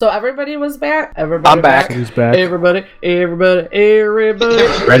So everybody was back? Everybody I'm back. Who's back? Everybody. Ready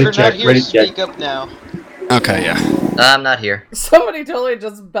You're check, not here, ready check. speak up now. Okay, yeah. I'm not here. Somebody totally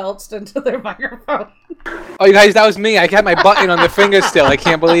just belched into their microphone. Oh, you guys, that was me. I had my button on the finger still. I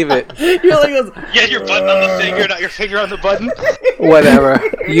can't believe it. You're like this. You had your button on the finger, not your finger on the button. Whatever.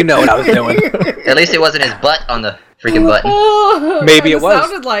 You know what I was doing. At least it wasn't his butt on the freaking button. Oh, Maybe it kinda was.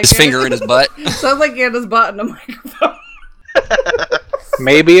 sounded like His it. finger in his butt. Sounds like he had his butt in a microphone.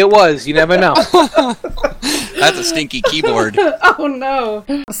 Maybe it was. You never know. That's a stinky keyboard. Oh no.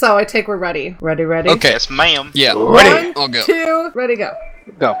 So I take we're ready. Ready? Okay. Yes, ma'am. Yeah. Ready. I'll go. 2, ready, go.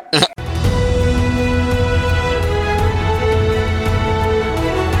 Go.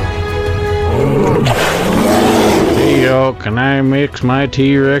 Hey y'all, can I mix my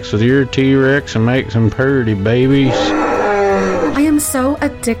T-Rex with your T-Rex and make some purdy babies? I am so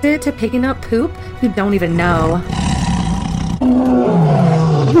addicted to picking up poop you don't even know.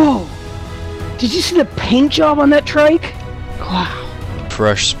 Whoa! Did you see the paint job on that trike? Wow.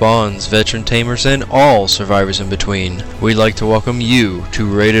 Fresh spawns, veteran tamers, and all survivors in between. We'd like to welcome you to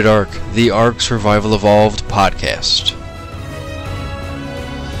Rated Ark, the Ark Survival Evolved podcast.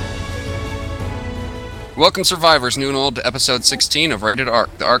 Welcome, survivors, new and old, to episode 16 of Rated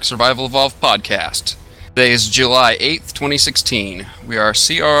Ark, the Ark Survival Evolved podcast. Today is July 8th, 2016. We are a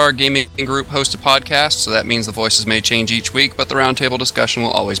CRR Gaming Group hosted podcast, so that means the voices may change each week, but the roundtable discussion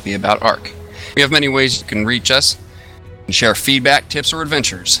will always be about Ark. We have many ways you can reach us and share feedback, tips, or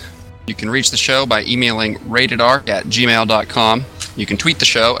adventures. You can reach the show by emailing ratedark@gmail.com. You can tweet the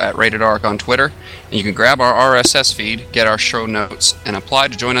show at ratedark on Twitter, and you can grab our RSS feed, get our show notes, and apply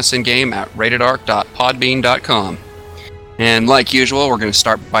to join us in-game at ratedark.podbean.com. And like usual, we're going to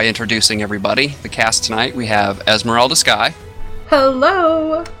start by introducing everybody. The cast tonight, we have Esmeralda Sky,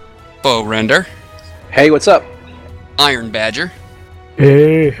 Hello. Bo Render, Hey, what's up? Iron Badger,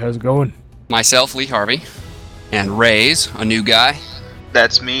 Hey, how's it going? myself, Lee Harvey, and Raze, a new guy,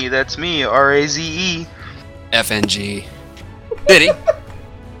 That's me, R-A-Z-E. FNG, Biddy,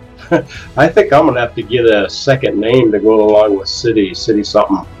 I think I'm gonna have to get a second name to go along with City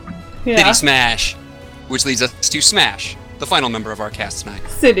something. Yeah. Diddy Smash, which leads us to Smash, the final member of our cast tonight.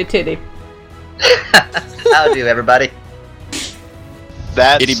 City titty. How'd you, everybody?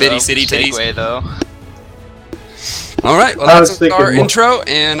 That's Itty bitty a city titties. segue, though. Alright, well I was that's thinking our more- intro,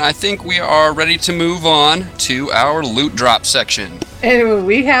 and I think we are ready to move on to our loot drop section. And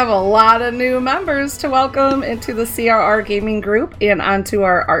we have a lot of new members to welcome into the CRR Gaming Group and onto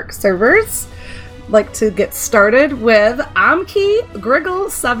our ARC servers. Like to get started with Amki,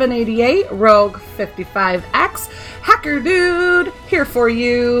 Griggle788, Rogue 55X, Hacker Dude, here for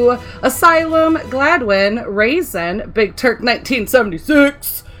you, Asylum, Gladwin, Raisin, Big Turk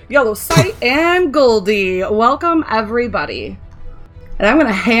 1976, Yellow Sight, and Goldie. Welcome everybody. And I'm going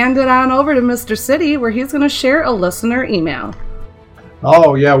to hand it on over to Mr. City where he's going to share a listener email.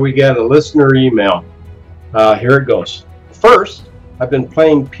 Oh yeah, we got a listener email. Here it goes. First, I've been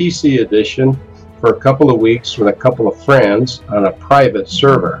playing PC Edition for a couple of weeks with a couple of friends on a private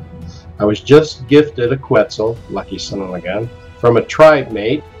server. I was just gifted a Quetzal, lucky son of a gun, from a tribe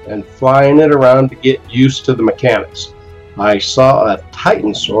mate and flying it around to get used to the mechanics. I saw a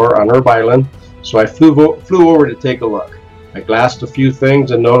Titansaur on Herb Island, so I flew over to take a look. I glassed a few things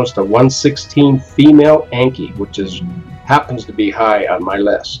and noticed a 116 female Anki, which happens to be high on my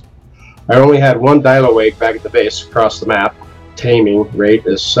list. I only had one Dialowake back at the base across the map. Taming rate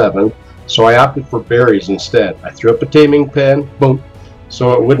is 7, so I opted for berries instead. I threw up a taming pen, boom,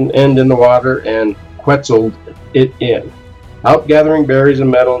 so it wouldn't end in the water, and Quetzaled it in. Out gathering berries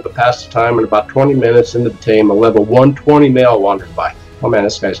and metal to pass the time, and about 20 minutes into the tame, a level 120 male wandered by. Oh man,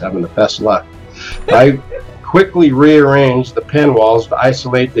 this guy's having the best luck. I quickly rearranged the pen walls to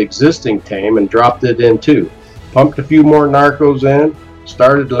isolate the existing tame and dropped it in too. Pumped a few more narcos in,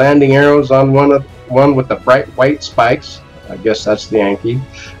 started landing arrows on one with the bright white spikes. I guess that's the Yankee.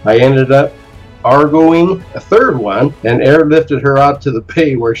 I ended up argoing a third one and airlifted her out to the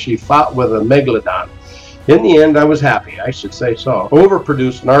bay where she fought with a megalodon. In the end, I was happy, I should say so.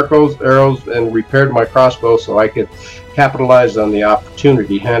 Overproduced narcos, arrows, and repaired my crossbow so I could capitalize on the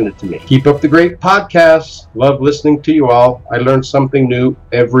opportunity handed to me. Keep up the great podcasts. Love listening to you all. I learned something new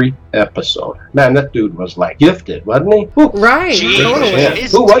every episode. Man, that dude was like gifted, wasn't he? Woo. Right, Jeez, totally.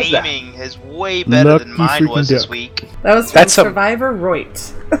 his Who was that? taming is way better than Lucky mine was freaking this duck. week. That was from That's some- Survivor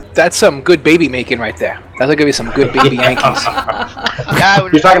Reut. That's some good baby making right there. That'll give you some good baby Yankees. Yeah, I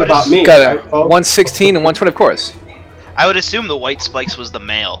would, You're talking about me. Got right, a folks? 116 and 120, of course. I would assume the white spikes was the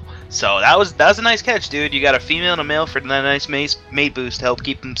male. So that was a nice catch, dude. You got a female and a male for the nice mate boost to help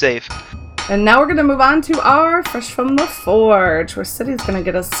keep them safe. And now we're going to move on to our Fresh from the Forge, where City's going to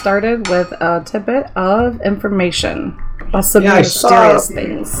get us started with a tidbit of information about some mysterious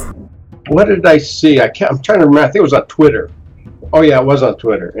things. What did I see? I'm trying to remember. I think it was on Twitter. Oh, yeah, it was on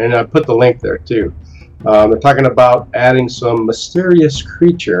Twitter. And I put the link there, too. They're talking about adding some mysterious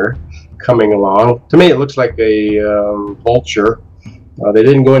creature coming along. To me, it looks like a vulture. They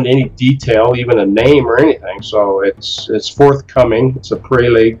didn't go into any detail, even a name or anything. So it's forthcoming. It's a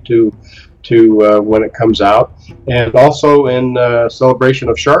prelude to when it comes out. And also in celebration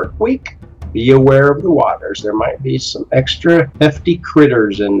of Shark Week, be aware of the waters. There might be some extra hefty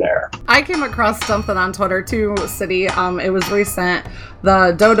critters in there. I came across something on Twitter too, City. It was recent.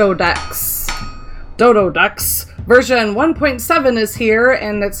 The Dodo Dex version 1.7 is here,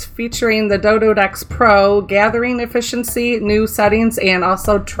 and it's featuring the Dodo Dex Pro, gathering efficiency, new settings, and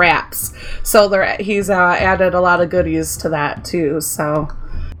also traps. So he's added a lot of goodies to that too. So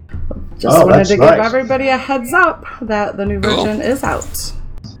just wanted to give everybody a heads up that the new version is out.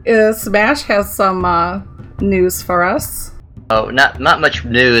 Smash has some news for us. Oh, not much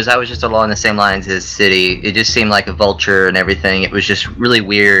news. I was just along the same lines as City. It just seemed like a vulture and everything. It was just really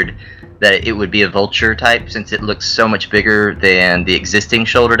weird that it would be a vulture type, since it looks so much bigger than the existing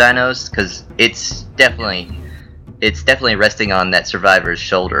shoulder dinos, because it's definitely resting on that survivor's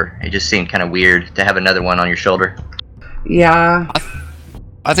shoulder. It just seemed kind of weird to have another one on your shoulder. Yeah.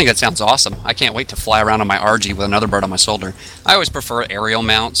 I think that sounds awesome. I can't wait to fly around on my RG with another bird on my shoulder. I always prefer aerial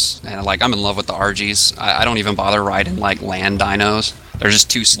mounts, and I'm in love with the RGs. I don't even bother riding land dinos. They're just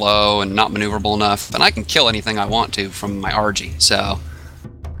too slow and not maneuverable enough, and I can kill anything I want to from my RG. So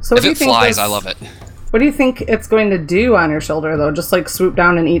if it flies, I love it. What do you think it's going to do on your shoulder, though? Just swoop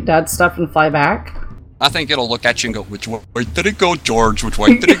down and eat dead stuff and fly back? I think it'll look at you and go, "Which way did it go, George? Which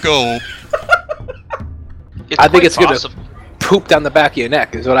way did it go?" I think it's going to poop down the back of your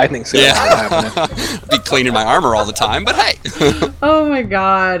neck is what I think's going to happen. Be cleaning my armor all the time, but hey. Oh my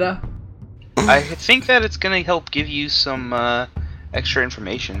god. I think that it's going to help give you some extra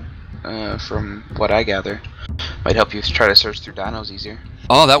information from what I gather. Might help you try to search through dinos easier.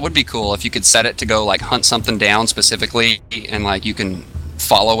 Oh, that would be cool if you could set it to go hunt something down specifically, and you can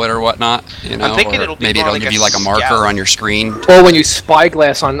follow it or whatnot. I'm thinking it'll maybe it'll give you a marker on your screen. Or when you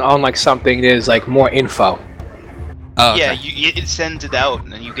spyglass on something, there's more info. Oh, okay. Yeah, it sends it out,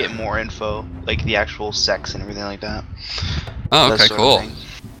 and then you get more info, like the actual sex and everything like that. Oh, okay, cool.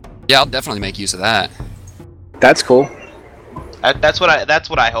 Yeah, I'll definitely make use of that. That's cool. That's what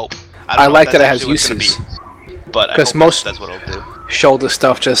I hope. I like that it has uses. But because most that's what it'll do. Shoulder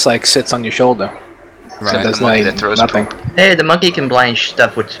stuff just sits on your shoulder. Right. So it does nothing. Hey, the monkey can blind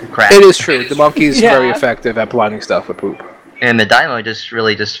stuff with crap. It is true. The monkey's very effective at blinding stuff with poop. And the dino just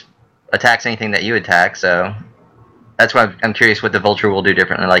attacks anything that you attack. So that's why I'm curious what the vulture will do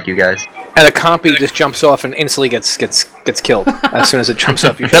differently, like you guys. And a compy just jumps off and instantly gets killed as soon as it jumps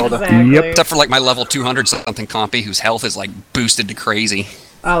off your shoulder. Exactly. Yep. Except for my level 200 something compy whose health is boosted to crazy.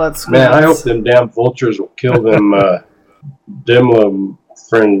 Oh, that's man. I hope them damn vultures will kill them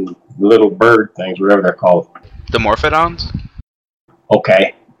friend little bird things, whatever they're called. The Morphodons?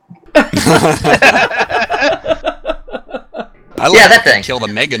 Okay. That thing. Kill the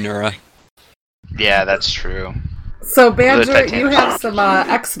Meganeura. Yeah, that's true. So, Badger, you have some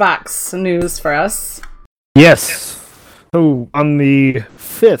Xbox news for us. Yes. So, on the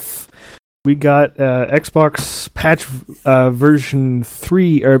 5th, we got Xbox patch version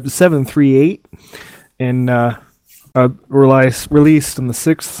 738 and released on the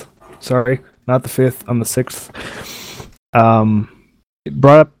 6th. Sorry, not the 5th, on the 6th. It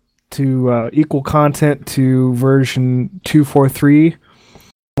brought up to equal content to version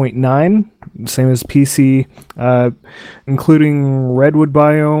 243.9, same as PC, including Redwood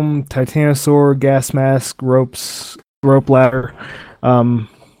Biome, Titanosaur, Gas Mask, rope ladder.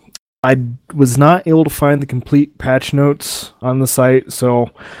 I was not able to find the complete patch notes on the site,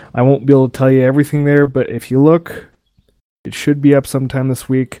 so I won't be able to tell you everything there, but if you look, it should be up sometime this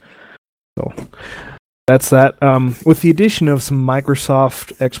week. So that's that. With the addition of some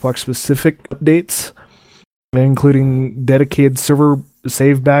Microsoft Xbox-specific updates, including dedicated server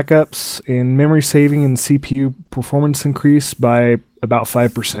save backups and memory saving and CPU performance increase by about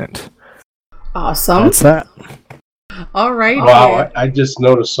 5%. Awesome. That's that. All right. Wow, I just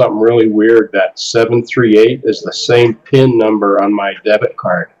noticed something really weird. That 738 is the same PIN number on my debit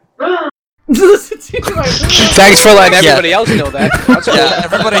card. Thanks for letting everybody else know that. That's cool. Yeah,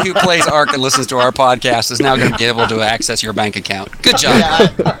 everybody who plays ARK and listens to our podcast is now going to be able to access your bank account. Good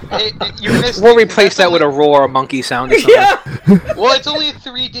job. We'll replace that with a roar monkey sound or something. Yeah. Well, it's only a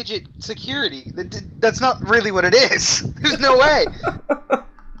 3-digit security. That's not really what it is. There's no way.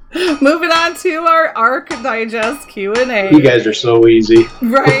 Moving on to our Arc Digest Q&A. You guys are so easy.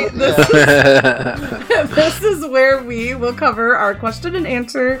 Right. This is where we will cover our question and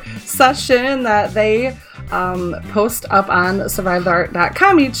answer session that they post up on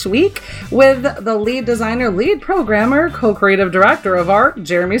survivethearc.com each week with the lead designer, lead programmer, co-creative director of ARC,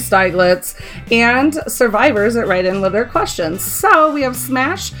 Jeremy Steiglitz, and survivors that write in with their questions. So we have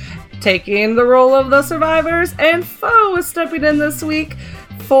Smash taking the role of the survivors, and Foe is stepping in this week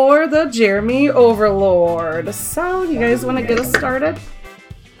for the Jeremy Overlord. So, you guys want to get us started?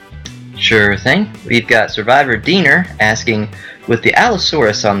 Sure thing. We've got Survivor Diener asking, with the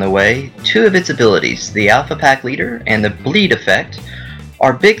Allosaurus on the way, two of its abilities, the Alpha Pack Leader and the Bleed Effect,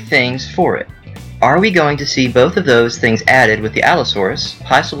 are big things for it. Are we going to see both of those things added with the Allosaurus,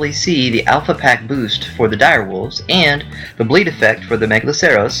 possibly see the Alpha Pack boost for the Direwolves, and the Bleed Effect for the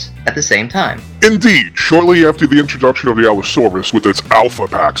Megaloceros at the same time? Indeed, shortly after the introduction of the Allosaurus with its Alpha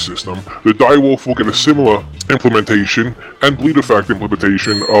Pack system, the Direwolf will get a similar implementation and Bleed Effect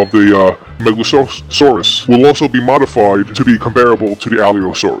implementation of the Megalosaurus will also be modified to be comparable to the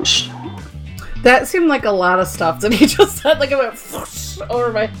Allosaurus. That seemed like a lot of stuff that he just said, like it went whoosh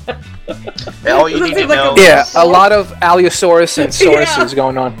over my head. All you need to know a lot of Allosaurus and Sauruses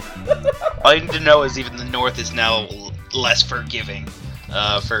going on. All you need to know is even the North is now less forgiving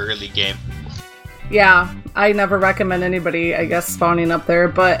for early game. Yeah, I never recommend anybody, I guess, spawning up there,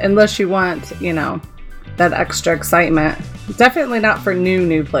 but unless you want, you know, that extra excitement. Definitely not for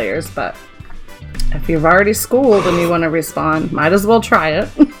new players, but if you've already schooled and you want to respawn, might as well try it.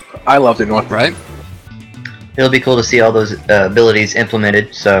 I love the North. Right? It'll be cool to see all those abilities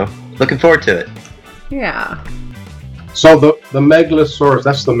implemented, so looking forward to it. Yeah. So the Megalosaurus,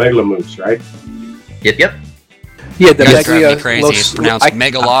 that's the Megalomoose, right? Yep. Yeah, the That's driving me crazy. It's pronounced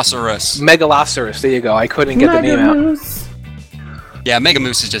Megalosaurus. Megalosaurus, there you go. I couldn't get the name out. Yeah,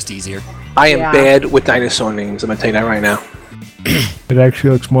 Megamoose is just easier. I am bad with dinosaur names, I'm going to tell you that right now. It actually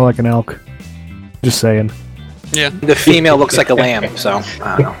looks more like an elk. Just saying. Yeah. The female looks like a lamb, so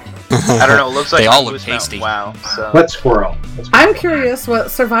I don't know. I don't know, it looks like they all look Moose tasty. Mountain. Wow. So. Let's squirrel. I'm curious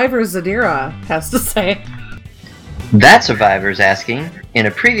what Survivor Zadira has to say. That Survivor's asking, in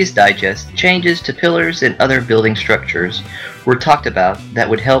a previous digest, changes to pillars and other building structures were talked about that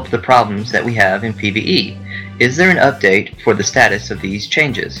would help the problems that we have in PvE. Is there an update for the status of these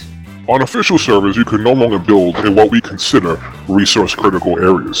changes? On official servers, you can no longer build in what we consider resource-critical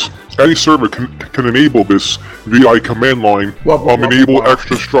areas. Any server can enable this via command line enable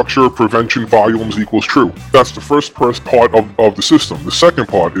extra structure prevention volumes equals true. That's the first part of the system. The second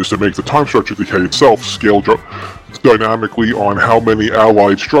part is to make the time structure decay itself scale dynamically on how many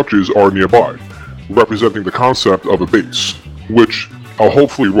allied structures are nearby, representing the concept of a base, which I'll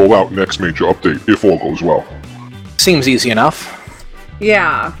hopefully roll out next major update if all goes well. Seems easy enough.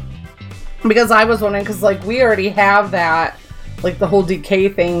 Yeah. Because I was wondering, because like we already have that, like the whole decay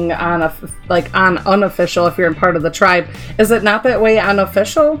thing on on unofficial. If you're in part of the tribe, is it not that way on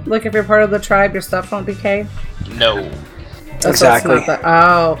official? Like if you're part of the tribe, your stuff won't decay. No. Exactly.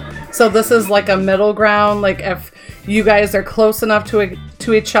 So this is like a middle ground. Like if you guys are close enough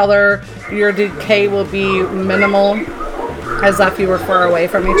to each other, your decay will be minimal, as if you were far away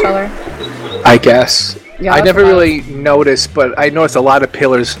from each other. I guess. Yeah, I never really noticed, but I noticed a lot of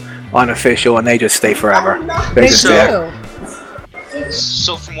pillars unofficial and they just stay forever. They're just there.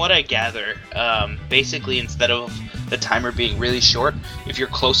 So from what I gather, basically instead of the timer being really short, if you're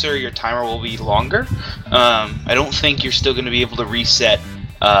closer, your timer will be longer. I don't think you're still going to be able to reset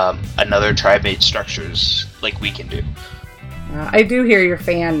another tribe-mate structures like we can do. I do hear your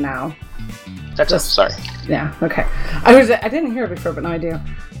fan now. That's sorry. Yeah. Okay. I didn't hear it before, but now I do.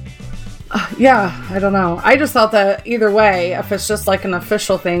 Yeah, I don't know. I just thought that either way, if it's just like an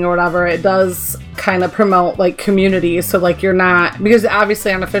official thing or whatever, it does kind of promote like community. So like you're not, because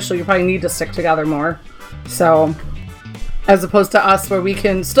obviously unofficial, you probably need to stick together more. So as opposed to us where we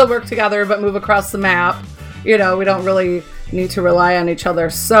can still work together but move across the map, you know, we don't really need to rely on each other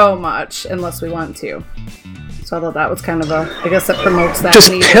so much unless we want to. So I thought that was kind of I guess it promotes that just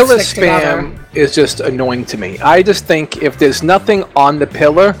need pillar to stick spam together. is just annoying to me. I just think if there's nothing on the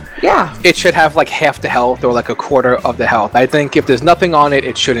pillar, it should have like half the health or like a quarter of the health. I think if there's nothing on it,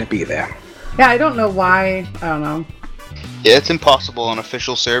 it shouldn't be there. Yeah, I don't know why. I don't know. Yeah, it's impossible on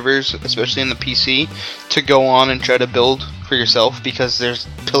official servers, especially in the PC, to go on and try to build for yourself because there's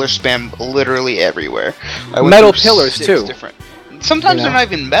pillar spam literally everywhere. Metal pillars too. Sometimes they're not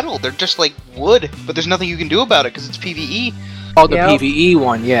even metal, they're just like wood, but there's nothing you can do about it because it's PvE. Oh, the PvE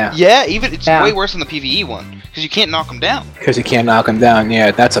one, yeah. Yeah, it's way worse than the PvE one, because you can't knock them down. Because you can't knock them down,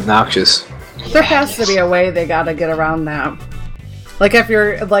 yeah, that's obnoxious. There has to be a way they gotta get around that. Like if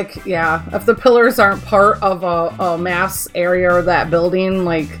you're like, if the pillars aren't part of a mass area or that building,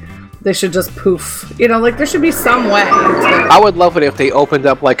 like they should just poof. You know, like there should be some way. I would love it if they opened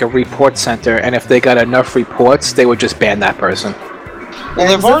up like a report center, and if they got enough reports, they would just ban that person. Well,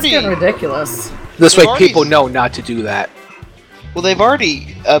 they've already getting ridiculous. This way, people know not to do that. Well, they've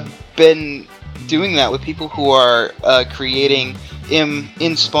already been doing that with people who are creating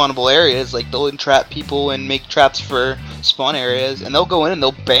in-spawnable areas. Like they'll entrap people and make traps for spawn areas, and they'll go in and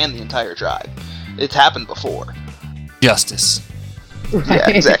they'll ban the entire tribe. It's happened before. Justice. Yeah,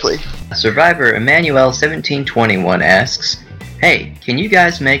 exactly. Survivor Emmanuel 1721 asks, "Hey, can you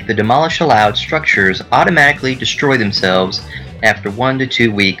guys make the demolish allowed structures automatically destroy themselves after 1 to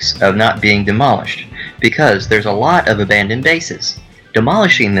 2 weeks of not being demolished? Because there's a lot of abandoned bases.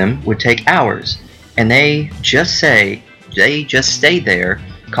 Demolishing them would take hours, and they just stay there,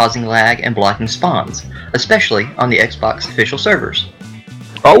 causing lag and blocking spawns, especially on the Xbox official servers."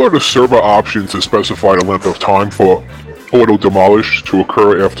 I'll let the server options to specify the length of time for auto demolish to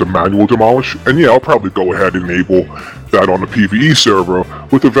occur after manual demolish, and yeah, I'll probably go ahead and enable that on the PvE server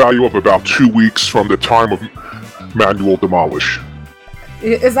with a value of about 2 weeks from the time of manual demolish.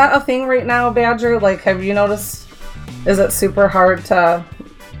 Is that a thing right now, Badger? Like, have you noticed? Is it super hard to?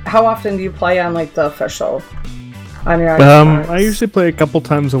 How often do you play on like the official? On your Xbox? I usually play a couple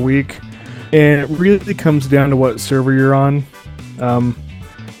times a week, and it really comes down to what server you're on.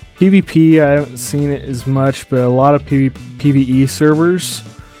 PvP, I haven't seen it as much, but a lot of PvE servers,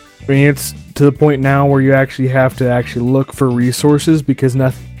 I mean, it's to the point now where you actually have to actually look for resources because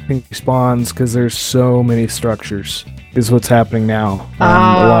nothing spawns because there's so many structures, is what's happening now. A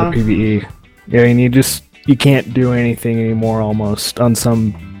lot of PvE. Yeah, and you can't do anything anymore almost on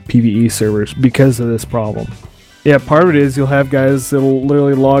some PvE servers because of this problem. Yeah, part of it is you'll have guys that'll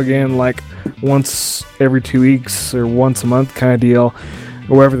literally log in like once every 2 weeks or once a month kind of deal,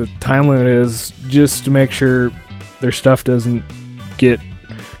 or whatever the time limit is, just to make sure their stuff doesn't get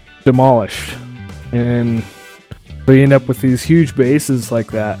demolished. And so you end up with these huge bases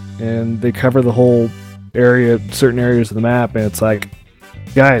like that, and they cover the whole area, certain areas of the map, and it's like,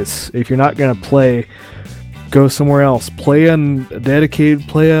 guys, if you're not going to play, go somewhere else. Play on dedicated,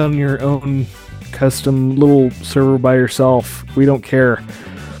 play on your own custom little server by yourself. We don't care.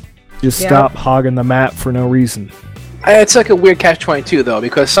 Just stop hogging the map for no reason. It's like a weird catch-22 though,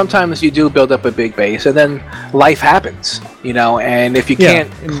 because sometimes you do build up a big base and then life happens, you know, and if you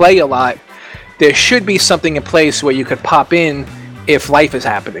can't play a lot, there should be something in place where you could pop in if life is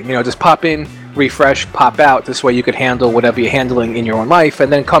happening. You know, just pop in, refresh, pop out. This way you could handle whatever you're handling in your own life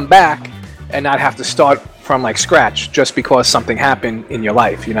and then come back and not have to start from like scratch just because something happened in your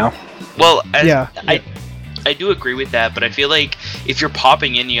life, you know? Well, I do agree with that, but I feel like if you're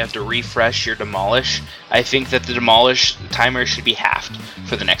popping in, you have to refresh your demolish. I think that the demolish timer should be halved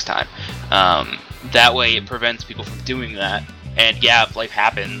for the next time. That way it prevents people from doing that. And yeah, if life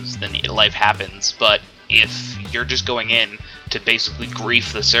happens, then life happens. But if you're just going in to basically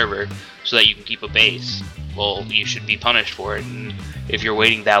grief the server so that you can keep a base, well, you should be punished for it. And if you're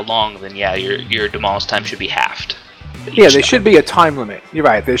waiting that long, then yeah, your demolish time should be halved. Yeah, there should be a time limit. You're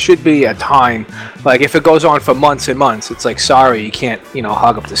right. There should be a time. Like, if it goes on for months and months, it's like, sorry, you can't,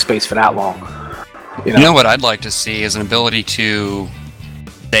 hog up the space for that long. You know what I'd like to see is an ability to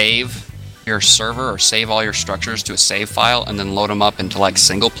save your server or save all your structures to a save file and then load them up into, like,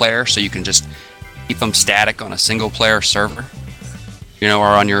 single player so you can just keep them static on a single player server. Or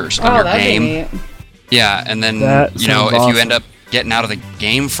on your game. Yeah, and then, if you end up getting out of the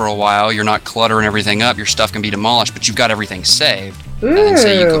game for a while, you're not cluttering everything up, your stuff can be demolished, but you've got everything saved. Ooh. And then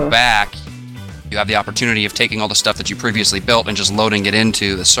say you go back, you have the opportunity of taking all the stuff that you previously built and just loading it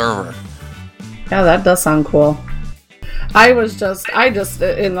into the server. Yeah, that does sound cool. I just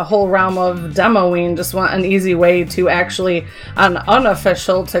in the whole realm of demoing, just want an easy way to actually, an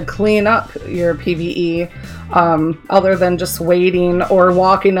unofficial, to clean up your PvE, other than just waiting or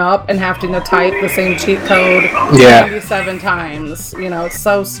walking up and having to type the same cheat code 97 times. It's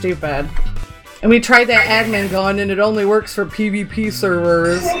so stupid. And we tried that admin gun, and it only works for PvP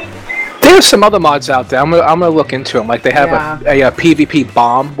servers. There's some other mods out there. I'm gonna look into them. Like, they have a PvP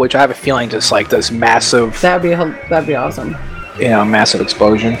bomb, which I have a feeling just like does massive. That'd be awesome. Massive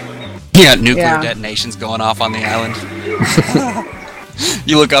explosion. Yeah, nuclear detonations going off on the island.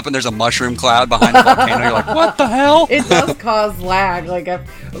 You look up and there's a mushroom cloud behind the volcano. You're like, what the hell? It does cause lag.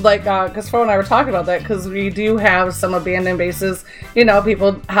 Because Fro and I were talking about that, because we do have some abandoned bases.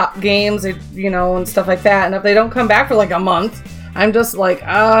 People hop games, and stuff like that. And if they don't come back for like a month, I'm just like,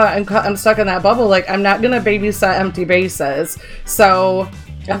 I'm stuck in that bubble. Like, I'm not gonna babysit empty bases. So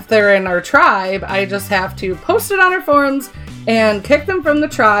if they're in our tribe, I just have to post it on our forums, and kick them from the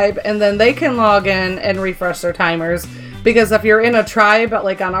tribe, and then they can log in and refresh their timers. Because if you're in a tribe,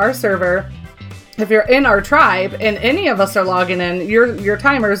 like on our server, if you're in our tribe and any of us are logging in, your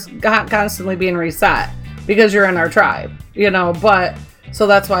timer's constantly being reset because you're in our tribe, but so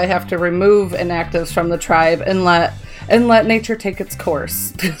that's why I have to remove inactives from the tribe and let nature take its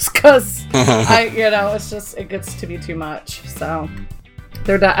course, just because it gets to be too much. So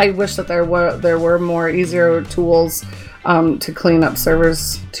I wish that there were more easier tools to clean up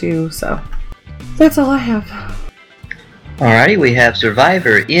servers too. So that's all I have. Alrighty, we have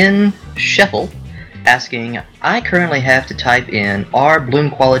Survivor in Sheffel asking, I currently have to type in R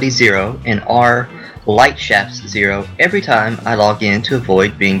Bloom Quality 0 and R Light Shafts 0 every time I log in to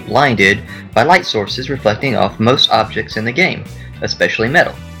avoid being blinded by light sources reflecting off most objects in the game, especially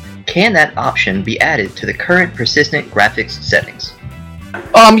metal. Can that option be added to the current persistent graphics settings?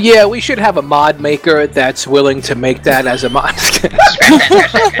 Yeah, we should have a mod maker that's willing to make that as a mod.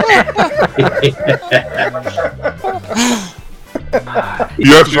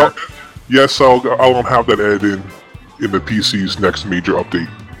 Yes, I'll have that added in the PC's next major update.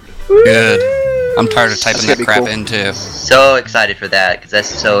 Good. I'm tired of typing that crap in too. So excited for that, because that's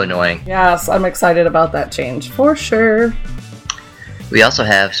so annoying. Yes, I'm excited about that change, for sure. We also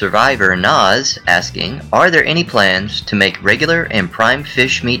have Survivor Nas asking, are there any plans to make regular and prime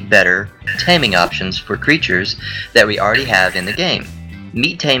fish meat better taming options for creatures that we already have in the game?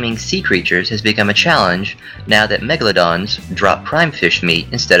 Meat taming sea creatures has become a challenge now that megalodons drop prime fish meat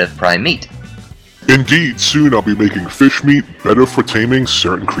instead of prime meat. Indeed, soon I'll be making fish meat better for taming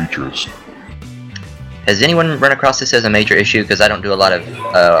certain creatures. Has anyone run across this as a major issue? Because I don't do a lot of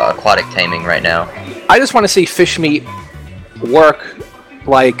aquatic taming right now. I just want to see fish meat work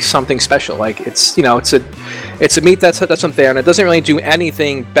like something special. Like it's a meat that's up there, and it doesn't really do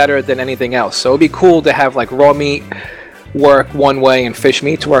anything better than anything else. So it'd be cool to have like raw meat work one way and fish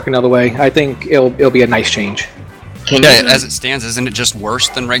meat to work another way. I think it'll be a nice change. As it stands, isn't it just worse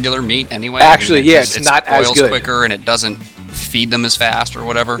than regular meat anyway? Actually, it's not as good. It spoils quicker and it doesn't feed them as fast or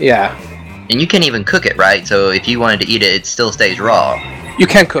whatever. Yeah. And you can't even cook it, right? So if you wanted to eat it, it still stays raw. You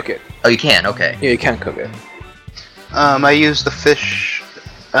can cook it. Oh, you can? Okay. Yeah, you can cook it. I use the fish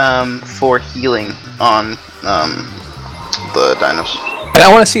for healing on the dinos. And I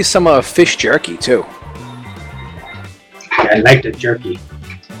want to see some fish jerky too. I like the jerky.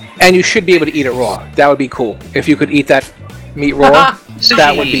 And you should be able to eat it raw. That would be cool. If you could eat that meat raw,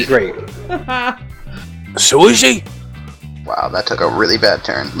 that would be great. Sushi? Wow, that took a really bad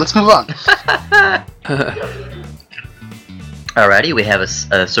turn. Let's move on. Alrighty, we have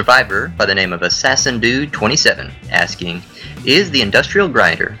a survivor by the name of Assassin Dude 27 asking, is the industrial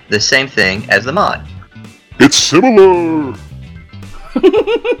grinder the same thing as the mod? It's similar!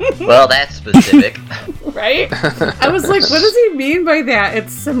 Well, that's specific. Right? I was like, what does he mean by that?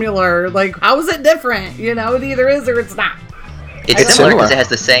 It's similar. Like, how is it different? It either is or it's not. It's similar because it has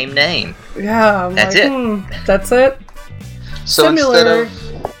the same name. Yeah. That's it. That's it. So similar.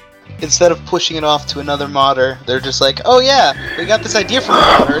 Instead of pushing it off to another modder, they're just like, oh yeah, we got this idea from the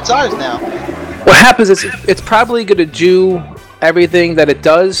modder, it's ours now. What happens is it's probably going to do everything that it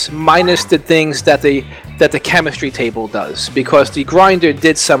does, minus the things that the chemistry table does, because the grinder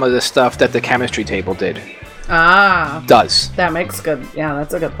did some of the stuff that the chemistry table did. Does. That makes good. Yeah,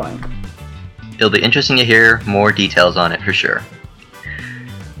 that's a good point. It'll be interesting to hear more details on it for sure.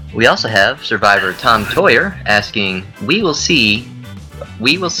 We also have Survivor Tom Toyer asking, we will see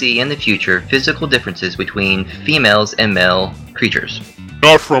in the future physical differences between females and male creatures.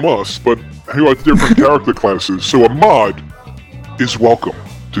 Not from us, but who are different character classes, so a mod is welcome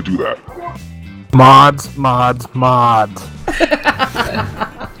to do that. Mods.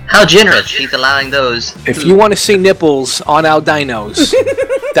 How generous he's allowing those. If you want to see nipples on our dinos,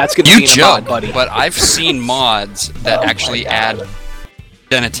 that's going to be in a mod, buddy. But I've seen mods that actually add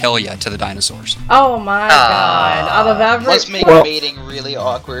genitalia to the dinosaurs. Oh my god. Out of every... Let's make mating really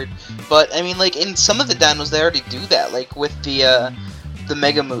awkward. But, I mean, like, in some of the dinos, they already do that. Like, with the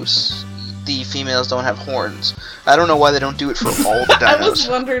Mega Moose, the females don't have horns. I don't know why they don't do it for all the dinos. I was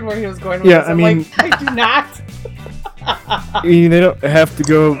wondering where he was going with Yeah, this. I mean... I do not. They don't have to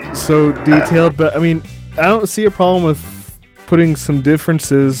go so detailed, but, I mean, I don't see a problem with putting some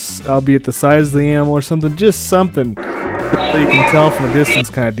differences, albeit the size of the animal or something, just something that you can tell from a distance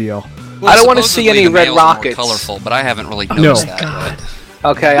kind of deal. Well, I don't want to see any red rockets. More colorful, but I haven't really noticed that yet.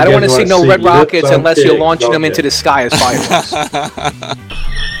 Okay, I don't want to see no red rockets unless you're launching them into the sky as fireworks.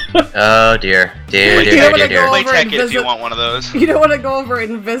 Oh dear. Dear. Play Tekken if you want one of those. You don't want to go over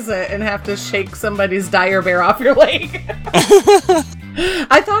and visit and have to shake somebody's dire bear off your leg.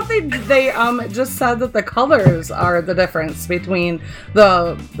 I thought they just said that the colors are the difference between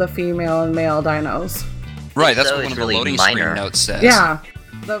the female and male dinos. Right, that's So what one it's of the really loading minor. screen notes says. Yeah.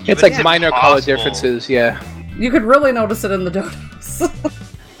 It's like minor color differences, yeah. You could really notice it in the donos.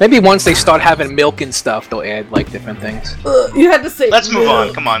 Maybe once they start having milk and stuff, they'll add like different things. You had to say. Let's move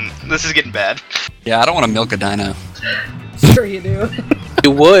on. Come on, this is getting bad. Yeah, I don't want to milk a dino. Sure you do.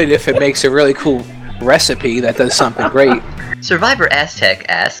 You would if it makes a really cool recipe that does something great. Survivor Aztec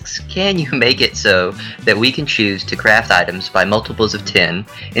asks, can you make it so that we can choose to craft items by multiples of 10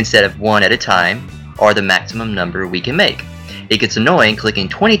 instead of 1 at a time, or the maximum number we can make? It gets annoying clicking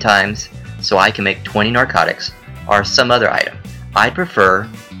 20 times so I can make 20 narcotics, or some other item. I'd prefer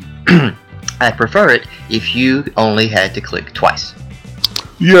it if you only had to click twice.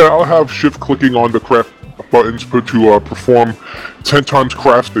 Yeah, I'll have shift clicking on the craft buttons put to perform 10 times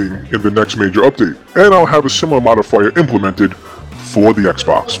crafting in the next major update. And I'll have a similar modifier implemented for the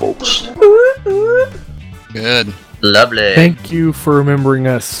Xbox, folks. Good. Lovely. Thank you for remembering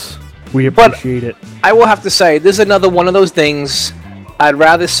us. We appreciate it. I will have to say, this is another one of those things I'd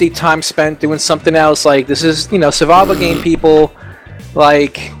rather see time spent doing something else. Like, this is, survival game people,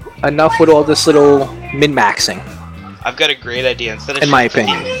 like, enough with all this little min-maxing. I've got a great idea. Instead of In my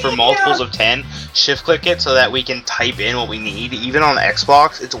shift-clicking opinion. for multiples of 10, shift-click it so that we can type in what we need. Even on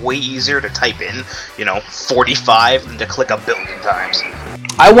Xbox, it's way easier to type in, 45 than to click a billion times.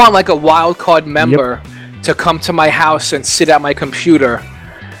 I want like a wildcard member to come to my house and sit at my computer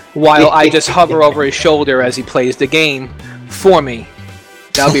while I just hover over his shoulder as he plays the game for me.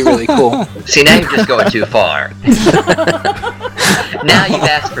 That'd be really cool. See, now you're just going too far. Now you've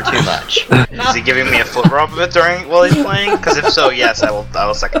asked for too much. Is he giving me a foot rub while he's playing? Because if so, yes, I will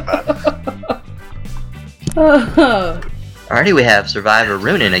second that. Alrighty, we have Survivor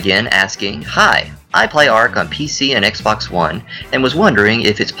Runin again asking, hi, I play Ark on PC and Xbox One, and was wondering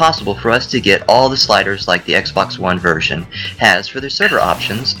if it's possible for us to get all the sliders like the Xbox One version has for their server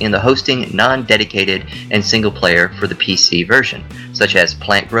options in the hosting non-dedicated and single player for the PC version, such as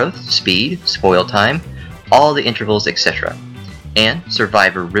plant growth, speed, spoil time, all the intervals, etc. And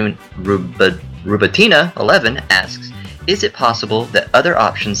Survivor Rubatina 11 asks, is it possible that other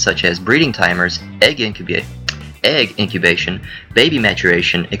options such as breeding timers, egg incubation, baby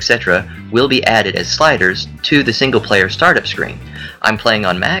maturation, etc. will be added as sliders to the single-player startup screen? I'm playing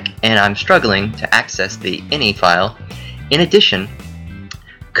on Mac, and I'm struggling to access the INI file. In addition,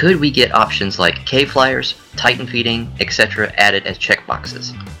 could we get options like cave flyers, titan feeding, etc. added as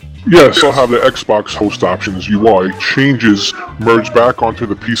checkboxes? Yes, I'll have the Xbox host options UI changes merged back onto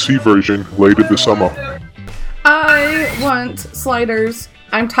the PC version later this summer. I want sliders.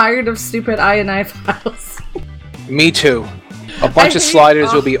 I'm tired of stupid INI files. Me too. A bunch of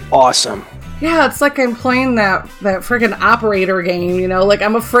sliders will be awesome. Yeah, it's like I'm playing that freaking operator game, like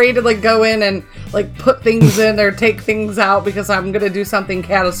I'm afraid to go in and put things in or take things out because I'm gonna do something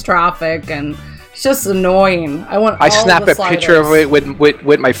catastrophic, and it's just annoying. I snap a picture of it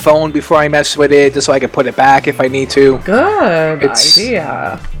with my phone before I mess with it, just so I can put it back if I need to. Good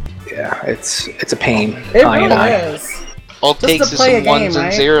idea. Yeah, it's a pain. It really is. All it takes is some ones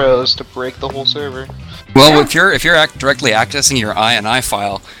and zeros to break the whole server. Well, if you're directly accessing your INI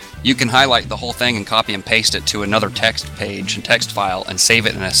file, you can highlight the whole thing and copy and paste it to another text page and text file and save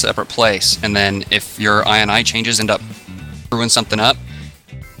it in a separate place. And then if your INI changes end up screwing something up,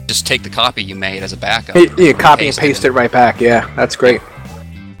 just take the copy you made as a backup. Yeah, copy and paste it right back. Yeah, that's great.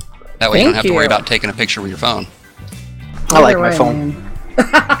 That way you don't have to worry about taking a picture with your phone. I like my phone.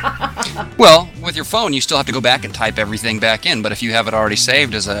 Well, with your phone, you still have to go back and type everything back in, but if you have it already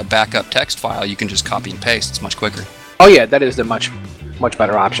saved as a backup text file, you can just copy and paste. It's much quicker. Oh yeah, that is the much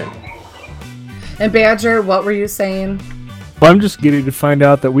better option. And Badger, what were you saying? Well, I'm just getting to find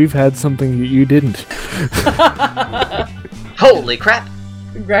out that we've had something that you didn't. Holy crap!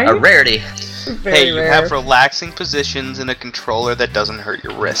 Right? A rarity. Hey, you have relaxing positions in a controller that doesn't hurt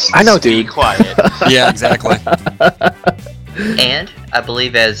your wrists. I know, dude. Be quiet. Yeah, exactly. And I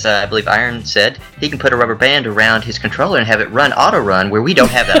believe Iron said, he can put a rubber band around his controller and have it run auto run where we don't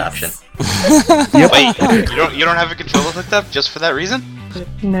have that option. Wait, you don't have a controller hooked up just for that reason?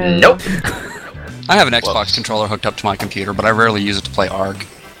 No. Nope. I have an Xbox controller hooked up to my computer, but I rarely use it to play Ark.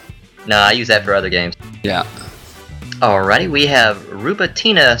 No, I use that for other games. Yeah. Alrighty, we have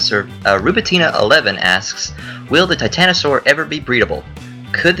Rubatina 11 asks, will the Titanosaur ever be breedable?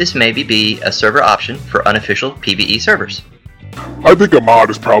 Could this maybe be a server option for unofficial PvE servers? I think a mod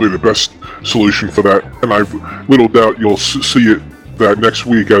is probably the best solution for that, and I've little doubt you'll see it that next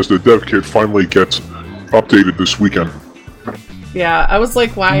week as the dev kit finally gets updated this weekend. Yeah, I was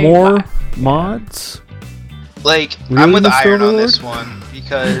like, why? More mods? Like, Really, I'm with Mr. Iron on Overlord? this one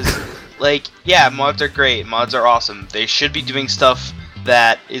because, like, yeah, mods are great. Mods are awesome. They should be doing stuff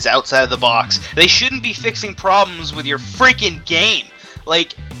that is outside of the box. They shouldn't be fixing problems with your freaking game.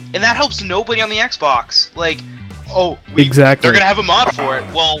 Like, and that helps nobody on the Xbox. Like, Exactly. they're gonna have a mod for it.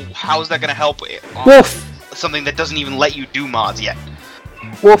 Well, how is that gonna help on Well, something that doesn't even let you do mods yet?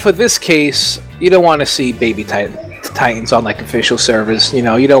 Well, for this case, you don't want to see baby Titans on like official servers. You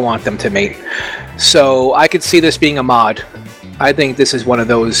know, you don't want them to mate. So I could see this being a mod. I think this is one of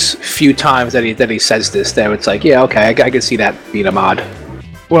those few times that he says this. That it's like, yeah, okay, I could see that being a mod.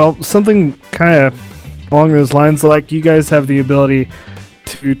 Well, something kind of along those lines, like you guys have the ability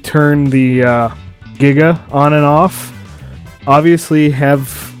to turn the Giga on and off. Obviously,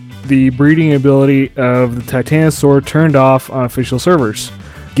 have the breeding ability of the Titanosaur turned off on official servers.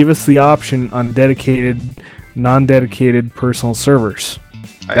 Give us the option on dedicated, non-dedicated personal servers.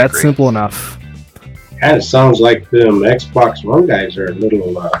 That's agree. simple enough. Kind of sounds like them Xbox One guys are a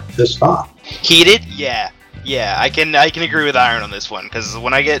little pissed off. Heated? Yeah, I can agree with Iron on this one because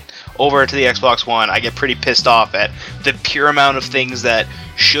when I get over to the Xbox One, I get pretty pissed off at the pure amount of things that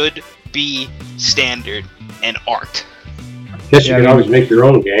should be standard and aren't. Guess you can always make your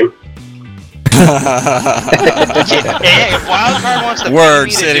own game. Hey, if Wildcard wants to pay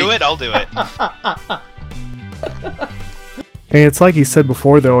me to do it, I'll do it. Hey, it's like he said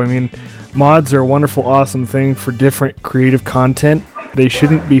before, though. I mean, mods are a wonderful, awesome thing for different creative content. They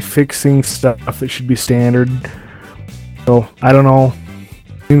shouldn't be fixing stuff that should be standard. So, I don't know.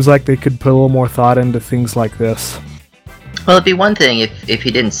 Seems like they could put a little more thought into things like this. Well, it'd be one thing if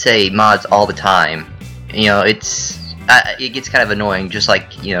he didn't say mods all the time. You know, it gets kind of annoying, just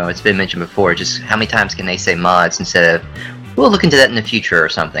like, you know, it's been mentioned before. Just how many times can they say mods instead of, we'll look into that in the future or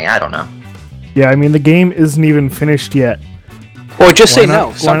something? I don't know. Yeah, I mean, the game isn't even finished yet. Or just Why say not?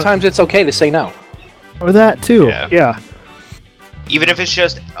 no. Sometimes it's okay to say no. Or that, too. Yeah. Yeah. Even if it's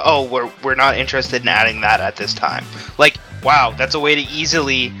just, we're not interested in adding that at this time. Like, wow, that's a way to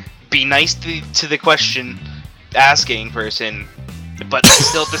easily be nice to the question asking person, but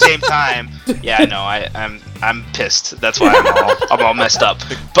still at the same time, yeah, no, I'm pissed. That's why I'm all messed up.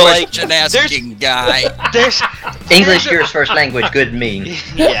 But like, asking guy. There's English your first language, good mean.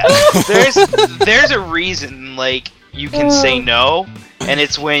 Yeah, there's a reason like you can say no, and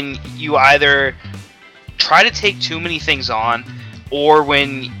it's when you either try to take too many things on, or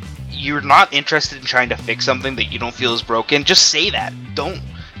when you're not interested in trying to fix something that you don't feel is broken. Just say that. Don't,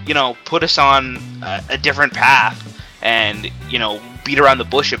 put us on a different path and, beat around the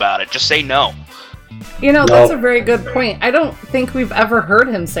bush about it. Just say no. That's a very good point. I don't think we've ever heard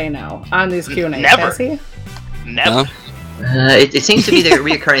him say no on these Q&As, Never. has he? Never. It seems to be the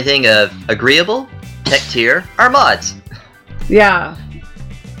reoccurring thing of agreeable, tech tier, or mods. Yeah.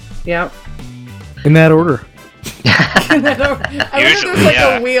 Yep. In that order. I wonder if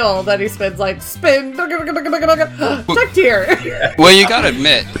there's a wheel that he spins, like, spin, check tier. Well, you gotta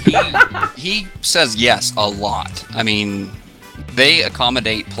admit, he says yes a lot. I mean, they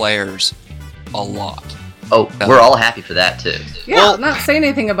accommodate players a lot. Oh, we're all happy for that, too. Yeah, not say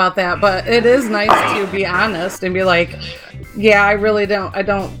anything about that, but it is nice to be honest and be like, yeah, I really don't,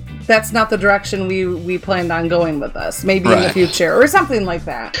 that's not the direction we planned on going with this. Maybe in the future, or something like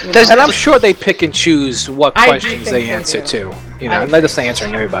that. And I'm sure they pick and choose what questions they answer so, too. Not just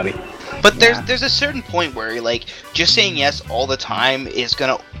answering everybody. But there's a certain point where like just saying yes all the time is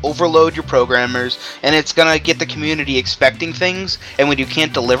gonna overload your programmers, and it's gonna get the community expecting things, and when you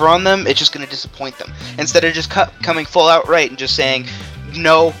can't deliver on them, it's just gonna disappoint them. Instead of just coming full out right and just saying,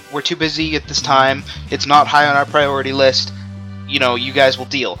 no, we're too busy at this time. It's not high on our priority list. You guys will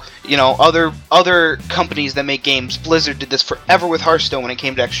deal. Other companies that make games, Blizzard did this forever with Hearthstone when it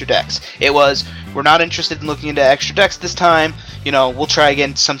came to Extra Decks. It was, we're not interested in looking into Extra Decks this time, we'll try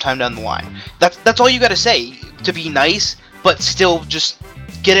again sometime down the line. That's all you gotta say, to be nice, but still just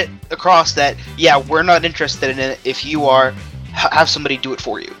get it across that, yeah, we're not interested in it. If you are, have somebody do it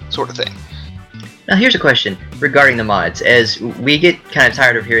for you, sort of thing. Now here's a question regarding the mods. As we get kind of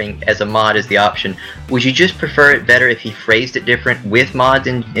tired of hearing as a mod is the option, would you just prefer it better if he phrased it different with mods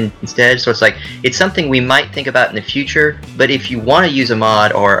instead? So it's like, it's something we might think about in the future, but if you want to use a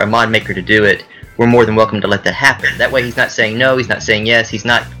mod or a mod maker to do it, we're more than welcome to let that happen. That way he's not saying no, he's not saying yes, he's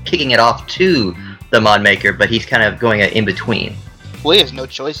not kicking it off to the mod maker, but he's kind of going in between. Well, he has no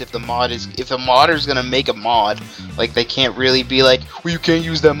choice if the modder's gonna make a mod. Like, they can't really be like, well, you can't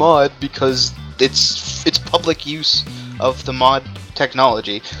use that mod because it's public use of the mod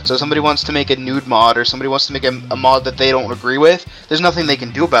technology. So if somebody wants to make a nude mod, or somebody wants to make a mod that they don't agree with, there's nothing they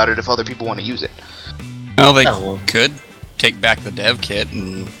can do about it if other people want to use it. Well, they could take back the dev kit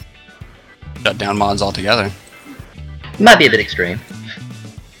and shut down mods altogether. Might be a bit extreme.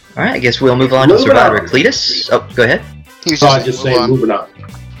 All right, I guess we'll move on to Survivor Cletus. Oh, go ahead. I was just saying, moving on.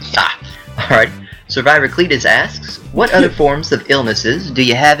 All right. Survivor Cletus asks, what other forms of illnesses do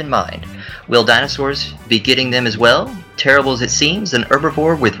you have in mind? Will dinosaurs be getting them as well? Terrible as it seems, an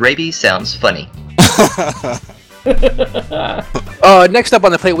herbivore with rabies sounds funny. Next up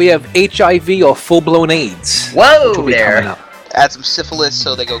on the plate, we have HIV or full-blown AIDS. Whoa there! Add some syphilis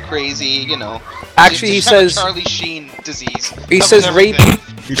so they go crazy, you know. Actually, he says Charlie Sheen disease. He says rabies.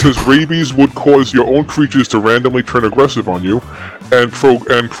 He says rabies would cause your own creatures to randomly turn aggressive on you, and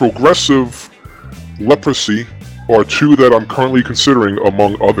progressive leprosy are two that I'm currently considering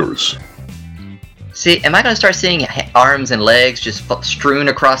among others. See, am I going to start seeing arms and legs just strewn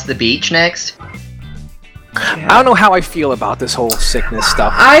across the beach next? I don't know how I feel about this whole sickness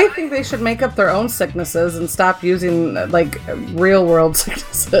stuff. I think they should make up their own sicknesses and stop using, like, real-world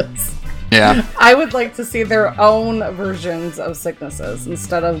sicknesses. Yeah. I would like to see their own versions of sicknesses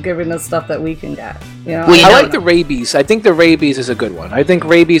instead of giving us stuff that we can get. You know, I like the rabies. I think the rabies is a good one. I think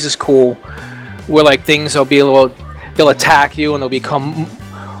rabies is cool, where like things will be they'll attack you and they'll become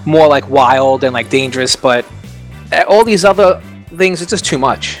more like wild and like dangerous. But all these other things, it's just too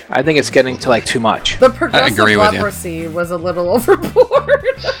much. I think it's getting to like too much. The progressive leprosy was a little overboard.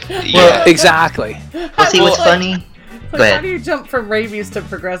 Yeah, exactly. Well, see, what's funny? Like, Go ahead. how do you jump from rabies to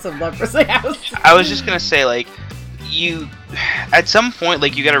progressive leprosy? I was just gonna say, like, you at some point,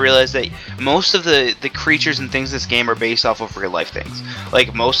 like, you gotta realize that most of the creatures and things in this game are based off of real life things.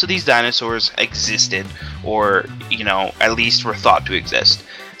 Like, most of these dinosaurs existed, or, you know, at least were thought to exist.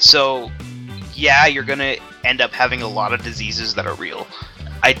 So, yeah, you're gonna end up having a lot of diseases that are real.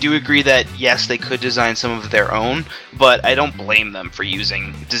 I do agree that, yes, they could design some of their own, but I don't blame them for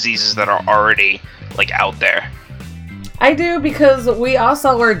using diseases that are already, like, out there. I do, because we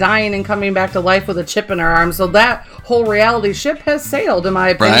also were dying and coming back to life with a chip in our arm, so that whole reality ship has sailed, in my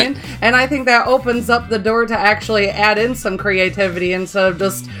opinion. Right. And I think that opens up the door to actually add in some creativity instead of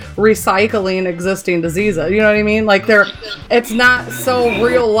just recycling existing diseases. You know what I mean? Like, it's not so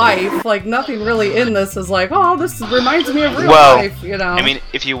real life. Like, nothing really in this is like, oh, this reminds me of real life, you know? I mean,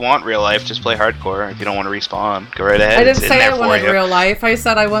 if you want real life, just play hardcore. If you don't want to respawn, go right ahead. I didn't say I wanted real life. I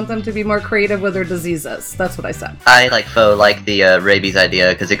said I want them to be more creative with their diseases. That's what I said. I like the rabies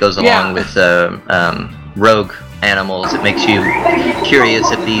idea because it goes along with rogue animals. It makes you curious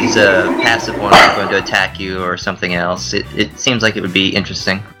if these passive ones are going to attack you or something else. It seems like it would be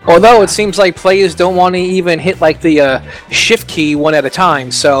interesting. Although it seems like players don't want to even hit like the shift key one at a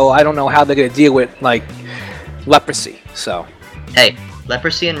time, so I don't know how they're going to deal with like leprosy. So hey,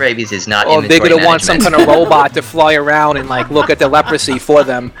 leprosy and rabies is not. Or they're going to want some kind of robot to fly around and like look at the leprosy for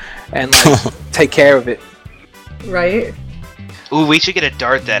them and like take care of it. Right. Ooh, we should get a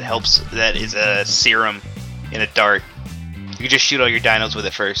dart that helps. That is a serum in a dart. You can just shoot all your dinos with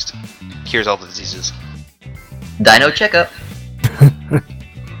it first. Cures all the diseases. Dino checkup.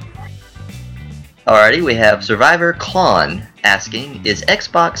 Alrighty, we have Survivor Klon asking, is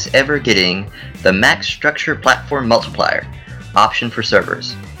Xbox ever getting the Max Structure Platform Multiplier option for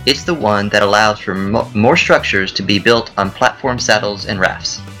servers? It's the one that allows for more structures to be built on platform saddles and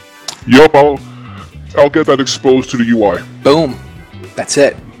rafts. Yup, I'll get that exposed to the UI. Boom. That's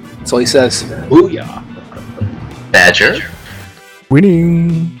it. That's all he says. Booyah. Badger.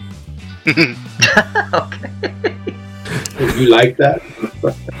 Winning. Okay. You like that?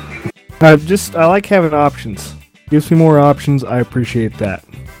 I like having options. Gives me more options. I appreciate that.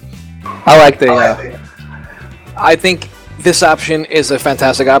 I like the. I think this option is a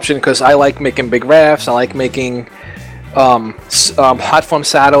fantastic option because I like making big rafts. I like making platform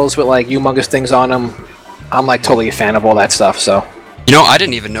saddles with like humongous things on them. I'm like totally a fan of all that stuff. So. You know, I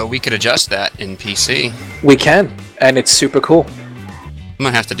didn't even know we could adjust that in PC. We can, and it's super cool. I'm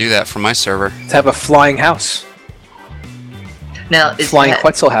gonna have to do that for my server. To have a flying house. Now, flying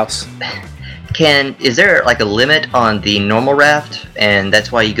Quetzal house. Is there like a limit on the normal raft, and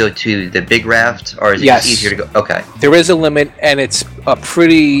that's why you go to the big raft, or is it just easier to go? Okay. There is a limit, and it's a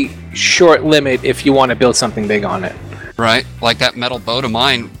pretty short limit if you want to build something big on it. Right, like that metal boat of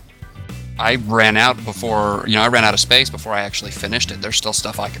mine. I ran out of space before I actually finished it. There's still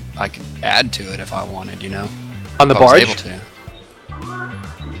stuff I could add to it if I wanted, you know. On the I was barge? able to.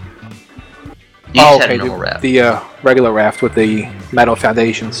 Okay, the regular raft with the metal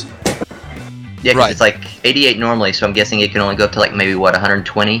foundations. Yeah, because it's like 88 normally, so I'm guessing it can only go up to like maybe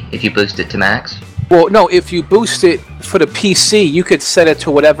 120 if you boost it to max. Well, no, if you boost it for the PC, you could set it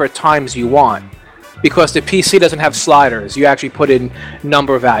to whatever times you want, because the PC doesn't have sliders. You actually put in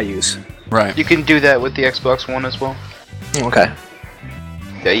number values. Right. You can do that with the Xbox One as well. Okay.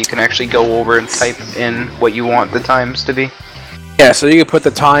 that you can actually go over and type in what you want the times to be. Yeah, so you can put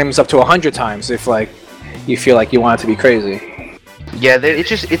the times up to 100 times if like you feel like you want it to be crazy. Yeah,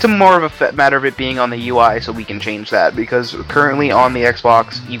 it's a more of a matter of it being on the UI, so we can change that, because currently on the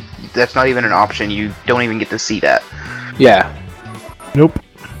Xbox, that's not even an option. You don't even get to see that. Yeah. Nope.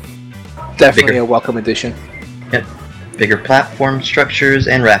 Definitely a welcome addition. Yep. Bigger platform structures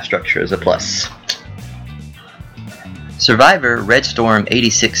and raft structure is a plus. Survivor Redstorm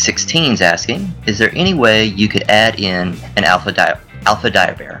 8616 is asking, is there any way you could add in an alpha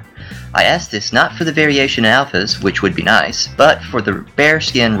dire bear? I asked this not for the variation in alphas, which would be nice, but for the bear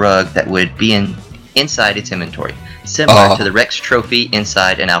skin rug that would be inside its inventory, similar to the Rex trophy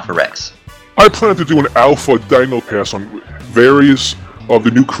inside an Alpha Rex. I plan to do an alpha dino pass on various of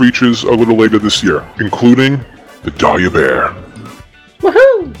the new creatures a little later this year, including the Dire Bear.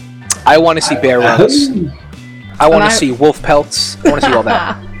 Woohoo! I want to see bear rugs. I want to see wolf pelts. I want to see all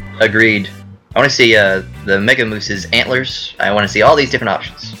that. Agreed. I want to see the Mega Moose's antlers. I want to see all these different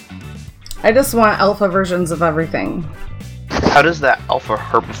options. I just want alpha versions of everything. How does that alpha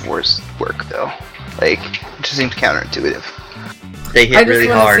herbivores work, though? Like, it just seems counterintuitive. They hit really hard.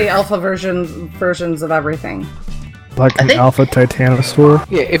 I just want to see alpha versions of everything. Like an alpha titanosaur?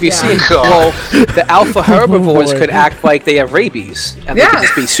 Yeah, if you see well, the alpha herbivores could act like they have rabies, and they could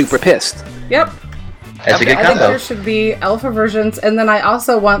just be super pissed. Yep. That's a good combo. I think there should be alpha versions, and then I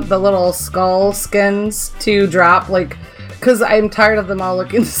also want the little skull skins to drop, like, because I'm tired of them all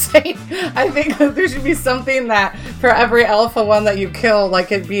looking the same. I think that there should be something that, for every alpha one that you kill,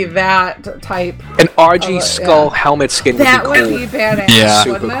 like, it'd be that type. An RG skull helmet skin would be cool. That would be badass, Yeah.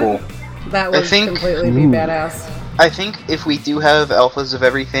 Super cool. That would completely be badass. I think if we do have alphas of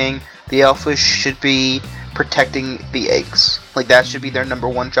everything, the alphas should be protecting the eggs. Like, that should be their number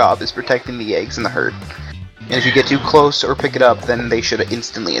one job, is protecting the eggs in the herd. And if you get too close or pick it up, then they should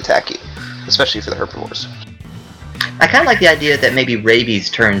instantly attack you. Especially for the herbivores. I kind of like the idea that maybe rabies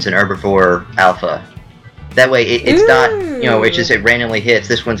turns an herbivore alpha. That way it's not, it's just it randomly hits.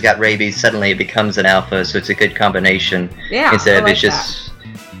 This one's got rabies, suddenly it becomes an alpha, so it's a good combination. Yeah, instead of like it's just,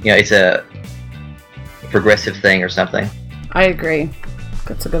 it's a progressive thing or something. I agree.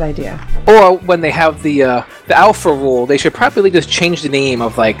 That's a good idea. Or when they have the alpha rule, they should probably just change the name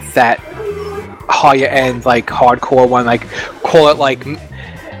of like that higher end, like hardcore one, like call it like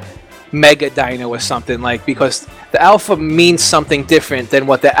Mega Dino or something, like, because the alpha means something different than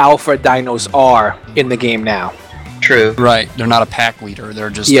what the alpha dinos are in the game now. True. Right. They're not a pack leader. They're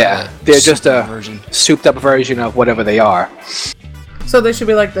just they're just a souped up version of whatever they are. So they should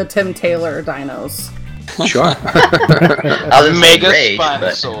be like the Tim Taylor dinos. Sure. Mega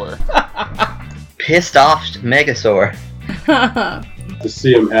Spinosaur. Pissed off Megasaur. To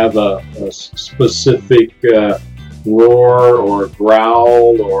see him have a specific roar or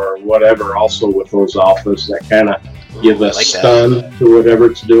growl or whatever, also with those alphas that kind of give a stun to whatever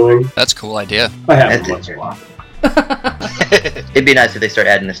it's doing. That's a cool idea. I have it once in a while. It'd be nice if they start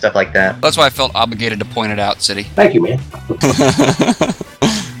adding the stuff like that. That's why I felt obligated to point it out, City. Thank you, man.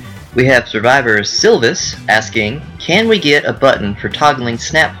 We have Survivor Sylvis asking, can we get a button for toggling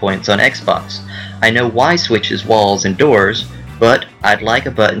snap points on Xbox? I know Y switches walls and doors, but I'd like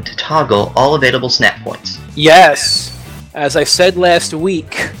a button to toggle all available snap points. Yes! As I said last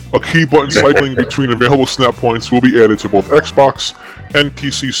week, a key button cycling between available snap points will be added to both Xbox and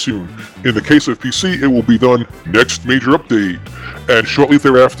PC soon. In the case of PC, it will be done next major update, and shortly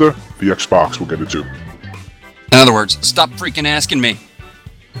thereafter, the Xbox will get it too. In other words, stop freaking asking me.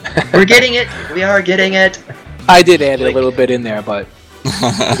 We're getting it! We are getting it! I did add a little bit in there, but...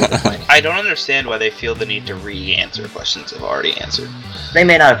 I don't understand why they feel the need to re-answer questions they've already answered. They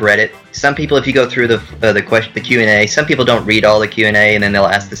may not have read it. Some people, if you go through the Q&A, some people don't read all the Q&A and then they'll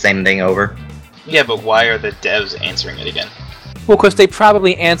ask the same thing over. Yeah, but why are the devs answering it again? Well, because they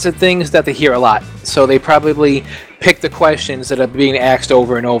probably answered things that they hear a lot. So they probably pick the questions that are being asked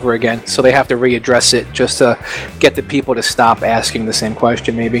over and over again. So they have to readdress it just to get the people to stop asking the same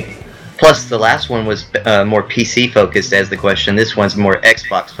question, maybe. Plus, the last one was more PC-focused as the question. This one's more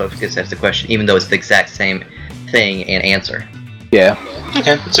Xbox-focused as the question, even though it's the exact same thing and answer. Yeah.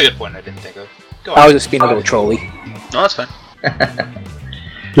 Okay, that's a good point I didn't think of. Go on. I was just being a little trolly. No, that's fine.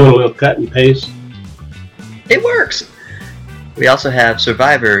 Do a little cut and paste. It works! We also have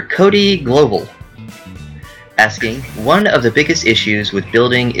Survivor Cody Global asking, one of the biggest issues with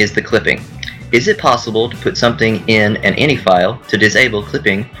building is the clipping. Is it possible to put something in an ini file to disable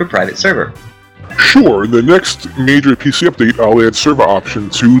clipping for private server? Sure, in the next major PC update, I'll add server option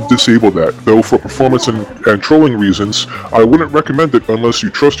to disable that, though for performance and trolling reasons, I wouldn't recommend it unless you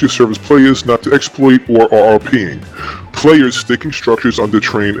trust your server's players not to exploit or RRPing, players sticking structures under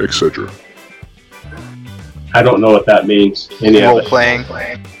train, etc. I don't know what that means. Role playing.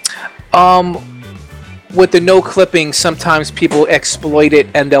 With the no clipping, sometimes people exploit it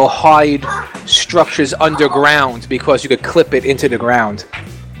and they'll hide structures underground because you could clip it into the ground.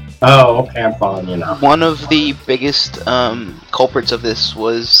 Oh, okay, I'm following you now. One of the biggest culprits of this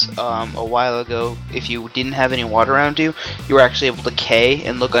was a while ago. If you didn't have any water around you, you were actually able to K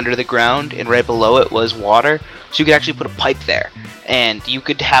and look under the ground, and right below it was water. So you could actually put a pipe there, and you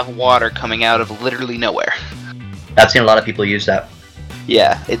could have water coming out of literally nowhere. I've seen a lot of people use that.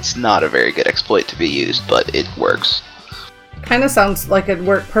 Yeah, it's not a very good exploit to be used, but it works. Kind of sounds like it'd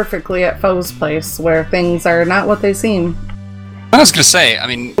work perfectly at Foe's place, where things are not what they seem. I was gonna say, I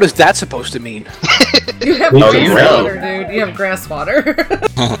mean, what is that supposed to mean? You have grass water, dude. You have grass water.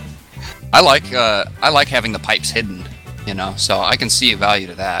 I like having the pipes hidden, you know, so I can see a value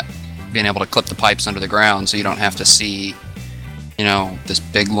to that. Being able to clip the pipes under the ground so you don't have to see, you know, this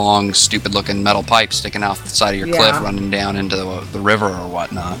big, long, stupid-looking metal pipe sticking out the side of your cliff running down into the river or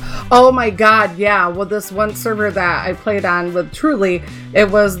whatnot. Oh my god, yeah. Well, this one server that I played on with Truly, it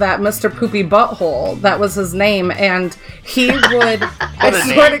was that Mr. Poopy Butthole. That was his name, and he would...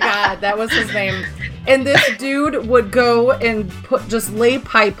 I swear to God, that was his name. And this dude would go and just lay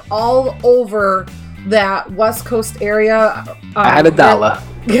pipe all over that West Coast area. I had $1.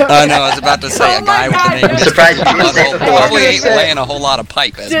 No, I was about to say a guy with the name. I'm surprised you didn't say Probably ain't laying a whole lot of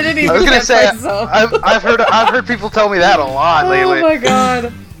pipe. I was gonna say I've heard people tell me that a lot lately. Oh my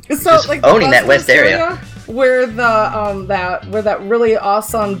god! So just like owning that West area. Where the that really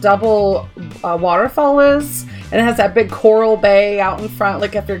awesome double waterfall is, and it has that big coral bay out in front.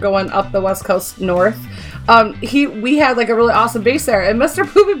 Like if you're going up the West Coast north, we had like a really awesome base there, and Mr.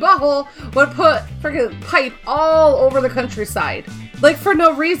 Poopy Butthole would put freaking pipe all over the countryside. Like, for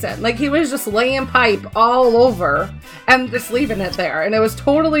no reason. Like, he was just laying pipe all over and just leaving it there. And it was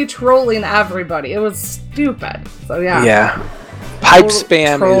totally trolling everybody. It was stupid. So, yeah. Yeah. Pipe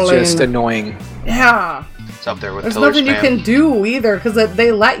spam is just annoying. Yeah. It's up there with There's pillar nothing spam. you can do either, because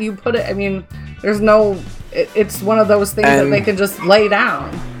they let you put it... I mean, there's no... It's one of those things that they can just lay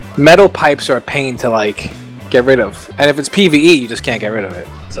down. Metal pipes are a pain to, like, get rid of. And if it's PvE, you just can't get rid of it.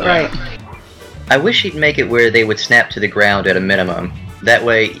 So. Right. I wish he'd make it where they would snap to the ground at a minimum. That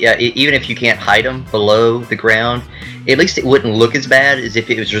way, yeah, even if you can't hide them below the ground, at least it wouldn't look as bad as if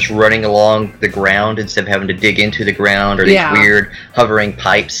it was just running along the ground instead of having to dig into the ground or these weird hovering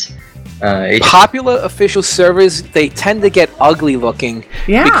pipes. Popular official servers, they tend to get ugly looking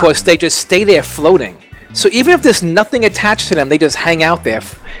because they just stay there floating. So even if there's nothing attached to them, they just hang out there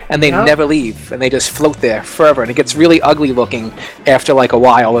and they never leave and they just float there forever. And it gets really ugly looking after like a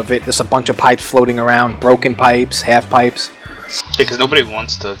while of it. Just a bunch of pipes floating around, broken pipes, half pipes. Yeah, because nobody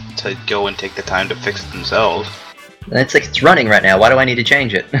wants to go and take the time to fix it themselves. It's like it's running right now. Why do I need to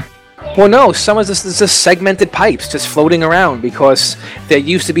change it? Well, no, some of this is just segmented pipes just floating around because there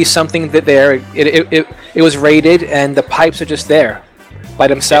used to be something that it was raided and the pipes are just there by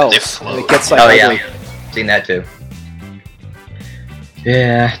themselves. Yeah, it gets like ugly. Seen that too.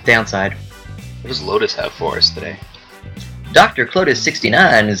 Yeah, downside. What does Lotus have for us today? Dr.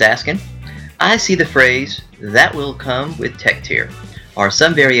 Clotus69 is asking, I see the phrase, that will come with tech tier, or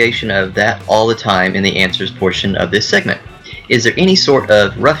some variation of that all the time in the answers portion of this segment. Is there any sort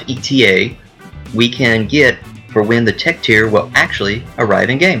of rough ETA we can get for when the tech tier will actually arrive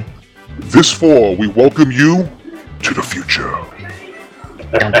in game? This fall, we welcome you to the future.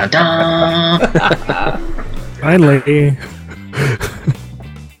 Dun, dun, dun. Finally.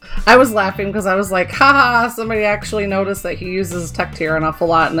 I was laughing because I was like, haha, somebody actually noticed that he uses tech tier an awful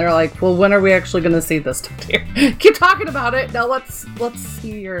lot, and they're like, well, when are we actually going to see this tech tier? Keep talking about it. Now let's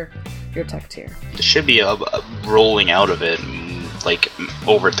see your tech tier. There should be a rolling out of it, like,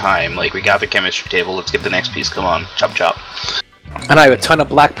 over time. Like, we got the chemistry table, let's get the next piece, come on, chop chop. And I have a ton of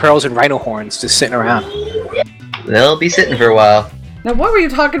black pearls and rhino horns just sitting around. They'll be sitting for a while. Now, what were you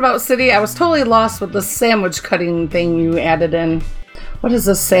talking about, City? I was totally lost with the sandwich cutting thing you added in. What is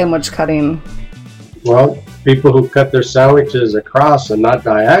this sandwich cutting? Well, people who cut their sandwiches across and not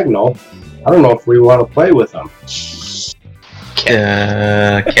diagonal, I don't know if we want to play with them.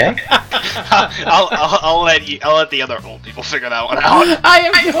 Okay. I'll let the other old people figure that one out. I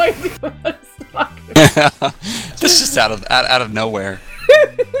have no idea what it's talking. This is out of nowhere.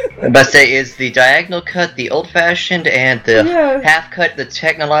 But say, is the diagonal cut the old-fashioned and the half cut the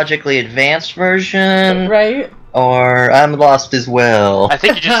technologically advanced version? Right. Or I'm lost as well. I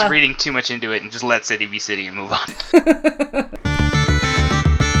think you're just reading too much into it and just let city be city and move on.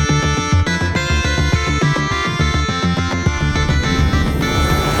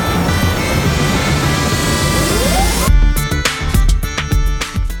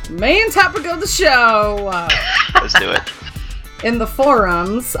 Main topic of the show. Let's do it. In the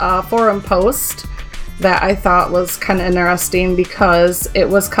forums, forum post that I thought was kind of interesting because it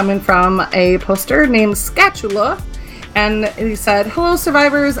was coming from a poster named Scatula, and he said, "Hello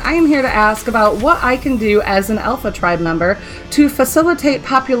survivors, I am here to ask about what I can do as an Alpha Tribe member to facilitate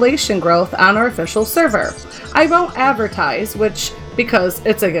population growth on our official server. I won't advertise, because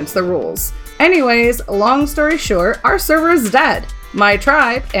it's against the rules. Anyways, long story short, our server is dead. My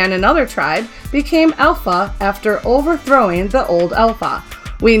tribe and another tribe became Alpha after overthrowing the old Alpha.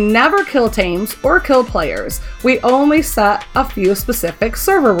 We never kill tames or kill players. We only set a few specific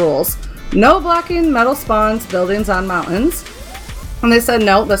server rules. No blocking metal spawns, buildings on mountains." And they said,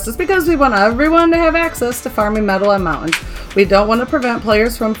 no, this is because we want everyone to have access to farming metal on mountains. We don't want to prevent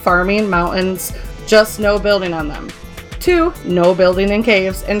players from farming mountains, just no building on them. 2, no building in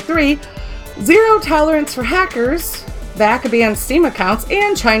caves. And 3, zero tolerance for hackers. That could be on Steam accounts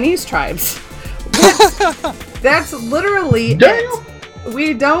and Chinese tribes. That's literally it.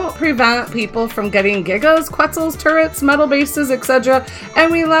 We don't prevent people from getting gigas, quetzals, turrets, metal bases, etc.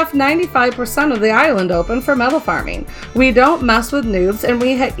 And we left 95% of the island open for metal farming. We don't mess with noobs, and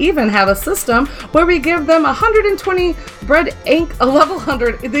we even have a system where we give them 120 bread ink, a level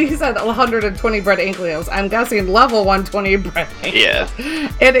 100, he said 120 bread inklios. I'm guessing level 120 bread ink. Yeah.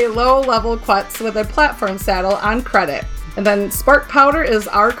 And a low level quetz with a platform saddle on credit. And then spark powder is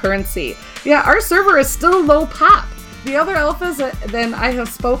our currency. Yeah, our server is still low pop. The other alphas that I have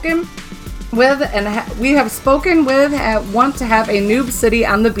spoken with and we have spoken with want to have a noob city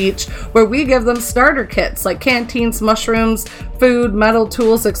on the beach where we give them starter kits like canteens, mushrooms, food, metal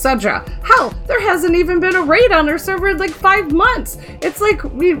tools, etc. Hell, there hasn't even been a raid on our server in like 5 months. It's like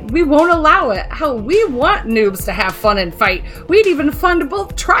we won't allow it. Hell, we want noobs to have fun and fight. We'd even fund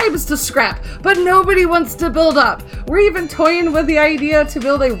both tribes to scrap, but nobody wants to build up. We're even toying with the idea to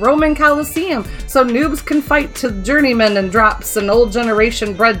build a Roman Coliseum so noobs can fight to journeymen and drops and old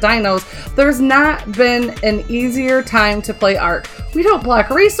generation bred dinos. There's not been an easier time to play Ark. We don't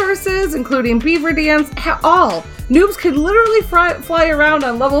block resources, including beaver dams, at all. Noobs can literally fly around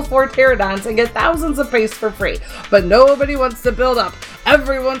on level 4 pterodons and get thousands of paste for free, but nobody wants to build up.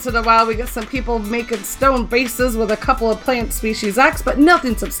 Every once in a while we get some people making stone bases with a couple of plant species X, but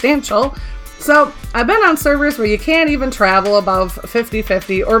nothing substantial. So I've been on servers where you can't even travel above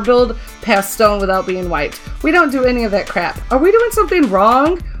 50-50 or build past stone without being wiped. We don't do any of that crap. Are we doing something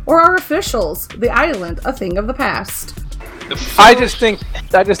wrong? Or are officials, the island, a thing of the past? I just think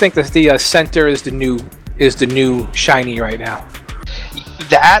that the center is the new shiny right now.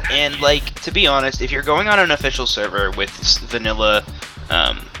 That, and like, to be honest, if you're going on an official server with vanilla,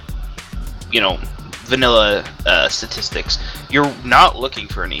 vanilla statistics, you're not looking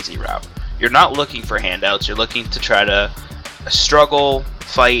for an easy route. You're not looking for handouts. You're looking to try to struggle,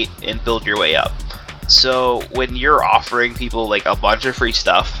 fight, and build your way up. So when you're offering people like a bunch of free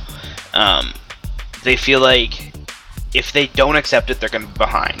stuff, they feel like if they don't accept it, they're going to be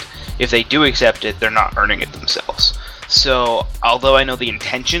behind. If they do accept it, they're not earning it themselves. So although I know the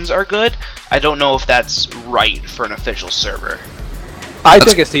intentions are good, I don't know if that's right for an official server. I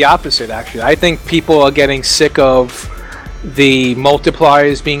think it's the opposite, actually. I think people are getting sick of the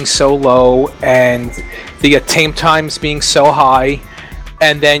multipliers being so low and the tame times being so high,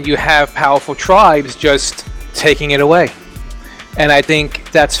 and then you have powerful tribes just taking it away. And I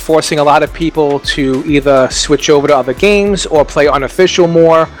think that's forcing a lot of people to either switch over to other games or play unofficial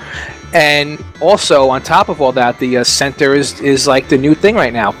more. And also, on top of all that, the center is like the new thing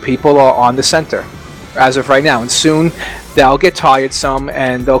right now. People are on the center as of right now, and soon they'll get tired some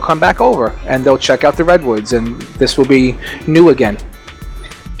and they'll come back over and they'll check out the redwoods, and this will be new again.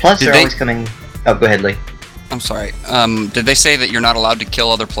 Plus, they're always coming. Oh, go ahead, Lee. I'm sorry. Did they say that you're not allowed to kill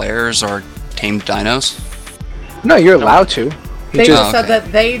other players or tame dinos? No, you're allowed to. They just said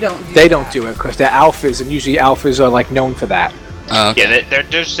that they don't do it because they're alphas, and usually alphas are like known for that. Yeah, they're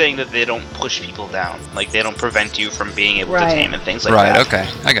just saying that they don't push people down. Like, they don't prevent you from being able to tame and things like that. Right, okay.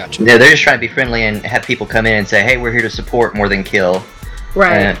 I got you. Yeah, they're just trying to be friendly and have people come in and say, hey, we're here to support more than kill.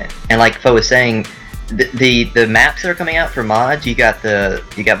 Right. And like Fo was saying, the maps that are coming out for mods, you got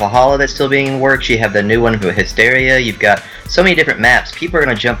Valhalla that's still being worked, you have the new one for Hysteria, you've got so many different maps. People are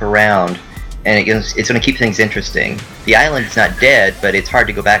going to jump around, and it's going to keep things interesting. The island is not dead, but it's hard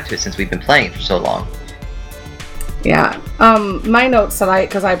to go back to it since we've been playing it for so long. Yeah, My notes that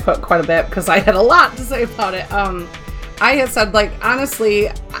because I put quite a bit because I had a lot to say about it. I had said, like, honestly,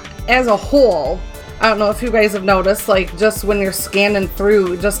 as a whole, I don't know if you guys have noticed, like, just when you're scanning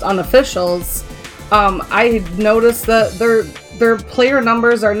through just unofficials, I noticed that their player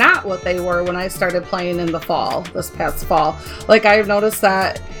numbers are not what they were when I started playing in the fall, this past fall. Like, I've noticed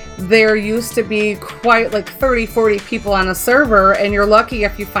that there used to be quite like 30, 40 people on a server, and you're lucky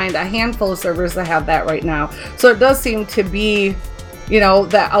if you find a handful of servers that have that right now. So it does seem to be, you know,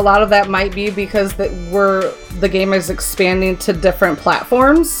 that a lot of that might be because the game is expanding to different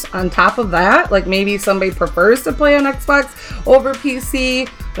platforms on top of that. Like, maybe somebody prefers to play on Xbox over PC.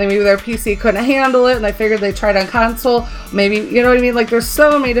 Maybe their PC couldn't handle it and they figured they tried on console. Maybe, you know what I mean? Like, there's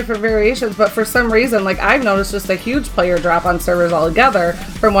so many different variations, but for some reason, like, I've noticed just a huge player drop on servers altogether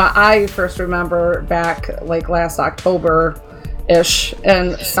from what I first remember back, like, last October-ish.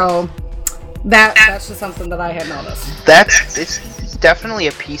 And so that's just something that I had noticed. It's definitely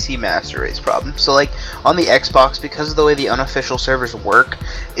a PC master race problem. So, like, on the Xbox, because of the way the unofficial servers work,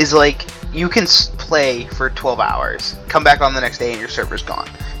 is like, you can play for 12 hours, come back on the next day, and your server's gone.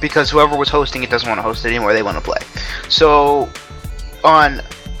 Because whoever was hosting it doesn't want to host it anymore, they want to play. So, on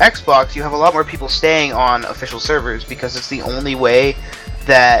Xbox, you have a lot more people staying on official servers because it's the only way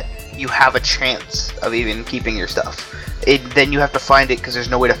that you have a chance of even keeping your stuff. Then you have to find it because there's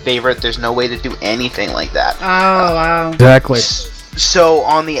no way to favorite, there's no way to do anything like that. Oh, wow. Exactly. So,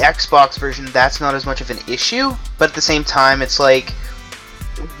 on the Xbox version, that's not as much of an issue, but at the same time, it's like,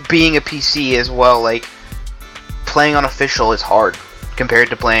 being a PC as well, like, playing on official is hard compared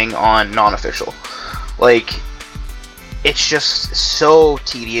to playing on non-official. Like, it's just so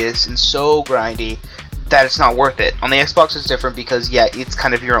tedious and so grindy that it's not worth it. On the Xbox it's different because, yeah, it's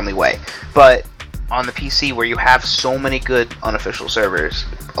kind of your only way. But on the PC, where you have so many good unofficial servers,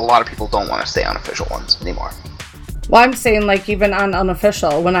 a lot of people don't want to stay on official ones anymore. Well, I'm saying, like, even on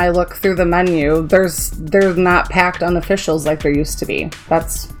unofficial, when I look through the menu, there's not packed unofficials like there used to be.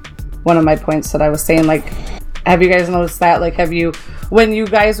 That's one of my points that I was saying. Like, have you guys noticed that? Like, when you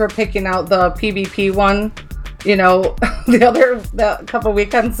guys were picking out the PvP one, you know, the couple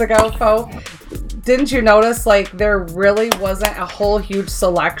weekends ago, Fo, didn't you notice, like, there really wasn't a whole huge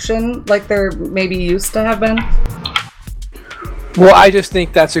selection like there maybe used to have been? Well, I just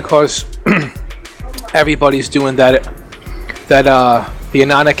think that's because everybody's doing the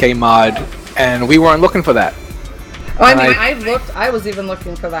Ananake mod, and we weren't looking for that. Oh, I mean, I was even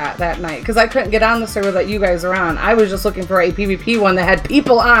looking for that night, because I couldn't get on the server that you guys are on. I was just looking for a PvP one that had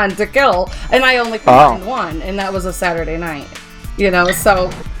people on to kill, and I only could find one, and that was a Saturday night. You know,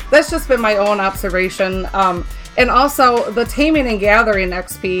 so that's just been my own observation. And also, the Taming and Gathering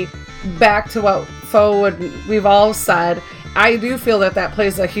XP, back to what we've all said, I do feel that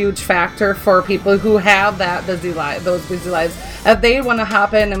plays a huge factor for people who have those busy lives. If they want to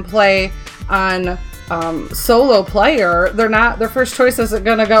hop in and play on solo player, their first choice isn't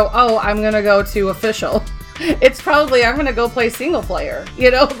going to go, oh, I'm going to go to official. It's probably, I'm going to go play single player, you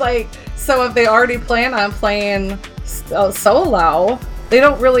know, like, so if they already plan on playing solo, they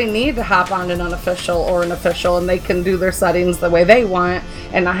don't really need to hop on an unofficial or an official, and they can do their settings the way they want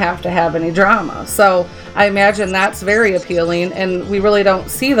and not have to have any drama. So I imagine that's very appealing, and we really don't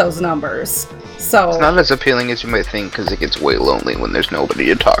see those numbers. So it's not as appealing as you might think, because it gets way lonely when there's nobody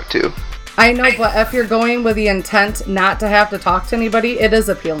to talk to. I know, but if you're going with the intent not to have to talk to anybody, it is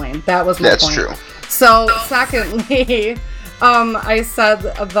appealing. That was my point. That's true. So, secondly, I said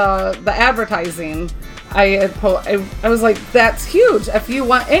the advertising. I was like, that's huge. If you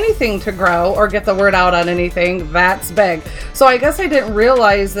want anything to grow or get the word out on anything, that's big. So I guess I didn't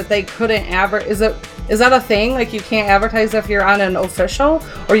realize that they couldn't advertise. Is that a thing? Like, you can't advertise if you're on an official,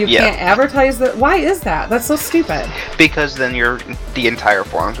 or you can't advertise that? Why is that? That's so stupid. Because then the entire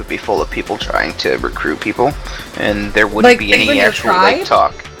forums would be full of people trying to recruit people, and there wouldn't be any actual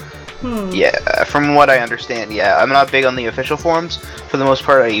talk. Yeah, from what I understand, yeah. I'm not big on the official forums. For the most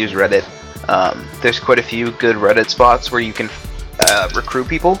part, I use Reddit. There's quite a few good Reddit spots where you can recruit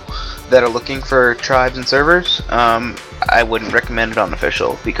people that are looking for tribes and servers. I wouldn't recommend it on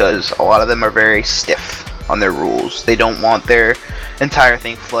official, because a lot of them are very stiff on their rules. They don't want their entire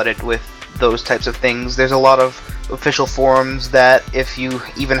thing flooded with those types of things. There's a lot of official forums that if you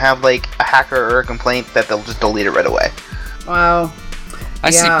even have like a hacker or a complaint, that they'll just delete it right away. Wow. I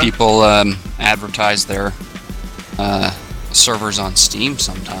see people advertise their servers on Steam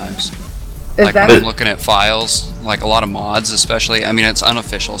sometimes. Like when I'm looking at files, like a lot of mods especially. I mean, it's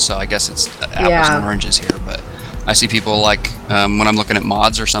unofficial, so I guess it's apples and oranges here, but I see people like, when I'm looking at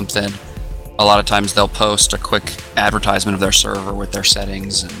mods or something, a lot of times they'll post a quick advertisement of their server with their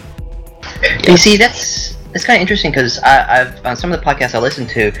settings. And you see, that's It's kind of interesting because I've on some of the podcasts I listen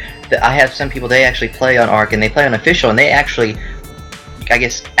to, that I have some people, they actually play on Ark and they play on official, and they actually, I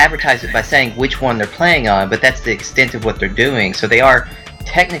guess, advertise it by saying which one they're playing on, but that's the extent of what they're doing. So they are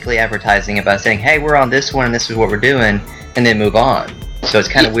technically advertising it by saying, hey, we're on this one and this is what we're doing, and then move on. So it's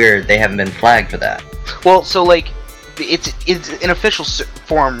kind of weird they haven't been flagged for that. Well, so like, it's an official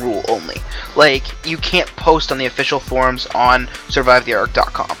forum rule only. Like, you can't post on the official forums on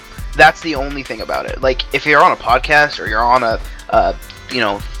survivetheark.com. That's the only thing about it. Like, if you're on a podcast or you're on a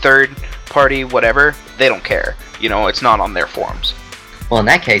third party whatever, they don't care. It's not on their forums. Well, in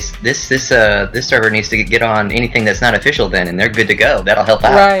that case, this server needs to get on anything that's not official then, and they're good to go. That'll help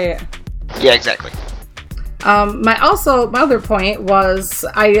out. Right. Yeah, exactly. My other point was,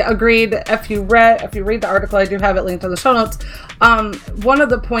 I agreed, if you read the article, I do have it linked in the show notes. One of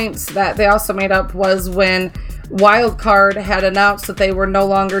the points that they also made up was when Wildcard had announced that they were no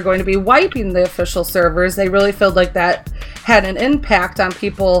longer going to be wiping the official servers. They really felt like that had an impact on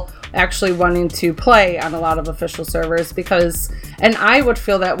people actually wanting to play on a lot of official servers, and I would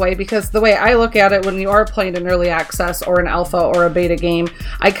feel that way because the way I look at it, when you are playing an early access or an alpha or a beta game,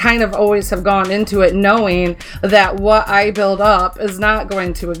 I kind of always have gone into it knowing that what I build up is not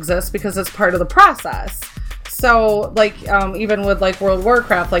going to exist because it's part of the process. So, like, even with, like, World of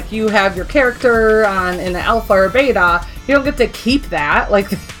Warcraft, like, you have your character in the alpha or beta, you don't get to keep that,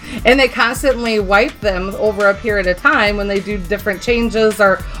 like, and they constantly wipe them over a period of time when they do different changes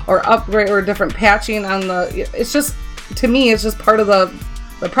or upgrade or different patching on it's just, to me, it's just part of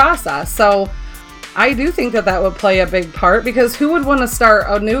the process. So, I do think that would play a big part, because who would want to start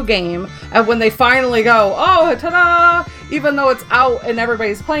a new game and when they finally go, oh, ta-da, even though it's out and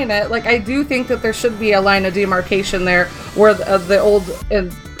everybody's playing it, like, I do think that there should be a line of demarcation there where the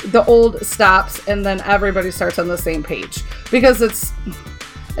old stops and then everybody starts on the same page, because it's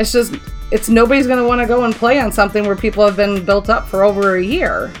nobody's going to want to go and play on something where people have been built up for over a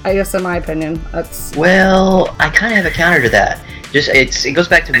year, I guess, in my opinion. Well, I kind of have a counter to that. It goes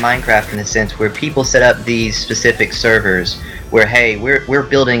back to Minecraft in a sense where people set up these specific servers where, hey, we're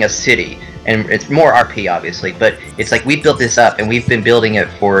building a city, and it's more RP obviously, but it's like, we built this up and we've been building it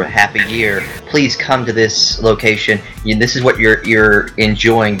for half a year. Please come to this location. This is what you're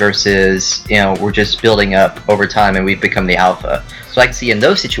enjoying versus, we're just building up over time and we've become the alpha. So I can see in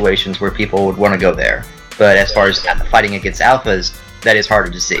those situations where people would want to go there. But as far as fighting against alphas, that is harder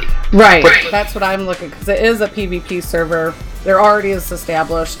to see. Right, that's what I'm looking, because it is a PvP server. There already is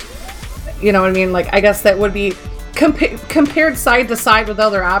established. You know what I mean? Like, I guess that would be compared side to side with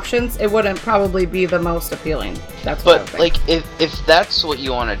other options. It wouldn't probably be the most appealing. That's what I would think. Like, if that's what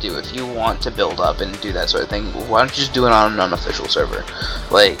you want to do, if you want to build up and do that sort of thing, why don't you just do it on an unofficial server?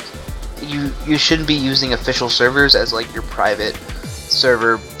 Like, you shouldn't be using official servers as like your private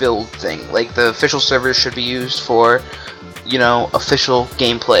server build thing. Like, the official servers should be used for, official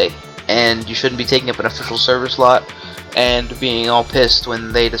gameplay, and you shouldn't be taking up an official server slot and being all pissed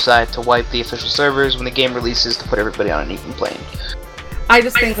when they decide to wipe the official servers when the game releases to put everybody on an even plane. I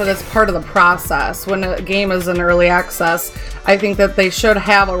just think that it's part of the process. When a game is in early access, I think that they should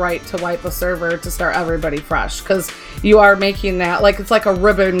have a right to wipe a server to start everybody fresh, because you are making that, like, it's like a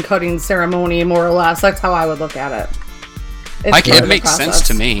ribbon cutting ceremony, more or less. That's how I would look at it. It makes sense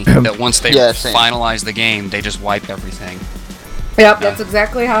to me that once they finalize the game, they just wipe everything. Yep, that's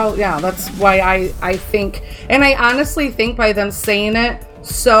exactly how, that's why I think, and I honestly think by them saying it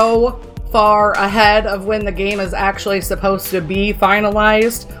so far ahead of when the game is actually supposed to be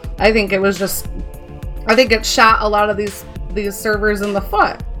finalized, I think it shot a lot of these servers in the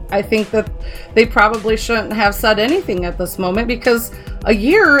foot. I think that they probably shouldn't have said anything at this moment, because a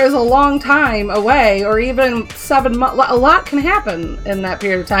year is a long time away, or even 7 months. A lot can happen in that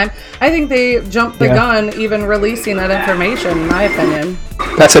period of time. I think they jumped the gun even releasing that information, in my opinion.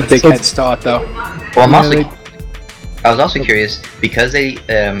 That's a big head start, though. Well, I was also curious, because they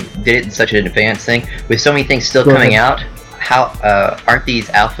did it in such an advanced thing, with so many things still coming out, how aren't these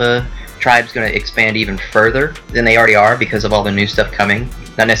alpha tribes going to expand even further than they already are because of all the new stuff coming?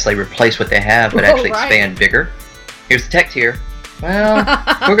 Not necessarily replace what they have, but actually expand bigger. Here's the tech tier. Well,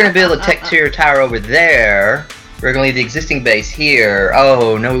 we're going to build a tech tier tower over there. We're going to leave the existing base here.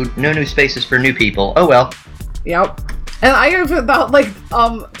 Oh, no new spaces for new people. Oh well. Yep. And I have about,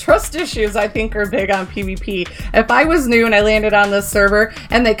 trust issues, I think, are big on PvP. If I was new and I landed on this server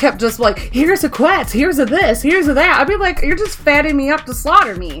and they kept just like, here's a quest, here's a this, here's a that, I'd be like, you're just fatting me up to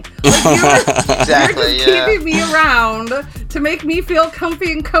slaughter me. Like, exactly, you're just keeping me around to make me feel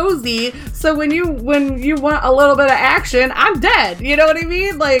comfy and cozy, so when you want a little bit of action, I'm dead. You know what I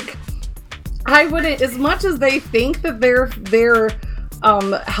mean? Like, I wouldn't, as much as they think that they're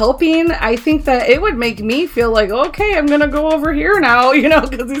helping, I think that it would make me feel like, okay, I'm gonna go over here now,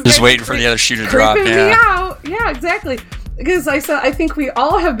 because he's just waiting for the other shoe to drop. Me out. Yeah, exactly. Because I think we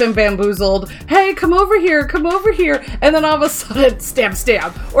all have been bamboozled. Hey, come over here, and then all of a sudden,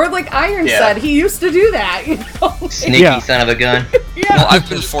 stab. Or like Iron said, he used to do that. Sneaky son of a gun. Yeah. Well, I've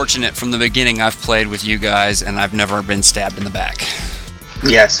been fortunate from the beginning. I've played with you guys, and I've never been stabbed in the back.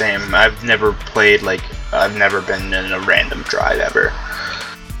 Yeah, same. I've never been in a random drive ever.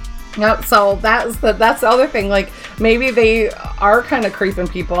 Yep, so that's the other thing. Like, maybe they are kind of creeping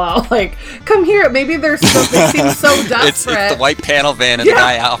people out. Like, come here. Maybe they seem so desperate. It's the white panel van and the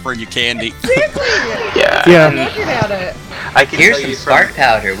guy offering you candy. Exactly. Yeah. Looking at it. I can Here's tell some you spark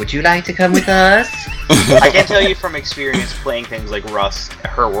powder. Would you like to come with us? I can tell you from experience playing things like Rust,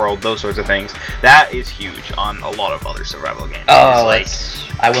 Her World, those sorts of things. That is huge on a lot of other survival games. Oh,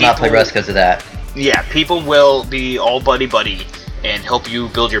 I will not play Rust because of that. Yeah, people will be all buddy and help you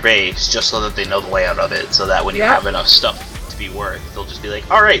build your base just so that they know the layout of it, so that when you have enough stuff to be worth, they'll just be like,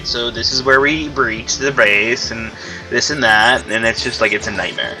 alright, so this is where we breach the base, and this and that, and it's just like, it's a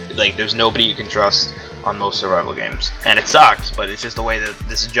nightmare. Like, there's nobody you can trust on most survival games. And it sucks, but it's just the way that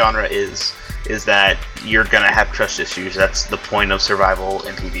this genre is that you're gonna have trust issues. That's the point of survival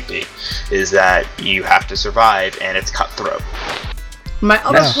in PvP, is that you have to survive, and it's cutthroat. My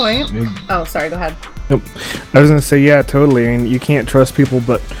other point... Oh, sorry, go ahead. Nope. I was going to say, yeah, totally. I mean, you can't trust people,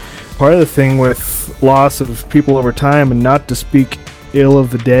 but part of the thing with loss of people over time, and not to speak ill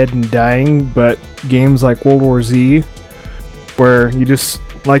of the dead and dying, but games like World War Z, where you just,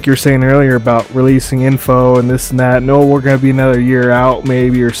 like you were saying earlier about releasing info and this and that, no, we're going to be another year out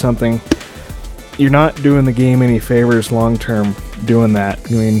maybe or something. You're not doing the game any favors long term doing that.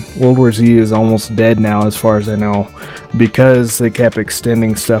 I mean, World War Z is almost dead now as far as I know, because they kept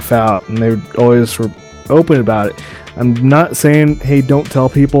extending stuff out and they always were open about it. I'm not saying, hey, don't tell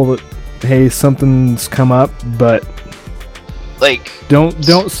people that, hey, something's come up, but like, don't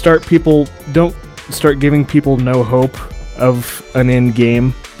start giving people no hope of an end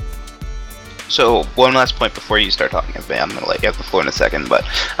game. So one last point before you start talking, I'm gonna let you have the floor in a second, but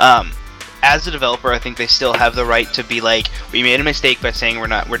as a developer, I think they still have the right to be like, we made a mistake by saying we're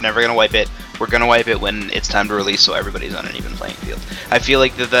never gonna wipe it. We're gonna wipe it when it's time to release, so everybody's on an even playing field. I feel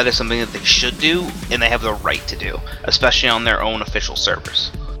like that is something that they should do, and they have the right to do, especially on their own official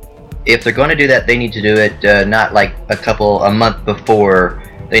servers. If they're going to do that, they need to do it not like a month before.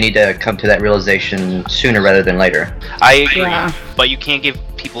 They need to come to that realization sooner rather than later. I agree, but you can't give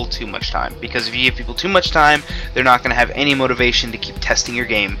people too much time, because if you give people too much time, they're not going to have any motivation to keep testing your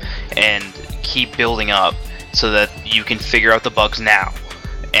game and keep building up so that you can figure out the bugs now.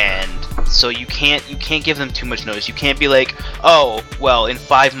 And so you can't give them too much notice. You can't be like, oh, well, in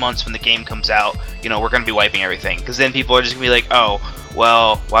 5 months when the game comes out, we're going to be wiping everything, because then people are just going to be like, oh,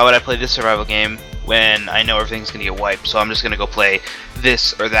 well, why would I play this survival game when I know everything's going to get wiped, so I'm just going to go play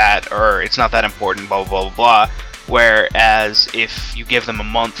this or that, or it's not that important, blah, blah, blah, blah. Whereas if you give them a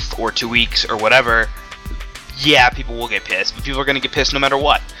month or 2 weeks or whatever, yeah, people will get pissed, but people are going to get pissed no matter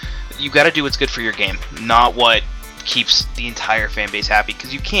what. You got to do what's good for your game, not what keeps the entire fan base happy,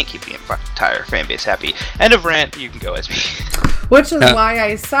 because you can't keep the entire fan base happy. End of rant, you can go, SB. Which is why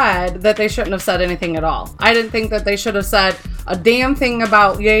I said that they shouldn't have said anything at all. I didn't think that they should have said a damn thing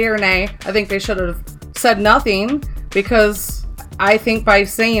about yay or nay. I think they should have said nothing, because I think by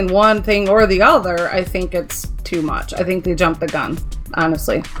saying one thing or the other, I think it's too much. I think they jumped the gun,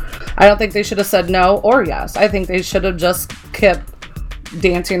 honestly. I don't think they should have said no or yes. I think they should have just kept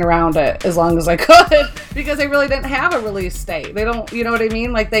dancing around it as long as I could, because they really didn't have a release date. They don't, you know what I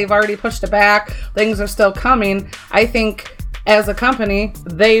mean? Like, they've already pushed it back. Things are still coming. I think as a company,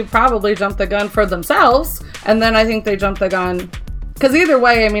 they probably jumped the gun for themselves, and then I think they jumped the gun because either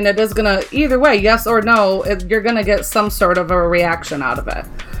way, I mean, it is gonna, either way, yes or no, you're gonna get some sort of a reaction out of it.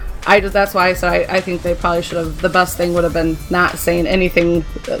 That's why I said I think they probably should have, the best thing would have been not saying anything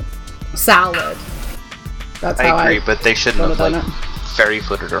solid. That's how I agree, but they shouldn't have done it.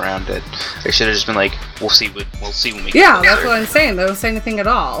 Fairy-footed around it. They should have just been like, we'll see when we get Yeah, that's what I'm saying. They don't say anything at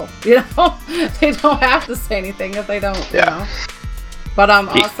all. They don't have to say anything if they don't. Yeah. But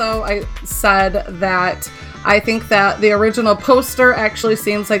also I said that I think that the original poster actually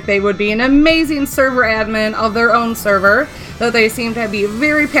seems like they would be an amazing server admin of their own server. That they seem to be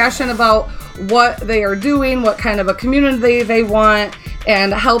very passionate about what they are doing, what kind of a community they want,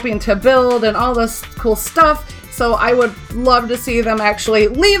 and helping to build and all this cool stuff. So I would love to see them actually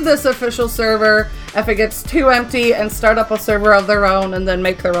leave this official server if it gets too empty and start up a server of their own and then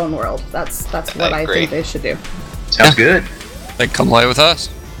make their own world. That's what I think they should do. Sounds good. They come play with us.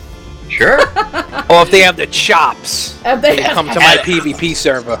 Sure. Or if they have the chops, And they come to my PvP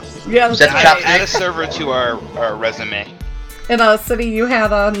server. Yeah, Add a server to our resume. in a city, you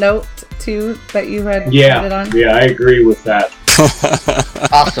had a note too that you had put it Yeah, on. yeah, I agree with that.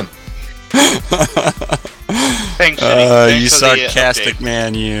 Awesome. Thanks, you sarcastic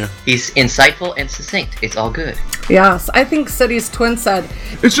man, you. He's insightful and succinct. It's all good. Yes, I think City's twin said,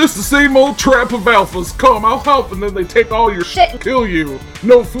 It's just the same old trap of alphas. Come, I'll help, and then they take all your shit and kill you.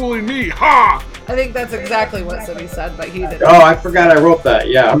 No fooling me. Ha! I think that's exactly what City said, but he didn't. Oh, I forgot I wrote that.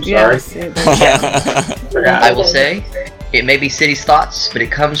 Yeah, I'm sorry. Yes, Forgot. I will say, it may be City's thoughts, but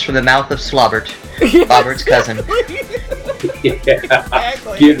it comes from the mouth of Slobbert, Slobbert's cousin.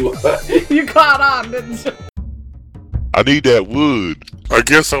 Exactly. Good one. You caught on, didn't you? I need that wood. I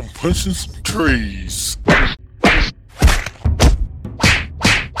guess I'm punching some trees.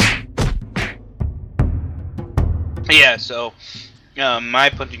 Yeah, so my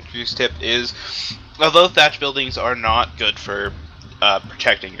punching trees tip is, although thatch buildings are not good for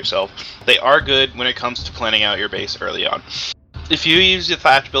protecting yourself, they are good when it comes to planning out your base early on. If you use the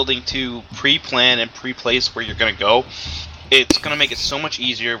thatch building to pre-plan and pre-place where you're going to go, it's going to make it so much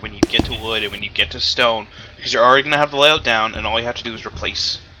easier when you get to wood and when you get to stone, because you're already going to have the layout down, and all you have to do is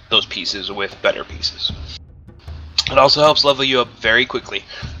replace those pieces with better pieces. It also helps level you up very quickly.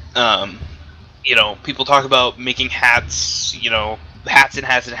 You know, people talk about making hats, you know, hats and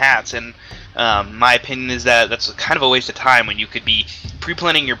hats and hats, and my opinion is that that's kind of a waste of time when you could be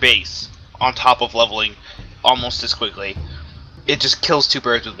pre-planning your base on top of leveling almost as quickly. It just kills two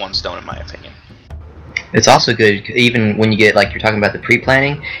birds with one stone, in my opinion. It's also good, even when you get, like, you're talking about the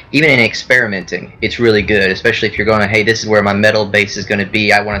pre-planning, even in experimenting, it's really good, especially if you're going, hey, this is where my metal base is going to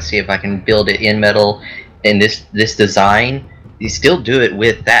be, I want to see if I can build it in metal in this design. You still do it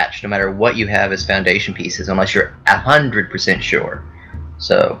with thatch, no matter what you have as foundation pieces, unless you're 100% sure.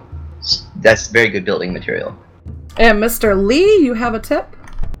 So, that's very good building material. And Mr. Lee, you have a tip?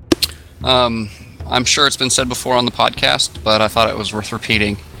 I'm sure it's been said before on the podcast, but I thought it was worth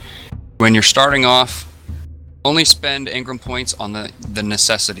repeating. When you're starting off, only spend Ingram points on the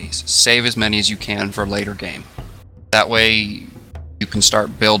necessities. Save as many as you can for a later game. That way you can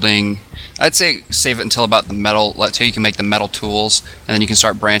start building. I'd say save it until about the metal, until you can make the metal tools, and then you can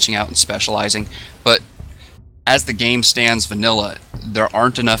start branching out and specializing. But as the game stands vanilla, there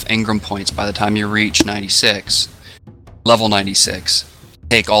aren't enough Ingram points by the time you reach 96, level 96, to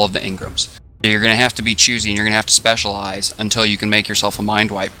take all of the Ingrams. You're going to have to be choosy, and you're going to have to specialize until you can make yourself a mind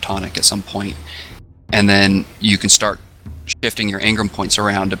wipe tonic at some point. And then you can start shifting your Ingram points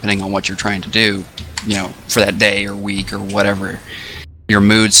around depending on what you're trying to do, you know, for that day or week or whatever your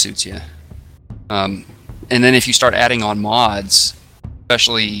mood suits you. And then if you start adding on mods,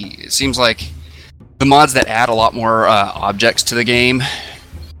 especially, it seems like the mods that add a lot more objects to the game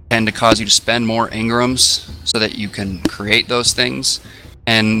tend to cause you to spend more Ingrams so that you can create those things.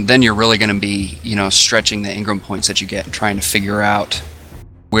 And then you're really going to be, you know, stretching the Ingram points that you get and trying to figure out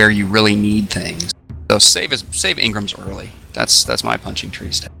where you really need things. So save Ingrams early. That's my punching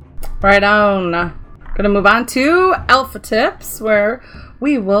tree step. Right on. Gonna move on to Alpha Tips, where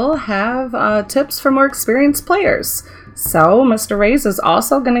we will have tips for more experienced players. So Mr. Reyes is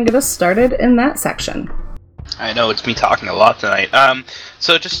also gonna get us started in that section. I know, it's me talking a lot tonight.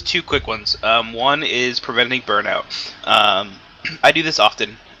 So just two quick ones. One is preventing burnout. I do this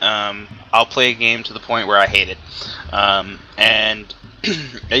often. I'll play a game to the point where I hate it. And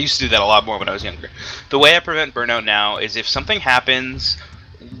I used to do that a lot more when I was younger. The way I prevent burnout now is if something happens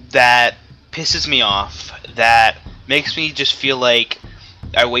that pisses me off, that makes me just feel like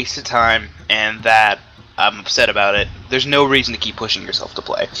I wasted time and that I'm upset about it, there's no reason to keep pushing yourself to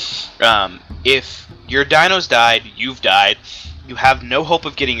play. If your dino's died, you've died, you have no hope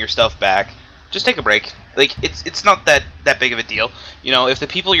of getting your stuff back, just take a break. Like, it's not that big of a deal. You know, if the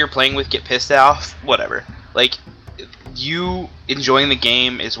people you're playing with get pissed off, whatever. Like, you enjoying the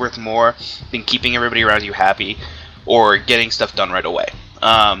game is worth more than keeping everybody around you happy or getting stuff done right away.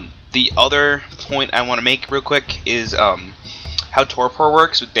 The other point I want to make real quick is how Torpor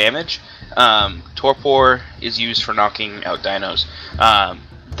works with damage. Torpor is used for knocking out dinos.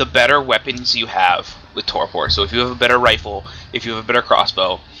 The better weapons you have with Torpor, so if you have a better rifle, if you have a better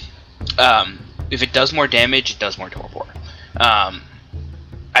crossbow, if it does more damage, it does more Torpor.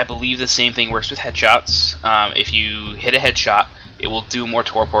 I believe the same thing works with headshots. If you hit a headshot, it will do more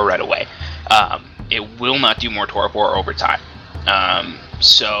Torpor right away. It will not do more Torpor over time.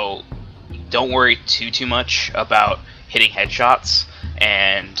 So don't worry too much about hitting headshots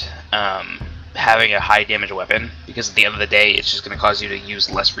and having a high damage weapon, because at the end of the day, it's just going to cause you to use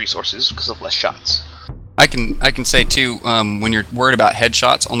less resources because of less shots. I can say too, when you're worried about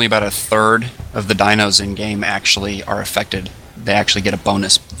headshots, only about a third of the dinos in game actually are affected. They actually get a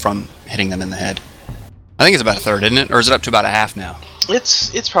bonus from hitting them in the head. I think it's about a third, isn't it? Or is it up to about a half now?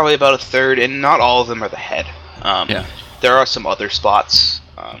 It's probably about a third, and not all of them are the head. Yeah. There are some other spots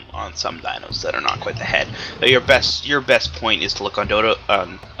on some dinos that are not quite the head. Your best point is to look on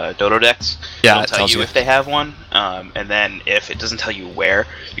Dododex. Yeah, It'll it tell tells you you if they have one, and then if it doesn't tell you where,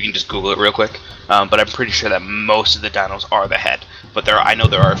 you can just Google it real quick. But I'm pretty sure that most of the dinos are the head, but I know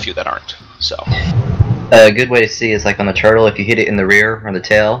there are a few that aren't. So. A good way to see is like on the turtle, if you hit it in the rear or the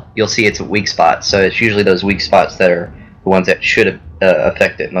tail, you'll see it's a weak spot. So it's usually those weak spots that are the ones that should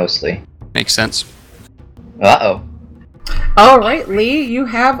affect it mostly. Makes sense. Uh-oh. All right, Lee, you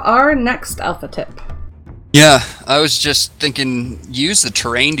have our next alpha tip. Yeah, I was just thinking, use the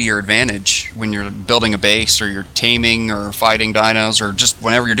terrain to your advantage when you're building a base or you're taming or fighting dinos or just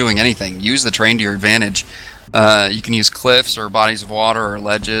whenever you're doing anything. Use the terrain to your advantage. You can use cliffs or bodies of water or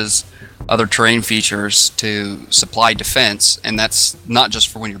ledges, other terrain features to supply defense, and that's not just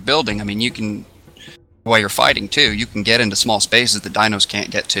for when you're building. I mean, you can, while you're fighting too, you can get into small spaces that dinos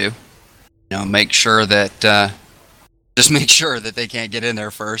can't get to. You know, make sure that they can't get in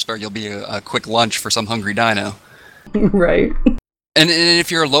there first, or you'll be a quick lunch for some hungry dino. Right. And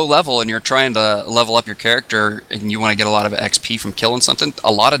if you're low level and you're trying to level up your character and you want to get a lot of XP from killing something,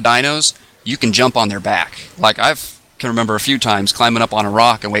 a lot of dinos, you can jump on their back. Like can remember a few times climbing up on a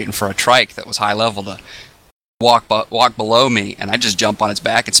rock and waiting for a trike that was high level to walk below me, and I just jump on its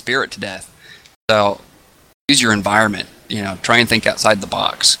back and spear it to death. So use your environment. You know, try and think outside the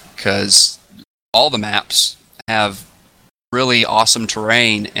box, because all the maps have really awesome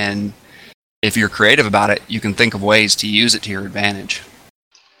terrain, and if you're creative about it, you can think of ways to use it to your advantage.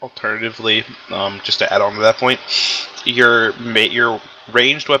 Alternatively, just to add on to that point, your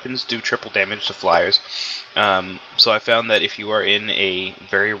ranged weapons do triple damage to flyers. So I found that if you are in a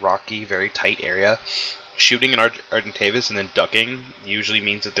very rocky, very tight area, shooting an Argentavis and then ducking usually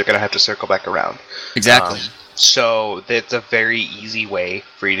means that they're going to have to circle back around. Exactly. So that's a very easy way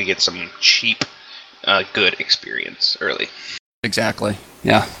for you to get some cheap, good experience early. Exactly.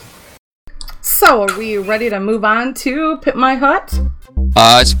 Yeah. So, are we ready to move on to Pit My Hut?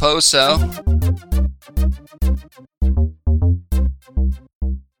 I suppose so.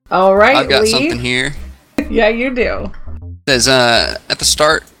 All right, I've got Lee. something here. Yeah, you do. It says, at the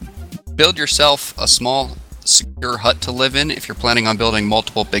start, build yourself a small, secure hut to live in if you're planning on building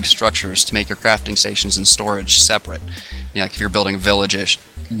multiple big structures to make your crafting stations and storage separate. You know, like if you're building a village-ish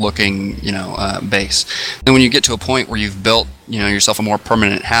looking, base. Then when you get to a point where you've built, yourself a more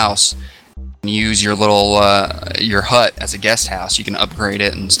permanent house, and use your little, your hut as a guest house, you can upgrade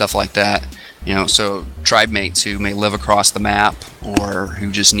it and stuff like that. So tribe mates who may live across the map or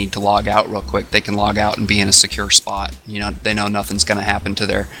who just need to log out real quick, they can log out and be in a secure spot. They know nothing's going to happen to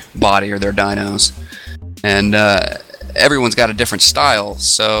their body or their dinos. And everyone's got a different style,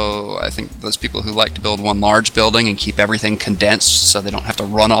 so I think those people who like to build one large building and keep everything condensed so they don't have to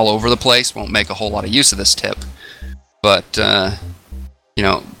run all over the place won't make a whole lot of use of this tip. But,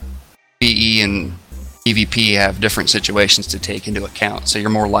 PE and PvP have different situations to take into account, so you're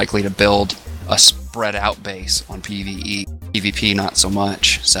more likely to build a spread out base on PvE. PvP not so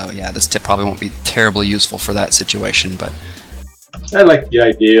much. So yeah, this tip probably won't be terribly useful for that situation, but I like the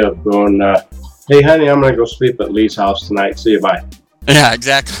idea of going, hey honey, I'm gonna go sleep at Lee's house tonight. See you, bye. Yeah,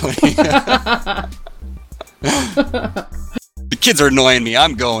 exactly. The kids are annoying me.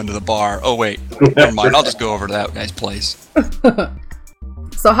 I'm going to the bar. Oh wait, never mind. I'll just go over to that guy's place.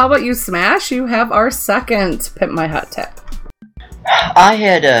 So how about you, Smash? You have our second Pimp My Hut tip. I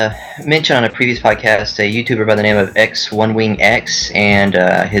had mentioned on a previous podcast a YouTuber by the name of X1WingX and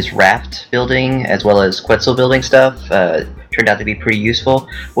his raft building as well as Quetzal building stuff turned out to be pretty useful.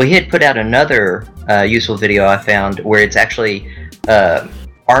 Well, he had put out another useful video I found where it's actually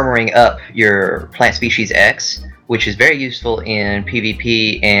armoring up your plant species X, which is very useful in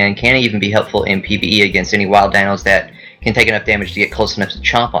PvP and can even be helpful in PvE against any wild dinos that can take enough damage to get close enough to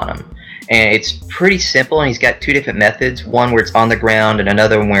chomp on them. And it's pretty simple, and he's got two different methods, one where it's on the ground and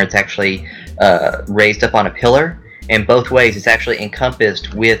another one where it's actually raised up on a pillar. And both ways it's actually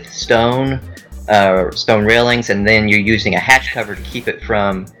encompassed with stone railings, and then you're using a hatch cover to keep it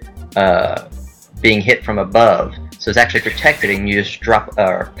from being hit from above. So it's actually protected, and you just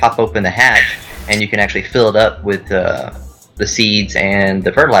pop open the hatch and you can actually fill it up with the seeds and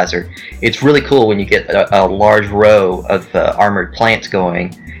the fertilizer. It's really cool when you get a large row of armored plants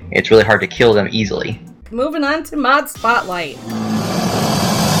going. It's really hard to kill them easily. Moving on to Mod Spotlight.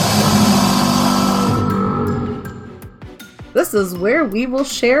 This is where we will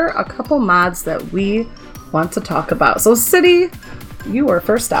share a couple mods that we want to talk about. So, City, you are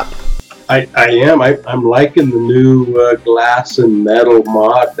first up. I am. I'm liking the new glass and metal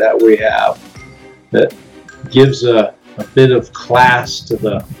mod that we have that gives a bit of class to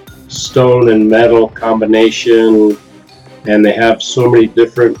the stone and metal combination, and they have so many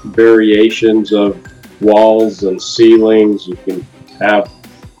different variations of walls and ceilings. You can have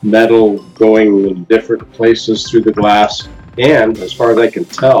metal going in different places through the glass, and as far as I can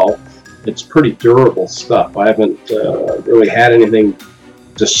tell, it's pretty durable stuff. I haven't really had anything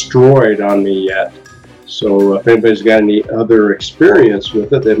destroyed on me yet. So if anybody's got any other experience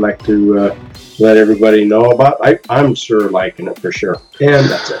with it they'd like to let everybody know about, I'm sure liking it for sure. And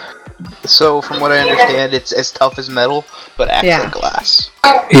that's it. So from what I understand, it's as tough as metal, but acts like glass.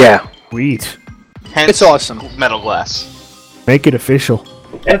 Yeah. Sweet. Hence, it's awesome. Metal glass. Make it official.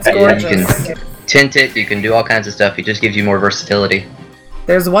 It's gorgeous. You can tint it, you can do all kinds of stuff. It just gives you more versatility.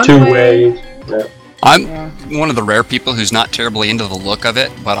 There's one Two way. ways. Yeah. I'm one of the rare people who's not terribly into the look of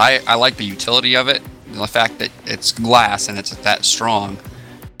it, but I like the utility of it. The fact that it's glass and it's that strong,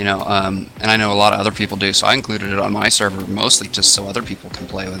 and I know a lot of other people do, so I included it on my server mostly just so other people can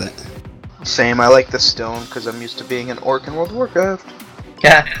play with it. Same, I like the stone because I'm used to being an orc in World of Warcraft.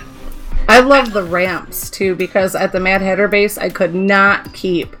 Yeah. I love the ramps too, because at the Mad Hatter base I could not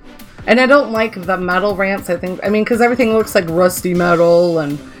keep, and I don't like the metal ramps. Because everything looks like rusty metal,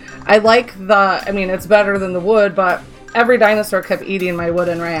 and I like it's better than the wood, but every dinosaur kept eating my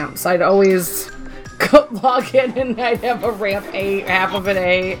wooden ramps. I'd always log in and I'd have a ramp 8, half of it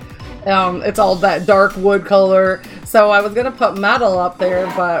 8. It's all that dark wood color. So I was gonna put metal up there,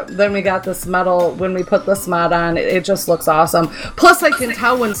 but then we got this metal. When we put this mod on, it just looks awesome. Plus, I can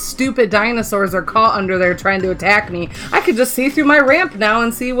tell when stupid dinosaurs are caught under there trying to attack me. I can just see through my ramp now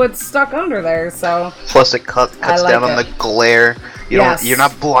and see what's stuck under there. So plus, it cuts down on the glare. You're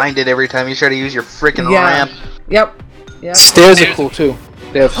not blinded every time you try to use your freaking ramp. Yep. Stairs are cool too.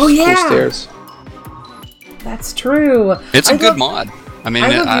 They have cool stairs. That's true. It's a good mod. I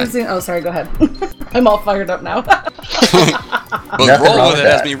love using. Oh, sorry. Go ahead. I'm all fired up now. Well, roll with it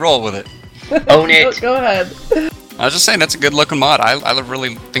as me roll with it. Own it. Go ahead. I was just saying that's a good looking mod. I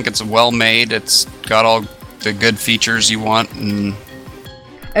really think it's well made. It's got all the good features you want, and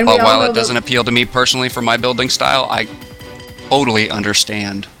while it doesn't appeal to me personally for my building style, I totally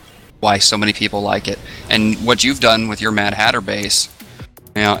understand why so many people like it. And what you've done with your Mad Hatter base,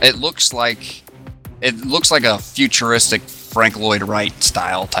 it looks like a futuristic Frank Lloyd Wright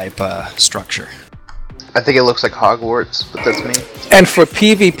style type structure. I think it looks like Hogwarts, but that's me. And for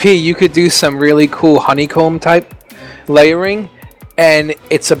PvP, you could do some really cool honeycomb type layering, and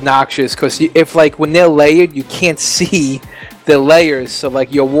it's obnoxious because when they're layered, you can't see the layers. So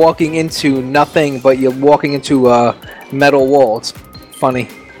you're walking into nothing, but you're walking into a metal wall. It's funny.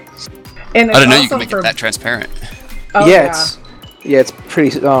 And I didn't know you could make it that transparent. Oh, it's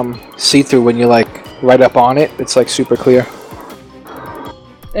pretty see-through when you're right up on it. It's super clear.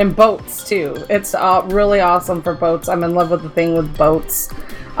 And boats too. It's really awesome for boats. I'm in love with the thing with boats.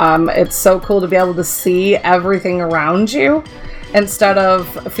 It's so cool to be able to see everything around you instead of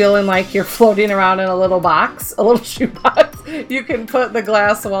feeling like you're floating around in a little box, a little shoebox. You can put the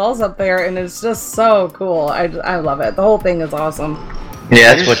glass walls up there, and it's just so cool. I love it. The whole thing is awesome.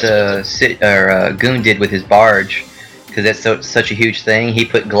 Yeah, that's what Goon did with his barge, because that's such a huge thing. He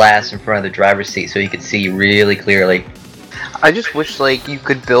put glass in front of the driver's seat so you could see really clearly. I just wish you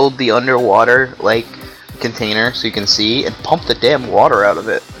could build the underwater container so you can see and pump the damn water out of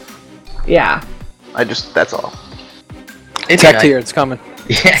it. Yeah. That's all. It's up here. It's coming.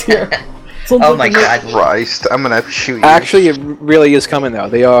 Yeah. Oh my God! Christ! I'm gonna shoot you. Actually, it really is coming though.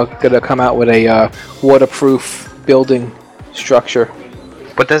 They are gonna come out with a waterproof building structure.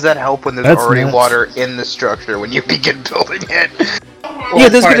 But does that help when there's already water in the structure when you begin building it? Yeah,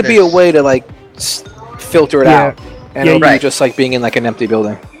 there's gonna be a way to filter it out. And it'll be just being in an empty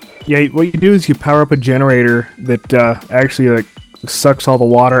building. Yeah, what you do is you power up a generator that actually sucks all the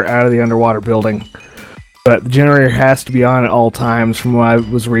water out of the underwater building. But the generator has to be on at all times from what I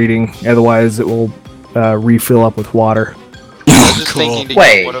was reading, otherwise it will refill up with water. I was just thinking to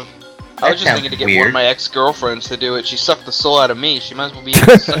get one of my ex-girlfriends to do it. She sucked the soul out of me. She might as well be able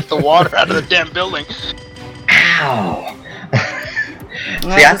to suck the water out of the damn building. Ow! See,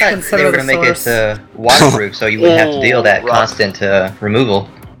 I thought they were going to make it waterproof, so you wouldn't have to deal with that constant removal.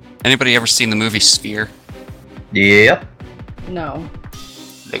 Anybody ever seen the movie Sphere? Yep. No.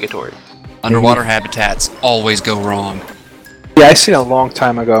 Negatory. Underwater habitats always go wrong. Yeah, I seen it a long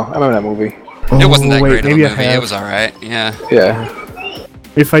time ago. I remember that movie. It wasn't that great of a movie. It was alright. Yeah. Yeah.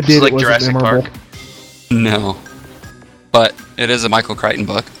 If I did, it wasn't Jurassic memorable. Park. No. But it is a Michael Crichton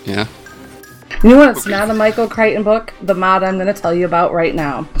book, yeah. You know what? It's not a Michael Crichton book, the mod I'm going to tell you about right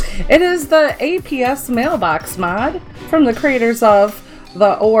now. It is the APS Mailbox mod from the creators of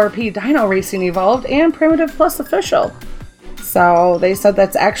the ORP Dino Racing Evolved and Primitive Plus Official. So they said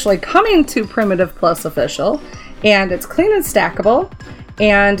that's actually coming to Primitive Plus Official, and it's clean and stackable,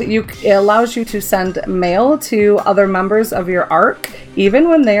 and it allows you to send mail to other members of your ARC, even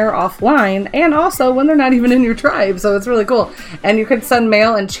when they are offline, and also when they're not even in your tribe, so it's really cool. And you can send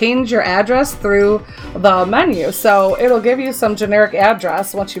mail and change your address through the menu, so it'll give you some generic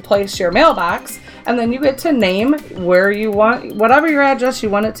address once you place your mailbox, and then you get to name where you want, whatever your address you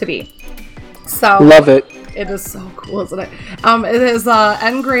want it to be. So love it. It is so cool, isn't it? It is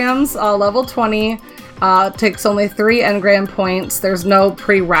engrams, level 20. Takes only 3 engram points. There's no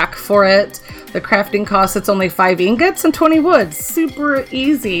pre-rack for it. The crafting cost, it's only 5 ingots and 20 wood. Super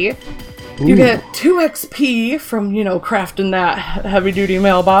easy. Ooh. You get 2 XP from, crafting that heavy-duty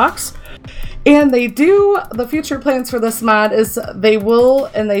mailbox. And the future plans for this mod is they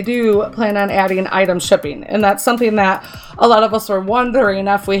do plan on adding item shipping. And that's something that a lot of us were wondering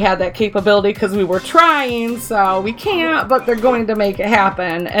if we had that capability, because we were trying, so we can't, but they're going to make it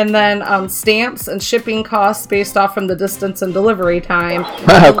happen. And then stamps and shipping costs based off from the distance and delivery time.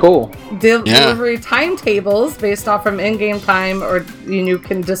 Cool. Delivery timetables based off from in-game time, or you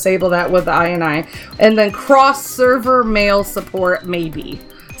can disable that with the INI. And then cross-server mail support, maybe.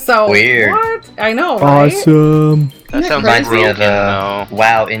 So weird. What? I know, right? Awesome. That sounds like me of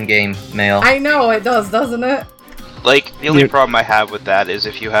WoW in-game mail. I know it does, doesn't it? Like, the only problem I have with that is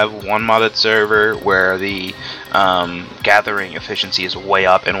if you have one modded server where the gathering efficiency is way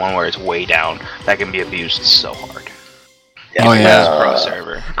up and one where it's way down, that can be abused so hard. Cross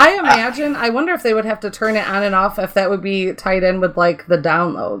server. I wonder if they would have to turn it on and off, if that would be tied in with like the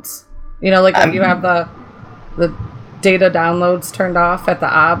downloads. If you have the data downloads turned off at the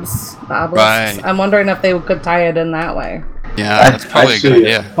obelisks. Right. I'm wondering if they could tie it in that way. Yeah, that's probably a good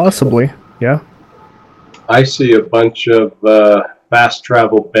idea. Possibly, yeah. I see a bunch of fast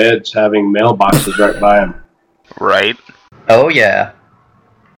travel beds having mailboxes right by them. Right. Oh yeah.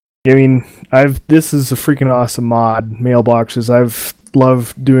 I mean, this is a freaking awesome mod, mailboxes. I've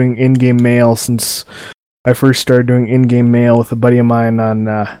loved doing in-game mail since I first started doing in-game mail with a buddy of mine on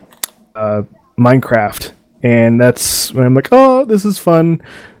Minecraft. And that's when I'm like, oh, this is fun.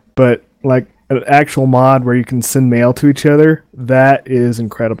 But like an actual mod where you can send mail to each other, that is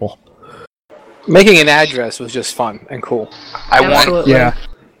incredible. Making an address was just fun and cool. I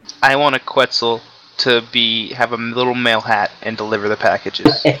want a Quetzal to have a little mail hat and deliver the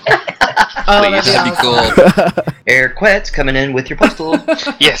packages. That'd be cool. Air Quetz coming in with your postal.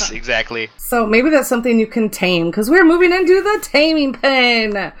 Yes, exactly. So maybe that's something you can tame, because we're moving into the taming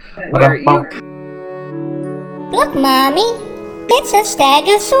pen. Look, Mommy, it's a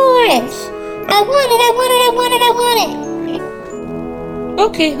Stegosaurus. I want it.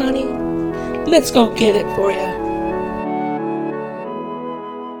 Okay, honey, let's go get it for you.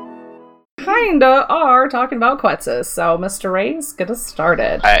 Kinda are talking about Quetzes, so Mr. Ray's get us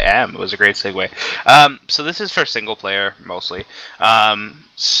started. I am. It was a great segue. So this is for single player, mostly.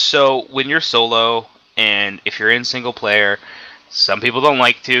 So when you're solo, and if you're in single player, some people don't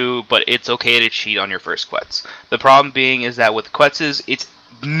like to, but it's okay to cheat on your first Quetz. The problem being is that with Quetzes, it's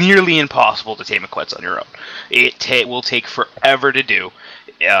nearly impossible to tame a Quetz on your own. It will take forever to do.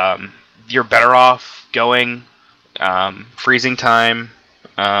 You're better off going, freezing time,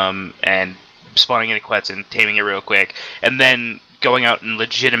 and spawning in a Quetz and taming it real quick, and then going out and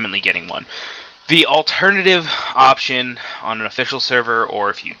legitimately getting one. The alternative option on an official server, or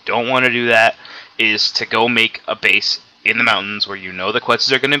if you don't want to do that, is to go make a base in the mountains where you know the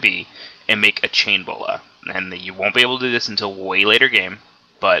Quetzes are going to be, and make a chain bola. And you won't be able to do this until way later game,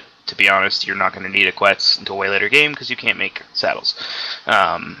 but to be honest, you're not going to need a Quetz until way later game because you can't make saddles.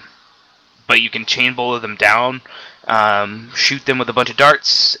 But you can chain bola them down, shoot them with a bunch of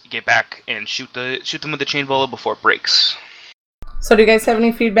darts, get back and shoot them with the chain bola before it breaks. So do you guys have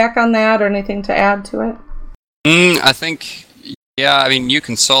any feedback on that or anything to add to it? I think, you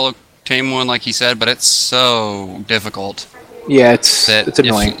can solo tame one like he said, but it's so difficult. Yeah, it's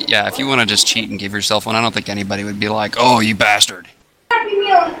annoying. If you want to just cheat and give yourself one, I don't think anybody would be like, oh, you bastard.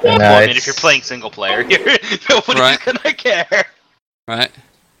 If you're playing single player, nobody's gonna care. Right.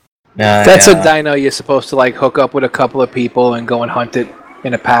 That's a dino you're supposed to hook up with a couple of people and go and hunt it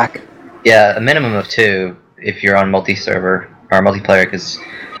in a pack. Yeah, a minimum of 2 if you're on multi-server or multiplayer, because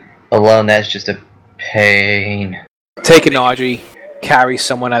alone that's just a pain. Take an Audrey, carry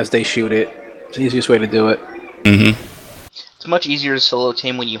someone as they shoot it. It's the easiest way to do it. It's much easier to solo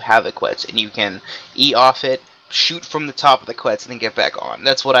tame when you have a Quetz and you can eat off it, shoot from the top of the Quetz and then get back on.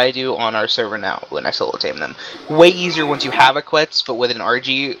 That's what I do on our server now when I solo tame them. Way easier once you have a Quetz, but with an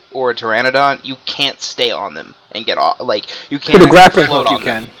RG or a Pteranodon, you can't stay on them and get off. Like, you can't. With a grappling hook, you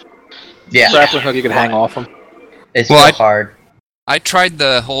can. Yeah. Grappling hook, you can hang off them. It's so hard. I tried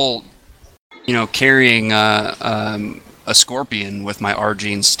the whole, carrying a scorpion with my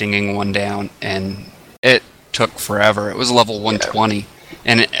RG and stinging one down, and it took forever. It was level 120.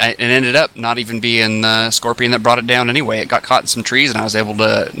 And it ended up not even being the scorpion that brought it down anyway. It got caught in some trees, and I was able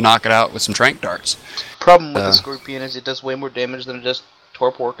to knock it out with some trank darts. Problem with the scorpion is it does way more damage than just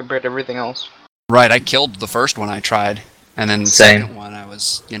torpor compared to everything else. Right, I killed the first one I tried, and then the second one I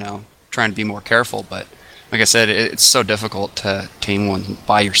was, trying to be more careful. But like I said, it's so difficult to tame one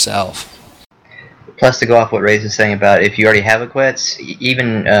by yourself. Plus, to go off what Ray's is saying about if you already have a Quetz,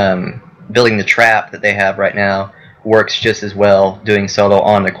 even building the trap that they have right now works just as well doing solo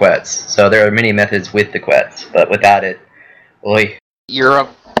on the Quetz. So there are many methods with the Quetz, but without it, boy. You're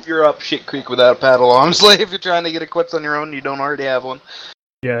up shit creek without a paddle, honestly, if you're trying to get a Quetz on your own and you don't already have one.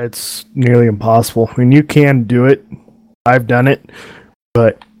 Yeah, it's nearly impossible. I mean, you can do it. I've done it,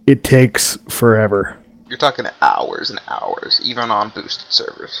 but it takes forever. You're talking hours and hours, even on boosted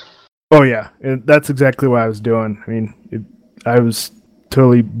servers. Oh yeah, that's exactly what I was doing. I mean, I was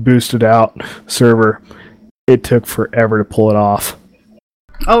totally boosted out server. It took forever to pull it off.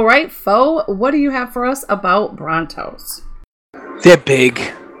 All right, Foe, what do you have for us about Brontos? They're big.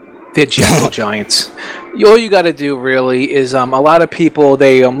 They're gentle giants. All you got to do really is a lot of people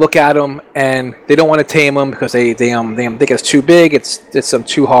they look at them and they don't want to tame them because they think it's too big. It's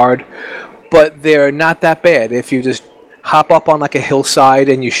too hard. But they're not that bad. If you just hop up on like a hillside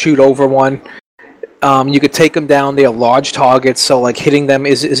and you shoot over one, you could take them down. They are large targets, so like hitting them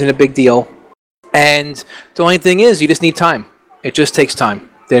isn't a big deal. And the only thing is, you just need time. It just takes time.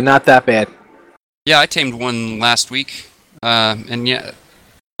 They're not that bad. Yeah, I tamed one last week, and yeah,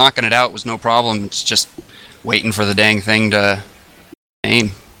 knocking it out was no problem. It's just waiting for the dang thing to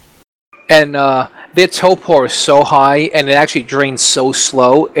aim. And their torpor is so high, and it actually drains so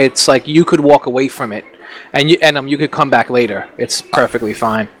slow. It's like you could walk away from it, and you could come back later. It's perfectly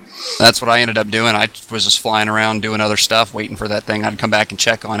fine. That's what I ended up doing. I was just flying around doing other stuff, waiting for that thing. I'd come back and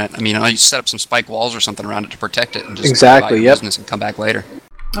check on it. I mean, I set up some spike walls or something around it to protect it, and just exactly, go about your business and come back later.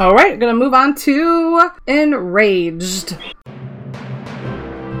 All right, gonna move on to Enraged.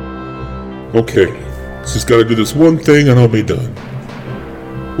 Okay, just gotta do this one thing and I'll be done.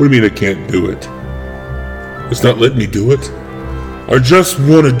 What do you mean I can't do it? It's not letting me do it? I just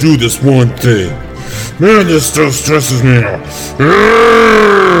want to do this one thing. Man, this stuff stresses me out.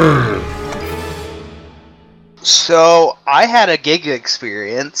 So, I had a gig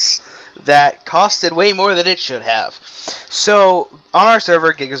experience that costed way more than it should have. So, on our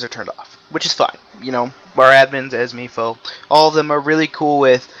server, gigas are turned off, which is fine. Our admins, Esme, Foe, all of them are really cool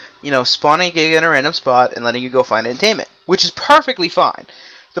with, spawning a giga in a random spot and letting you go find it and tame it, which is perfectly fine.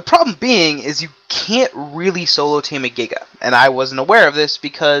 The problem being is you can't really solo tame a giga, and I wasn't aware of this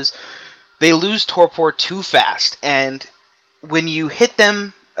because they lose torpor too fast, and when you hit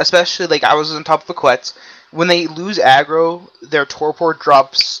them, especially like I was on top of the Quetz, when they lose aggro, their torpor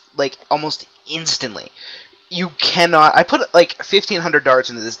drops like almost instantly. You cannot. I put like 1,500 darts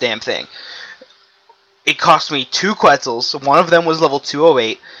into this damn thing. It cost me 2 Quetzals. One of them was level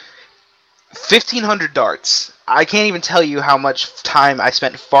 208. 1,500 darts. I can't even tell you how much time I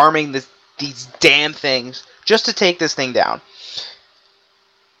spent farming these damn things just to take this thing down.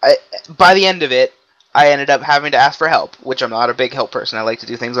 By the end of it, I ended up having to ask for help, which I'm not a big help person. I like to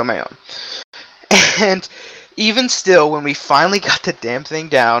do things on my own. And even still, when we finally got the damn thing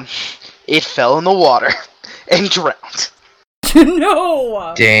down, it fell in the water and drowned.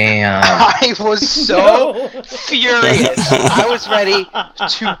 No! Damn. I was so furious. I was ready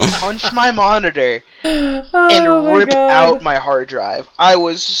to punch my monitor and rip out my hard drive. I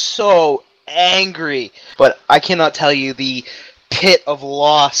was so angry. But I cannot tell you the pit of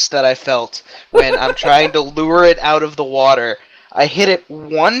loss that I felt when I'm trying to lure it out of the water. I hit it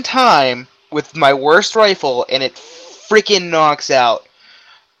one time with my worst rifle and it freaking knocks out.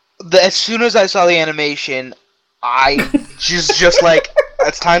 As soon as I saw the animation, I just like,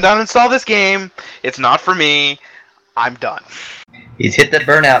 it's time to uninstall this game. It's not for me. I'm done. He's hit the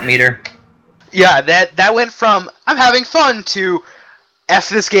burnout meter. Yeah, that went from I'm having fun to F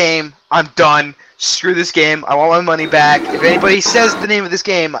this game. I'm done. Screw this game. I want my money back. If anybody says the name of this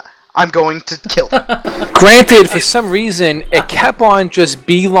game, I'm going to kill them. Granted, for some reason, it kept on just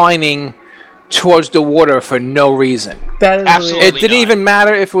beelining towards the water for no reason. That is absolutely it didn't even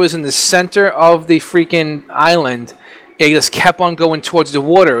matter if it was in the center of the freaking island. It just kept on going towards the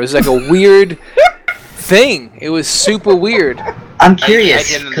water. It was like a weird thing. It was super weird. I'm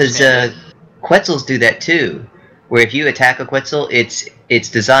curious because Quetzals do that too, where if you attack a Quetzal, it's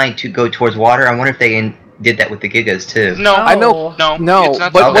designed to go towards water. I wonder if they did that with the Gigas too. No, I know. No,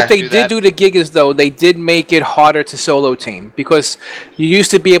 but what they did do to Gigas, though, they did make it harder to solo tame, because you used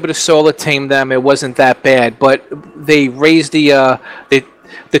to be able to solo tame them. It wasn't that bad, but they raised the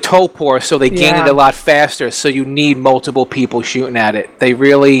torpor, so they gained it a lot faster, so you need multiple people shooting at it. They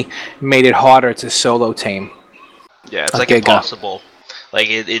really made it harder to solo tame. Yeah, it's like impossible. Like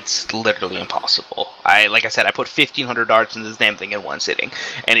it's literally impossible. Like I said, I put 1,500 darts in this damn thing in one sitting,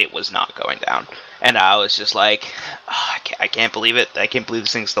 and it was not going down. And I was just like, I can't believe it. I can't believe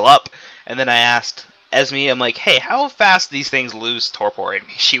this thing's still up. And then I asked Esme, I'm like, hey, how fast do these things lose torpor in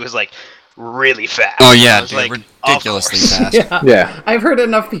me? She was like, really fast. Oh yeah, I was like, ridiculously fast. Yeah. I've heard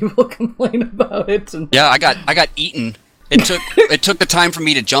enough people complain about it. Yeah, I got eaten. It took the time for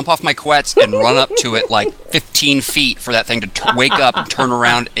me to jump off my Quetz and run up to it like 15 feet for that thing to wake up and turn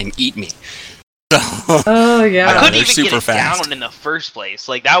around and eat me. Oh yeah, I couldn't even get it fast. down in the first place.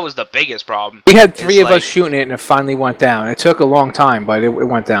 Like that was the biggest problem. We had three of us shooting it, and it finally went down. It took a long time, but it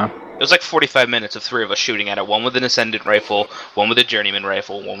went down. It was like 45 minutes of three of us shooting at it. One with an Ascendant rifle, one with a Journeyman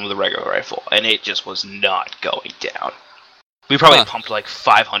rifle, one with a regular rifle, and it just was not going down. We probably pumped like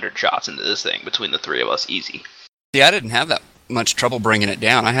 500 shots into this thing between the three of us, easy. See, I didn't have that much trouble bringing it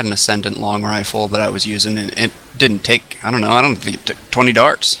down. I had an Ascendant long rifle that I was using, and it didn't take, I don't think it took 20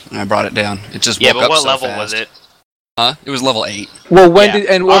 darts, and I brought it down. It just woke up so fast. Yeah, but what level was it? It was level 8. Well, when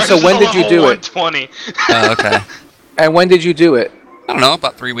did you do it? 120. Okay. And when did you do it? I don't know,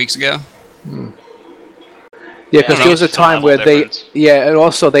 about 3 weeks ago. Yeah, because there was a time where and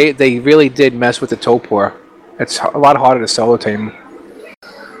also they really did mess with the torpor. It's a lot harder to solo tame.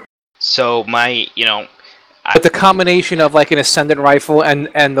 So but the combination of like an Ascendant rifle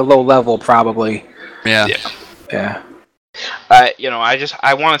and the low level probably. Yeah. I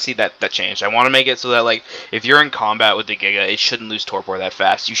want to see that change. I want to make it so that like if you're in combat with the Giga, it shouldn't lose torpor that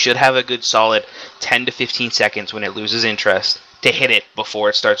fast. You should have a good solid 10 to 15 seconds when it loses interest to hit it before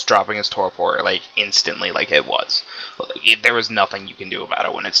it starts dropping its torpor like instantly, like it was. There was nothing you can do about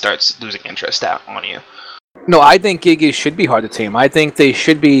it when it starts losing interest out on you. No, I think Gigas should be hard to tame. I think they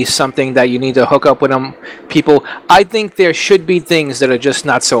should be something that you need to hook up with them. People, I think there should be things that are just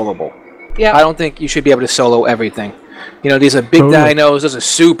not soloable. Yeah. I don't think you should be able to solo everything. These are big dinos. Those are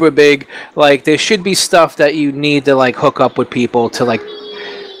super big. Like, there should be stuff that you need to like hook up with people to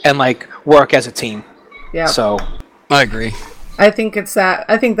and work as a team. Yeah. So, I agree. I think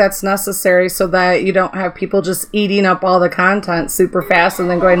that's necessary so that you don't have people just eating up all the content super fast and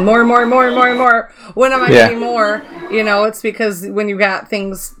then going more. When am I getting more? It's because when you got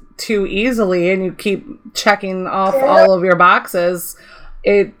things too easily and you keep checking off all of your boxes,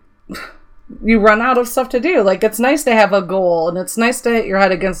 you run out of stuff to do. Like, it's nice to have a goal, and it's nice to hit your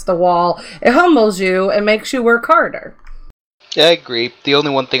head against the wall. It humbles you and makes you work harder. Yeah, I agree. The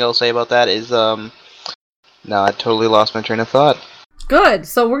only one thing I'll say about that is, no, I totally lost my train of thought. Good.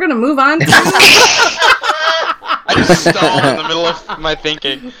 So we're gonna move on to... I just stalled in the middle of my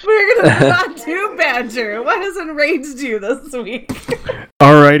thinking. We're gonna move on to Badger. What has enraged you this week?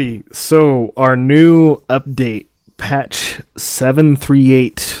 Alrighty. So our new update, patch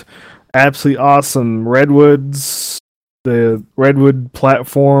 738. Absolutely awesome. Redwoods, the Redwood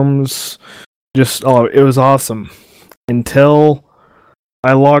platforms, it was awesome. Until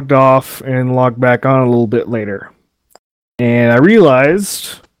I logged off and logged back on a little bit later. And I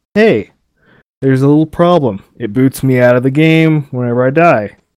realized, hey, there's a little problem. It boots me out of the game whenever I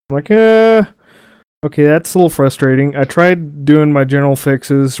die. I'm like, okay, that's a little frustrating. I tried doing my general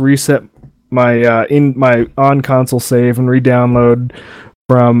fixes, reset my my on-console save and re-download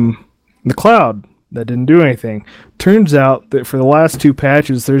from the cloud. That didn't do anything. Turns out that for the last 2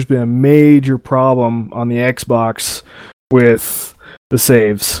 patches, there's been a major problem on the Xbox with the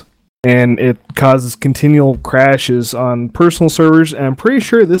saves, and it causes continual crashes on personal servers, and I'm pretty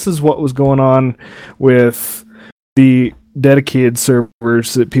sure this is what was going on with the dedicated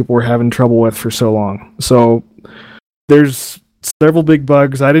servers that people were having trouble with for so long. So there's several big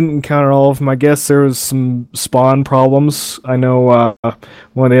bugs. I didn't encounter all of them. I guess there was some spawn problems. I know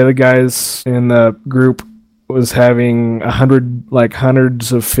one of the other guys in the group was having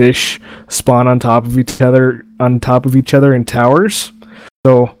hundreds of fish spawn on top of each other in towers.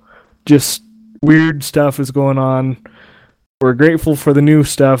 So just weird stuff is going on. We're grateful for the new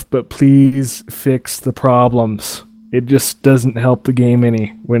stuff, but please fix the problems. It just doesn't help the game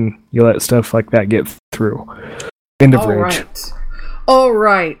any when you let stuff like that get through. End of rage. All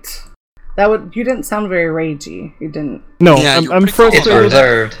right. You didn't sound very ragey. You didn't. No, Yeah, I'm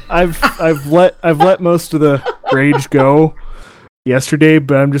frustrated. I've let most of the rage go yesterday,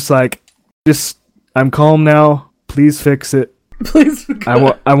 but I'm just like, I'm calm now. Please fix it. Please. I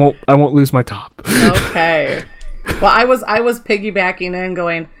won't lose my top. Okay. Well, I was piggybacking in,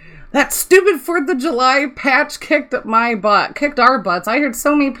 going, that stupid 4th of July patch kicked our butts. I heard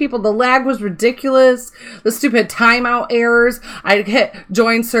so many people, the lag was ridiculous, the stupid timeout errors. I'd hit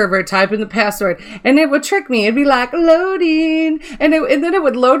join server, type in the password, and it would trick me. It'd be like, loading, and then it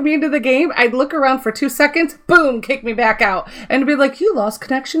would load me into the game. I'd look around for 2 seconds, boom, kick me back out. And it'd be like, you lost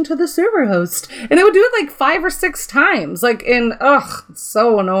connection to the server host. And it would do it like 5 or 6 times. It's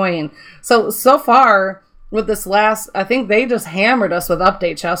so annoying. So far, with this last, I think they just hammered us with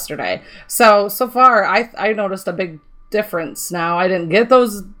updates yesterday. So far, I noticed a big difference now. I didn't get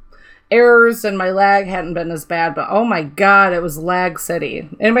those errors and my lag hadn't been as bad, but oh my god, it was lag city.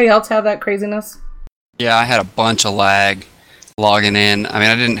 Anybody else have that craziness? Yeah, I had a bunch of lag logging in. I mean,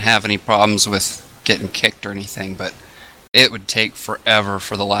 I didn't have any problems with getting kicked or anything, but it would take forever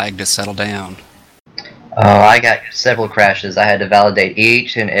for the lag to settle down. Oh, I got several crashes. I had to validate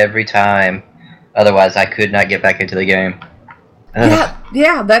each and every time. Otherwise, I could not get back into the game.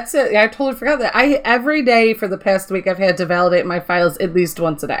 Yeah, that's it. I totally forgot that. Every day for the past week, I've had to validate my files at least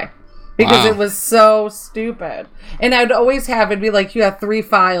once a day. Because it was so stupid. And I'd always it'd be like, you have 3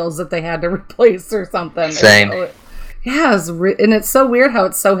 files that they had to replace or something. Same. Yeah, and it's so weird how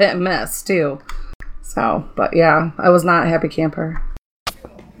it's so hit and miss, too. So, but yeah, I was not a happy camper.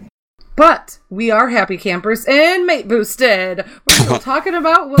 But we are happy campers and Mate Boosted. We're still talking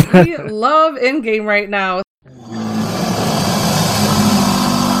about what we love in-game right now.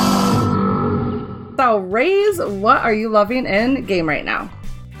 So, Raze, what are you loving in-game right now?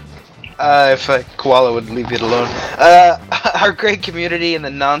 If Koala would leave it alone. Our great community and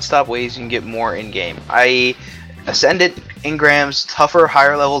the non-stop ways you can get more in-game. I ascended engrams, tougher,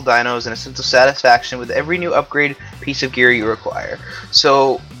 higher level dinos, and a sense of satisfaction with every new upgrade piece of gear you require.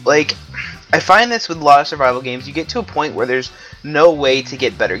 So, I find this with a lot of survival games, you get to a point where there's no way to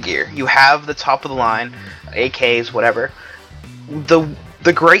get better gear. You have the top of the line, AKs, whatever. The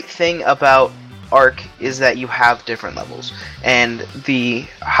great thing about Ark is that you have different levels, and the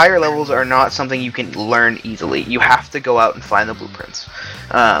higher levels are not something you can learn easily. You have to go out and find the blueprints.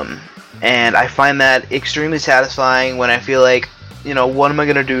 And I find that extremely satisfying when I feel like, what am I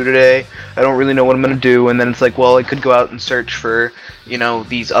going to do today? I don't really know what I'm going to do. And then it's like, well, I could go out and search for,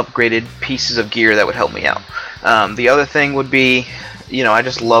 these upgraded pieces of gear that would help me out. The other thing would be, I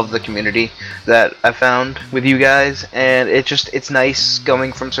just love the community that I found with you guys. And it's nice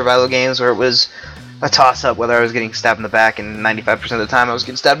going from survival games where it was a toss-up whether I was getting stabbed in the back, and 95% of the time I was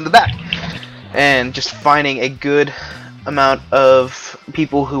getting stabbed in the back. And just finding a good amount of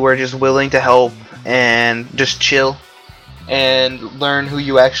people who are just willing to help and just chill and learn who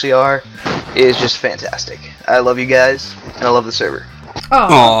you actually are is just fantastic. I love you guys, and I love the server.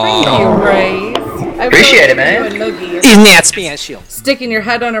 Oh, thank you, Ray. I appreciate it, man. Isn't that special? Sticking your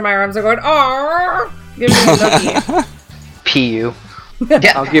head under my arms and going, "Oh, give me a noogie." PU.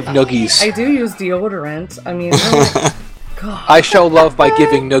 Yeah, I'll give noogies. I do use deodorant. I mean, really, God. I show love by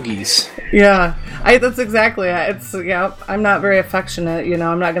giving noogies. Yeah, that's exactly it. I'm not very affectionate.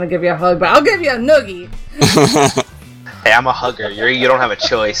 I'm not gonna give you a hug, but I'll give you a noogie. Hey, I'm a hugger. You don't have a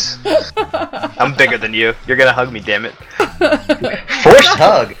choice. I'm bigger than you. You're gonna hug me, damn it. Forced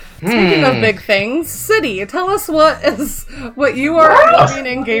hug. Speaking of big things, City, tell us what you are loving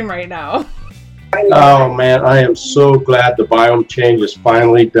in game right now. Oh man, I am so glad the biome change is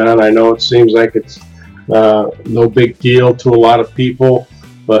finally done. I know it seems like it's no big deal to a lot of people,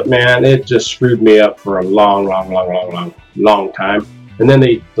 but man, it just screwed me up for a long time. And then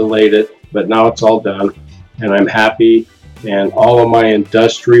they delayed it, but now it's all done, and I'm happy. And all of my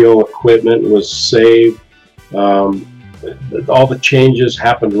industrial equipment was saved. All the changes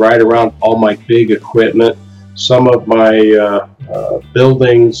happened right around all my big equipment. Some of my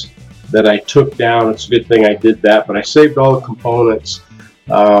buildings that I took down, it's a good thing I did that, but I saved all the components.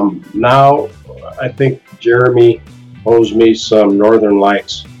 Now I think Jeremy owes me some Northern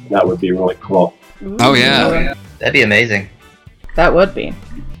Lights. That would be really cool. Oh yeah, that'd be amazing. That would be.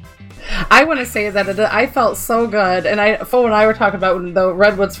 I want to say that I felt so good, and Fo and I were talking about when the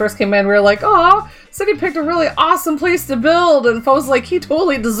Redwoods first came in, we were like, oh, City picked a really awesome place to build, and Fo's like, he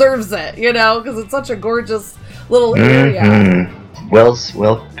totally deserves it, because it's such a gorgeous little area. Mm-hmm.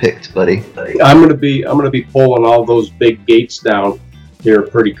 Well picked, buddy. I'm gonna be pulling all those big gates down here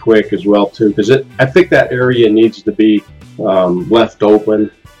pretty quick as well too, because I think that area needs to be left open,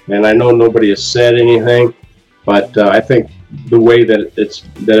 and I know nobody has said anything, but I think the way that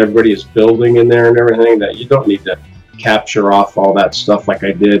everybody is building in there and everything, that you don't need to capture off all that stuff like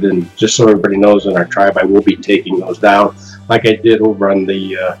I did. And just so everybody knows, in our tribe, I will be taking those down like I did over on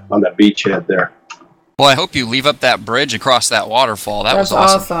the beachhead there. Well, I hope you leave up that bridge across that waterfall. That's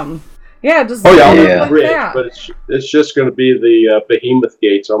awesome. Yeah, just on the like bridge, that. but it's just going to be the behemoth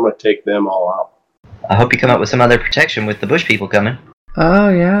gates. I'm going to take them all out. I hope you come up with some other protection with the bush people coming. Oh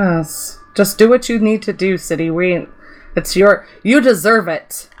yes, just do what you need to do, City. You deserve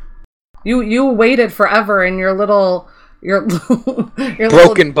it. You waited forever in your little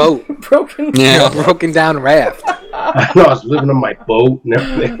broken boat, broken down raft. I know, I was living on my boat and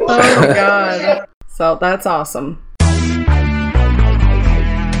everything. Oh god, so that's awesome.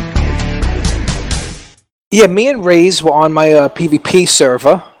 Yeah, me and Raze were on my PvP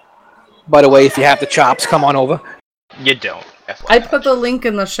server. By the way, if you have the chops, come on over. You don't. I put the link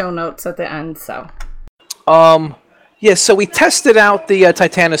in the show notes at the end, so. Yeah, so we tested out the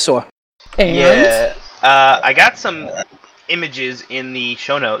Titanosaur. And? Yeah, I got some images in the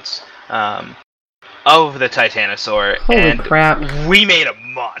show notes of the Titanosaur. Holy crap. We made a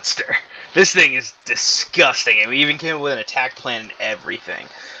monster. This thing is disgusting, and we even came up with an attack plan and everything.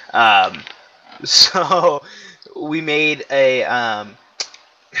 So we made a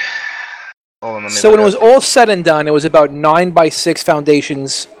so when it was all said and done, it was about 9x6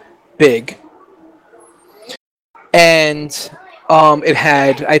 foundations big, and it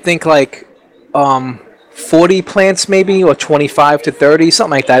had, I think, like 40 plants maybe, or 25 to 30, something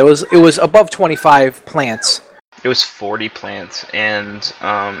like that. It was above 25 plants. It was 40 plants, and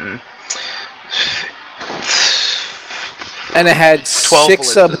it had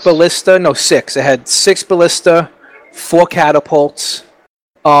 6 ballista. No, 6. It had 6 ballista, 4 catapults.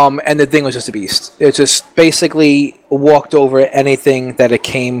 And the thing was just a beast. It just basically walked over anything that it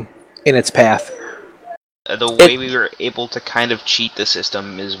came in its path. The way we were able to kind of cheat the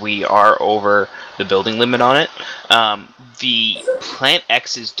system is we are over the building limit on it. The plant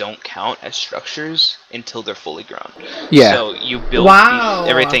X's don't count as structures until they're fully grown. Yeah. So you build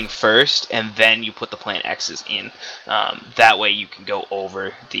everything first, and then you put the plant X's in. That way you can go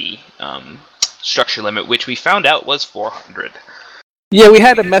over the structure limit, which we found out was 400. Yeah, we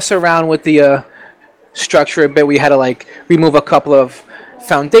had to mess around with the structure a bit. We had to remove a couple of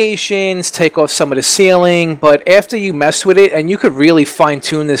foundations, take off some of the ceiling, but after you mess with it, and you could really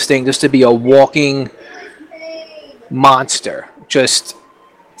fine-tune this thing just to be a walking monster, just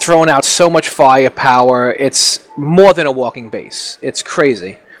throwing out so much firepower. It's more than a walking base. It's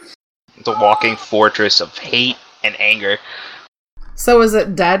crazy. It's a walking fortress of hate and anger. So is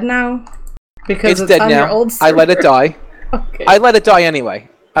it dead now? Because it's dead on now. Your old I let it die. Okay. I let it die anyway.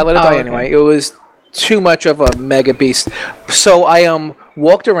 It was too much of a mega beast. So I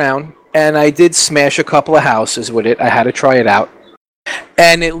walked around and I did smash a couple of houses with it. I had to try it out.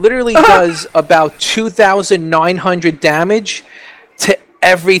 And it literally does about 2,900 damage to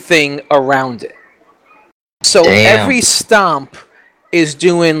everything around it. So every stomp is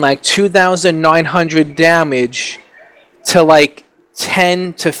doing 2,900 damage to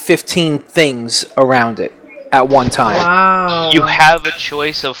 10 to 15 things around it at one time. Wow. You have a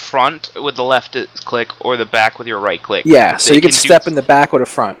choice of front with the left click or the back with your right click. Yeah, so you can step in the back or the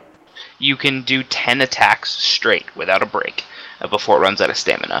front. You can do 10 attacks straight without a break before it runs out of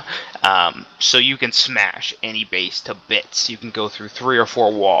stamina. So you can smash any base to bits. You can go through 3 or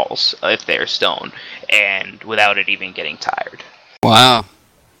 4 walls if they're stone, and without it even getting tired. Wow.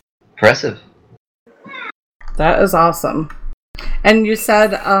 Impressive. That is awesome. And you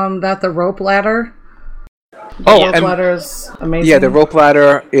said that the rope ladder... The rope ladder is amazing. Yeah, the rope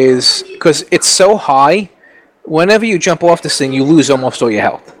ladder is... Because it's so high, whenever you jump off this thing, you lose almost all your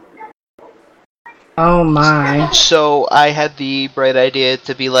health. Oh my. So I had the bright idea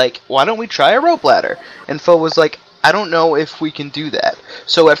to be like, why don't we try a rope ladder? And Phil was like, I don't know if we can do that.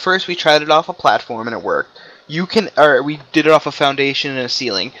 So at first we tried it off a platform and it worked. We did it off a foundation and a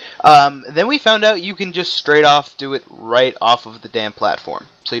ceiling. Then we found out you can just straight off do it right off of the damn platform.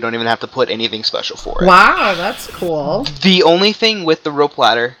 So you don't even have to put anything special for it. Wow, that's cool. The only thing with the rope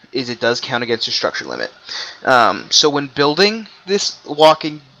ladder is it does count against your structure limit. So when building this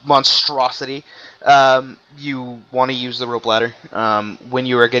walking monstrosity, you want to use the rope ladder. When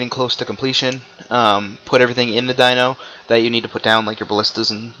you are getting close to completion, put everything in the dino that you need to put down, like your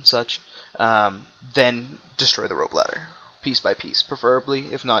ballistas and such. Then destroy the rope ladder, piece by piece,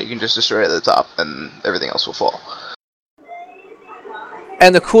 preferably. If not, you can just destroy it at the top, and everything else will fall.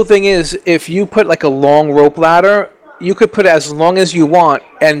 And the cool thing is, if you put a long rope ladder, you could put it as long as you want,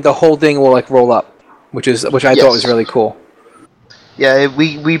 and the whole thing will roll up, which I thought was really cool. Yeah,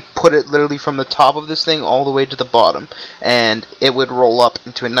 we put it literally from the top of this thing all the way to the bottom, and it would roll up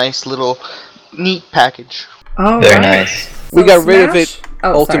into a nice little neat package. Oh, Very nice. We got rid of it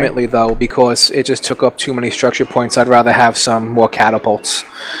ultimately, though, because it just took up too many structure points. I'd rather have some more catapults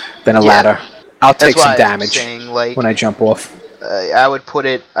than a ladder. I'll take some damage when I jump off. I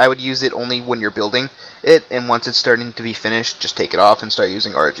would use it only when you're building it, and once it's starting to be finished, just take it off and start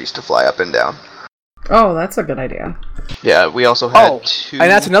using RGs to fly up and down. Oh, that's a good idea. Yeah, we also had two...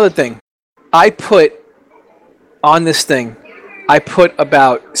 And that's another thing. I put on this thing, I put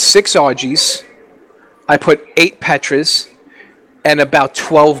about 6 RGs, I put 8 Petras, and about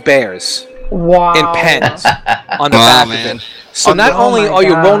 12 bears in pens on the back of it. So not only are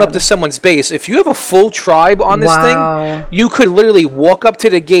you rolling up to someone's base, if you have a full tribe on this thing, you could literally walk up to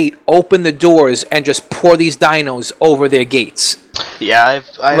the gate, open the doors, and just pour these dinos over their gates. Yeah,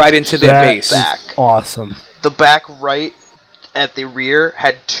 I've right into their base. Back. Awesome. The back right at the rear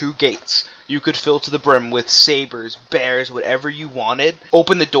had 2 gates. You could fill to the brim with sabers, bears, whatever you wanted.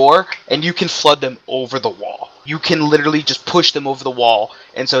 Open the door, and you can flood them over the wall. You can literally just push them over the wall.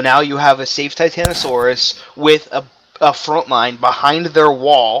 And so now you have a safe Titanosaurus with a front line behind their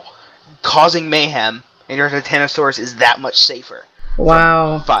wall, causing mayhem, and your Titanosaurus is that much safer.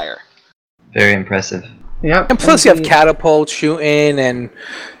 Wow. From fire. Very impressive. Yep. And plus you have catapults shooting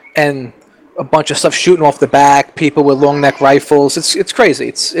and a bunch of stuff shooting off the back, people with long neck rifles. It's crazy.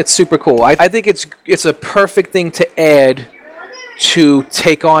 It's super cool. I think it's a perfect thing to add to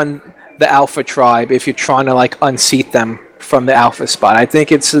take on the Alpha tribe if you're trying to like unseat them from the Alpha spot. I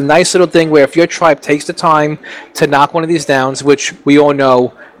think it's a nice little thing where if your tribe takes the time to knock one of these down, which we all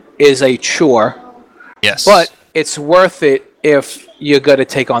know is a chore. Yes. But it's worth it if you're going to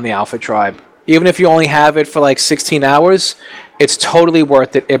take on the Alpha tribe. Even if you only have it for like 16 hours, it's totally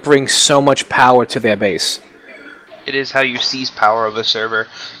worth it. It brings so much power to their base. It is how you seize power of a server.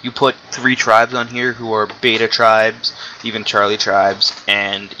 You put 3 tribes on here who are beta tribes, even Charlie tribes,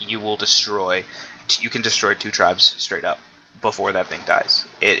 and you will destroy. You can destroy 2 tribes straight up before that thing dies.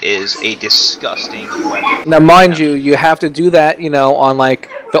 It is a disgusting weapon. Now, mind you, you have to do that, on like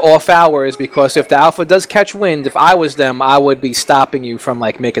the off hours, because if the Alpha does catch wind, if I was them, I would be stopping you from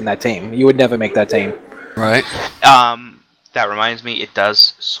like making that tame. You would never make that tame. Right. That reminds me, it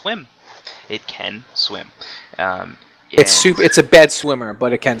does swim. It can swim. It's a bad swimmer,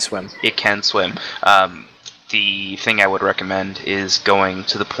 but it can swim. It can swim. The thing I would recommend is going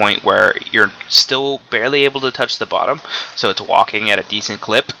to the point where you're still barely able to touch the bottom, so it's walking at a decent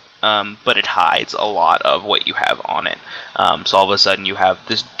clip, but it hides a lot of what you have on it. So all of a sudden you have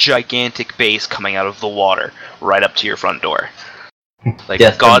this gigantic base coming out of the water right up to your front door. Like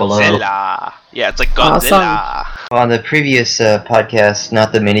Death from Godzilla. Yeah, it's like Godzilla. Awesome. On the previous podcast,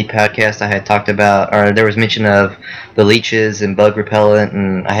 not the mini podcast, I had talked about, or there was mention of the leeches and bug repellent,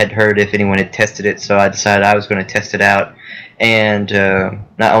 and I had heard if anyone had tested it, so I decided I was going to test it out. And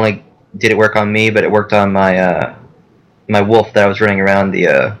not only did it work on me, but it worked on my my wolf that I was running around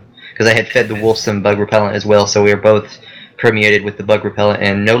because I had fed the wolf some bug repellent as well, so we were both permeated with the bug repellent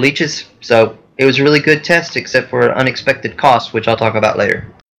and no leeches. So it was a really good test, except for an unexpected cost, which I'll talk about later.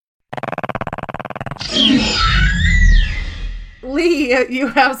 Lee, you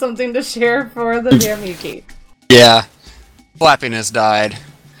have something to share for the Damyuki. Yeah. Flappiness died.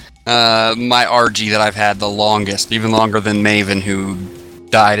 My RG that I've had the longest, even longer than Maven, who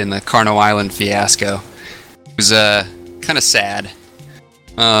died in the Carno Island fiasco. It was kind of sad.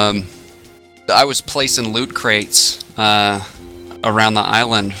 I was placing loot crates around the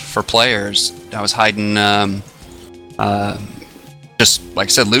island for players. I was hiding, just like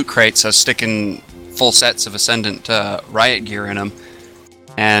I said, loot crates. I was sticking full sets of Ascendant riot gear in them,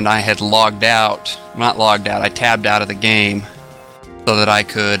 and I had I tabbed out of the game so that I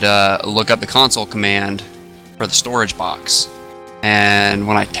could look up the console command for the storage box. And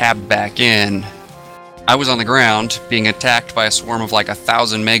when I tabbed back in, I was on the ground being attacked by a swarm of like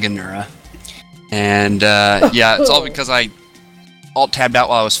 1,000 Meganeura. And yeah, it's all because I alt-tabbed out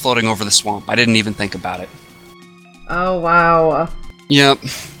while I was floating over the swamp. I didn't even think about it. Oh, wow. Yep.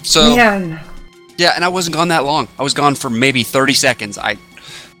 So, man. Yeah, and I wasn't gone that long. I was gone for maybe 30 seconds. I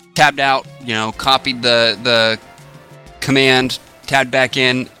tabbed out, copied the command, tabbed back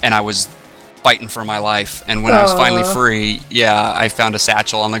in, and I was fighting for my life. And when I was finally free, yeah, I found a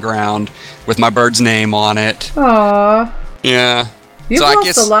satchel on the ground with my bird's name on it. Aww. Yeah. You've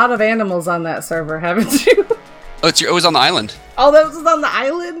lost a lot of animals on that server, haven't you? Oh, it was on the island. Oh, that was on the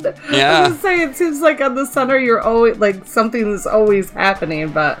island? Yeah. I was gonna say, it seems like on the center you're always, like, something is always happening,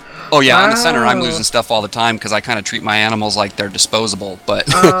 but... Oh, yeah, on the center I'm losing stuff all the time because I kind of treat my animals like they're disposable,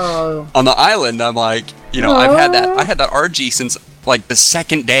 but on the island I'm like, you know, I had that RG since, like, the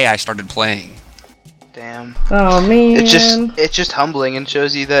second day I started playing. Damn. Oh, man. It's just humbling and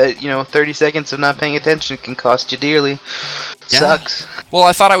shows you that, you know, 30 seconds of not paying attention can cost you dearly. Yeah. Sucks. Well,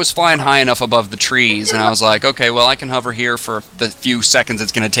 I thought I was flying high enough above the trees, and I was like, okay, well, I can hover here for the few seconds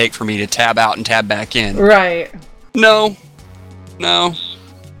it's going to take for me to tab out and tab back in. Right. No.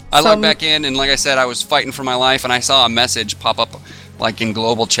 I logged back in, and like I said, I was fighting for my life, and I saw a message pop up, like, in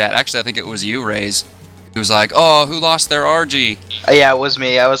global chat. Actually, I think it was you, Raze. It was like, oh, who lost their RG? Yeah, it was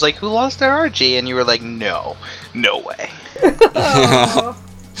me. I was like, who lost their RG? And you were like, no way.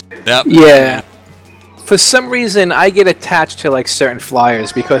 Yep. Yeah. For some reason, I get attached to like certain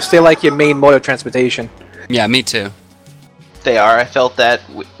flyers because they're like your main mode of transportation. Yeah, me too. They are. I felt that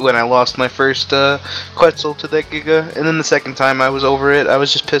when I lost my first Quetzal to that Giga, and then the second time I was over it, I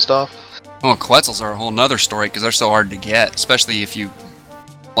was just pissed off. Well, Quetzals are a whole nother story because they're so hard to get, especially if you,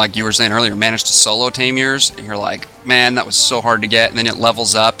 like you were saying earlier, manage to solo tame yours, and you're like, man, that was so hard to get, and then it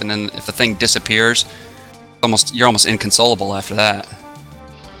levels up, and then if the thing disappears, you're almost inconsolable after that.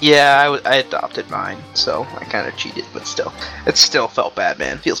 Yeah, I adopted mine, so I kind of cheated, but still. It still felt bad,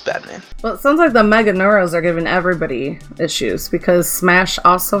 man. Feels bad, man. Well, it sounds like the Mega Neuros are giving everybody issues, because Smash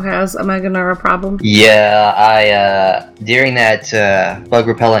also has a Mega Neuro problem. Yeah, I, during that bug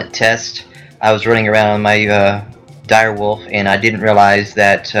repellent test, I was running around on my Direwolf, and I didn't realize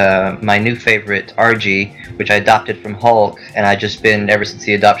that my new favorite, RG, which I adopted from Hulk, and I've just been, ever since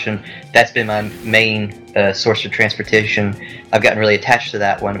the adoption, that's been my main source of transportation. I've gotten really attached to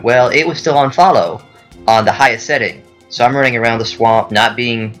that one. Well, it was still on follow on the highest setting. So I'm running around the swamp, not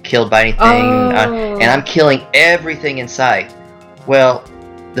being killed by anything, and I'm killing everything in sight. Well,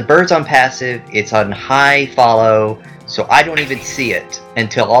 the bird's on passive, it's on high follow, so I don't even see it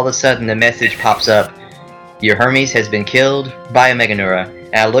until all of a sudden the message pops up, your Hermes has been killed by a Meganeura.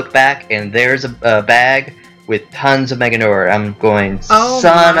 And I look back, and there's a bag with tons of Meganeura. I'm going,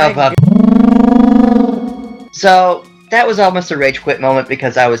 son of a... So, that was almost a rage quit moment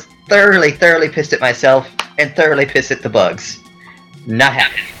because I was thoroughly pissed at myself and thoroughly pissed at the bugs. Not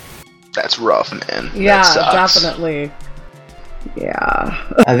happy. That's rough, man. Yeah, that sucks. definitely.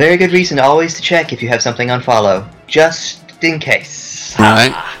 Yeah. A very good reason always to check if you have something on follow, just in case.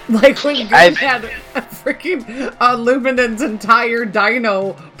 Right. Like when we had a freaking Luminan's entire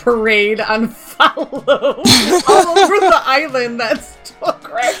dino parade on follow all over the island. That's so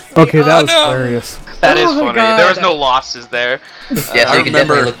crazy. Okay, that was hilarious. That is funny. God. There was no losses there. Yeah, so you can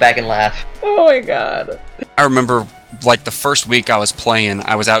definitely look back and laugh. Oh my god. I remember, like, the first week I was playing,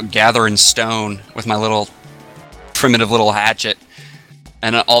 I was out gathering stone with my little primitive little hatchet,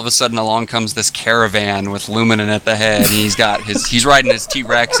 and all of a sudden along comes this caravan with Luminan at the head, and he's riding his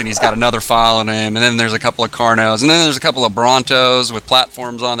T-Rex, and he's got another following him, and then there's a couple of Carnos, and then there's a couple of Brontos with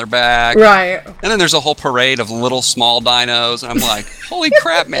platforms on their back. Right. And then there's a whole parade of little small dinos, and I'm like, holy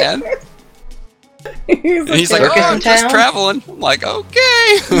crap, man. He's like, oh, I'm just traveling. I'm like,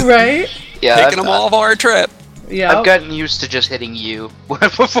 okay. Right? Yeah, taking them all of our trip. Yeah. I've gotten used to just hitting you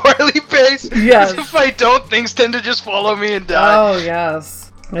before I leave base. Yes. If I don't, things tend to just follow me and die. Oh,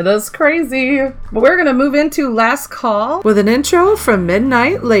 yes. It is crazy. But we're going to move into Last Call with an intro from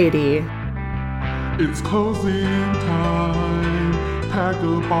Midnight Lady. It's closing time. Pack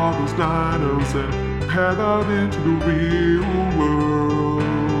up all those dinos and head out into the real world.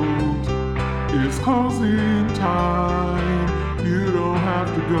 It's closing time. You don't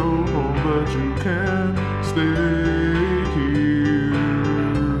have to go home, but you can stay here.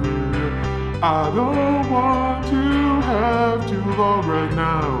 I don't want to have too long right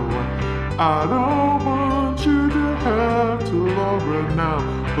now. I don't want you to have too long right now.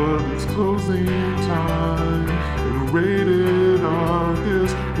 But it's closing time, and Rated Arc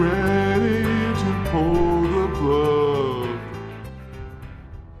is ready to pull the plug.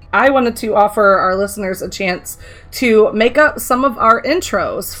 I wanted to offer our listeners a chance to make up some of our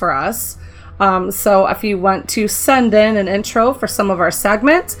intros for us. So if you want to send in an intro for some of our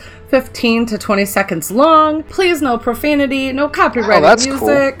segments, 15 to 20 seconds long, please no profanity, no copyrighted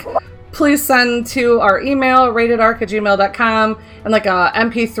music. Cool. Please send to our email, ratedark@gmail.com, and like a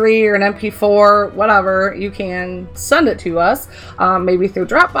MP3 or an MP4, whatever, you can send it to us, maybe through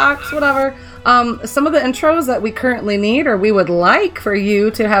Dropbox, whatever. Some of the intros that we currently need, or we would like for you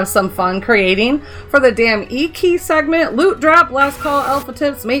to have some fun creating for the damn E-Key segment, Loot Drop, Last Call, Alpha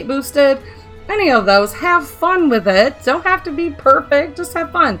Tips, Mate Boosted, any of those. Have fun with it. Don't have to be perfect, just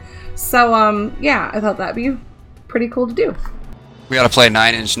have fun. So, yeah, I thought that'd be pretty cool to do. We gotta play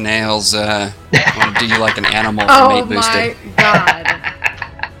Nine Inch Nails. Wanna do you like an animal? Oh Mate Boosted. my god.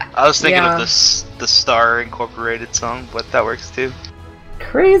 I was thinking Yeah. of the Star Incorporated song, but that works too.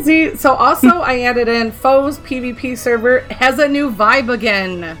 Crazy. So also I added in Foe's PvP server has a new vibe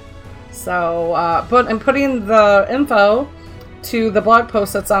again. So I'm putting the info to the blog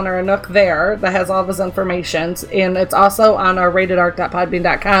post that's on our Nook there that has all of his information, and it's also on our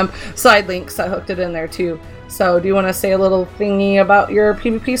ratedark.podbean.com side links. I hooked it in there too. So do you want to say a little thingy about your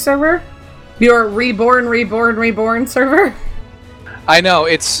PvP server? Your reborn server? I know,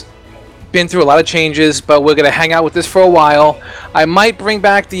 it's been through a lot of changes, but we're going to hang out with this for a while. I might bring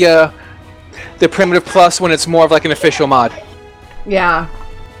back the Primitive Plus when it's more of like an official mod. Yeah.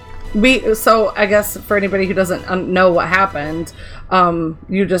 So I guess for anybody who doesn't know what happened,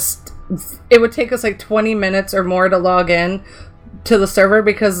 it would take us like 20 minutes or more to log in to the server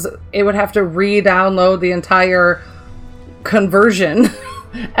because it would have to re-download the entire conversion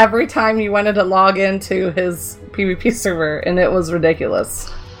every time you wanted to log into his PvP server, and it was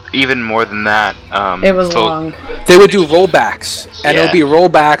ridiculous. Even more than that. It was long. They would do rollbacks, and it would Yeah. be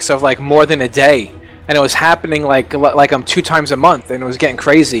rollbacks of like more than a day. And it was happening like 2 times a month, and it was getting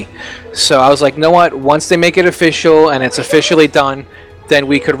crazy. So I was like, you know what? Once they make it official and it's officially done, then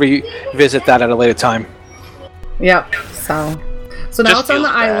we could revisit that at a later time. Yep. So now it's on the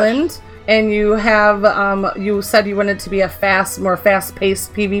island, and you have you said you wanted to be a more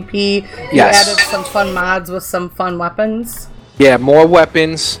fast-paced PvP. You Yes. added some fun mods with some fun weapons. Yeah, more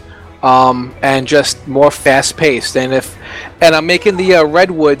weapons, and just more fast-paced. And I'm making the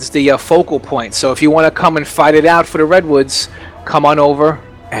Redwoods the focal point. So if you want to come and fight it out for the Redwoods, come on over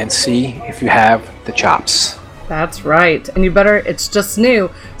and see if you have the chops. That's right. And it's just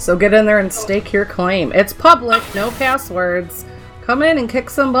new, so get in there and stake your claim. It's public, no passwords. Come in and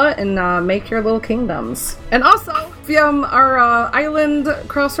kick some butt and make your little kingdoms. And also, from our island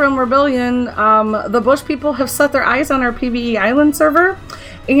Crossrealm Rebellion, the Bush people have set their eyes on our PvE island server.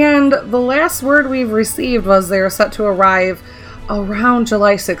 And the last word we've received was they are set to arrive around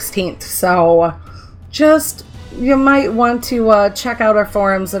July 16th. So you might want to check out our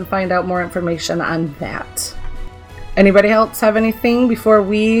forums and find out more information on that. Anybody else have anything before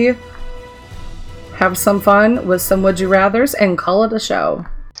we have some fun with some Would You Rathers and call it a show?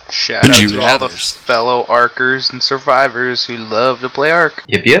 Shout out to all the fellow Arkers and survivors who love to play Ark.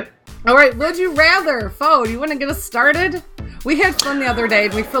 Yep. All right, Would You Rather? Foe, do you want to get us started? We had fun the other day,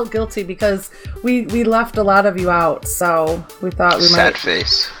 and we felt guilty because we left a lot of you out, so we thought we might... Sad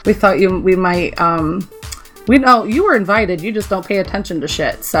face. We thought we might... We know you were invited, you just don't pay attention to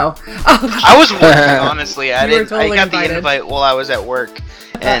shit, so... I was working, honestly. I got invited. the invite while I was at work,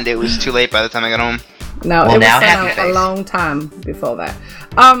 and it was too late by the time I got home. No, it was sent out a long time before that.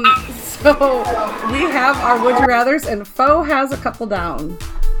 So we have our Would You Rathers, and Foe has a couple down.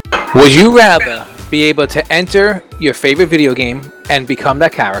 Would you rather be able to enter your favorite video game and become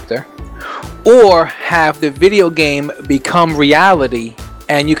that character, or have the video game become reality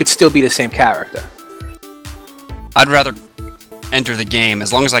and you could still be the same character? I'd rather enter the game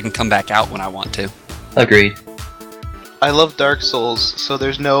as long as I can come back out when I want to. Agreed. I love Dark Souls, so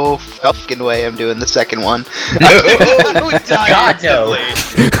there's no fucking way I'm doing the second one. God, no.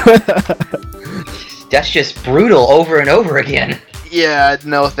 That's just brutal over and over again. Yeah,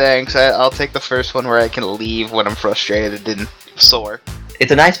 no thanks. I'll take the first one where I can leave when I'm frustrated and sore.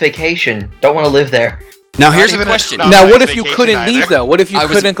 It's a nice vacation. Don't want to live there. Now here's a question. Now what if you couldn't leave though? What if you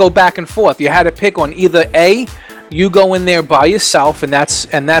couldn't go back and forth? You had to pick on either A, you go in there by yourself and that's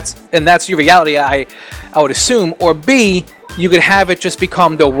your reality, I would assume, or B, you could have it just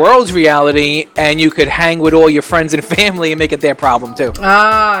become the world's reality and you could hang with all your friends and family and make it their problem too.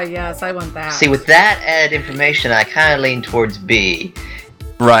 Ah, yes, I want that. See, with that added information, I kind of lean towards B.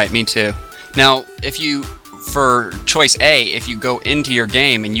 Right, me too. Now, for choice A, if you go into your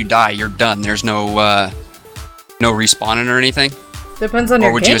game and you die, you're done. There's no respawning or anything? Depends on your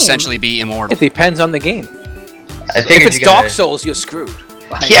game. Or would you essentially be immortal? It depends on the game. If it's Dark Souls, you're screwed.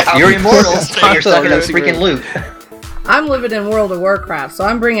 Yeah, you're immortal, and you're stuck in a freaking loop. I'm living in World of Warcraft, so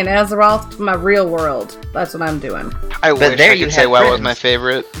I'm bringing Azeroth to my real world. That's what I'm doing. I wish I could say WoW was my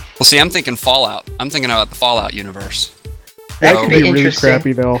favorite. Well, see, I'm thinking Fallout. I'm thinking about the Fallout universe. That could be really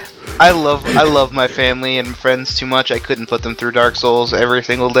crappy, though. I love my family and friends too much. I couldn't put them through Dark Souls every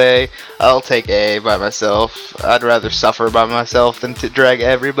single day. I'll take A by myself. I'd rather suffer by myself than to drag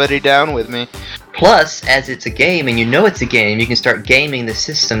everybody down with me. Plus, as it's a game and you know it's a game, you can start gaming the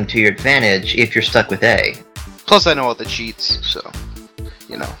system to your advantage if you're stuck with A. Plus, I know all the cheats, so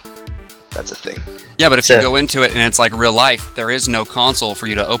that's a thing. Yeah, but if you go into it and it's like real life, there is no console for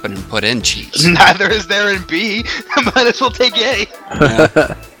you to open and put in cheats. Neither is there in B. Might as well take A.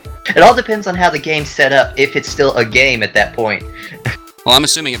 Yeah. It all depends on how the game's set up, if it's still a game at that point. Well, I'm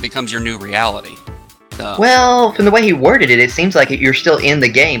assuming it becomes your new reality. Well, from the way he worded it, it seems like you're still in the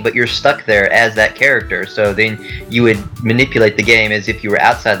game, but you're stuck there as that character. So then you would manipulate the game as if you were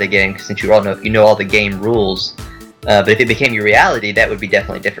outside the game, since you know all the game rules. But if it became your reality, that would be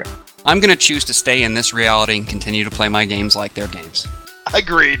definitely different. I'm going to choose to stay in this reality and continue to play my games like their games.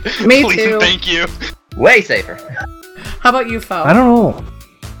 Agreed. Me Please too. and thank you. Way safer. How about you, Fo? I don't know.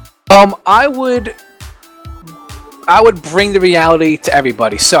 I would bring the reality to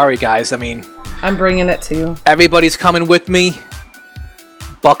everybody. Sorry, guys. I mean, I'm bringing it to you. Everybody's coming with me.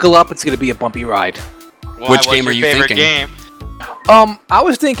 Buckle up. It's going to be a bumpy ride. Which game are you thinking? Game? I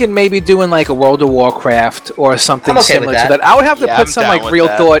was thinking maybe doing like a World of Warcraft or something similar to that. I would have to put some like real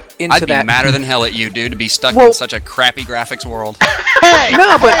thought into I'd be that. madder than hell at you, dude, to be stuck in such a crappy graphics world.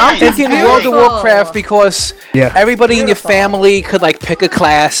 No, but I'm thinking World of Warcraft because everybody in your family could like pick a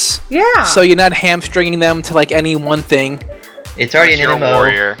class. Yeah. So you're not hamstringing them to like any one thing. It's already an MMO.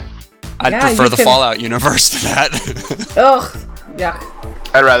 Warrior. I'd prefer the Fallout universe to that. Ugh. Yeah.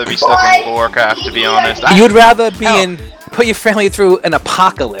 I'd rather be stuck in World of Warcraft, to be honest. You'd rather be put your family through an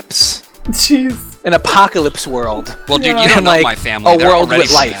apocalypse. Jeez. An apocalypse world. Well, dude, you don't know like my family. A They're world already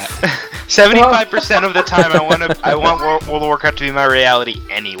with life. 75% of the time, I want World of Warcraft to be my reality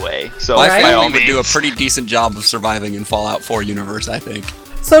anyway. So my by all family would do a means. pretty decent job of surviving in Fallout 4 universe, I think.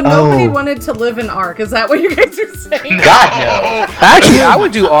 So nobody wanted to live in Ark. Is that what you guys are saying? God, no. Actually, I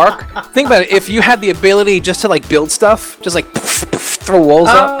would do Ark. Think about it. If you had the ability just to like build stuff, just like throw walls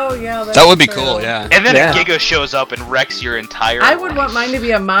up. Oh, yeah. That would be cool, yeah. And then a Giga shows up and wrecks your entire I would want mine to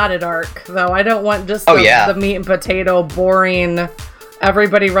be a modded Ark, though. I don't want just Oh, the, yeah. the meat and potato, boring.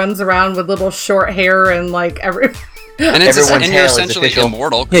 Everybody runs around with little short hair and like every. And it's Everyone's and hair you're is essentially official.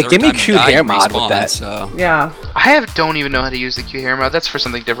 immortal. 'cause Yeah, every give me time you cute die, hair you mod with respawn, that. So. Yeah. don't even know how to use the Q hair mode. That's for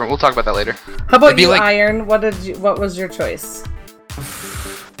something different. We'll talk about that later. How about It'd be you, like- Iron? What was your choice?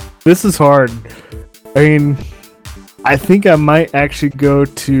 This is hard. I mean, I think I might actually go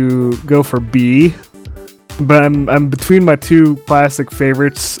for B, but I'm between my two classic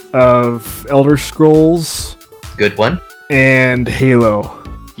favorites of Elder Scrolls Good one. and Halo.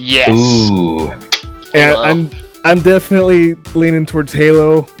 Yes. Ooh. And I'm definitely leaning towards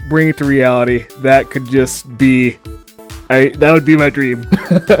Halo. Bring it to reality. That could just be. That would be my dream.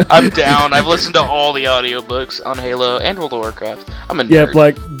 I'm down. I've listened to all the audiobooks on Halo and World of Warcraft. I'm a nerd. Yep,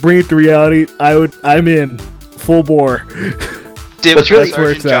 like bring it to reality. I'm in full bore. Dip What's really-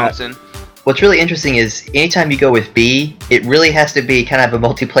 Sergeant Johnson. What's really interesting is anytime you go with B, it really has to be kind of a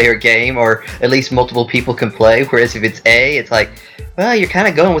multiplayer game, or at least multiple people can play. Whereas if it's A, it's like, well, you're kind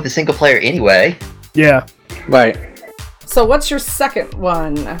of going with a single player anyway. Yeah. Right. So what's your second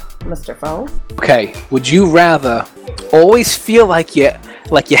one, Mr. Foe? Okay. Would you rather always feel like you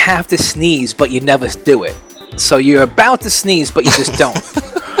have to sneeze, but you never do it? So you're about to sneeze, but you just don't.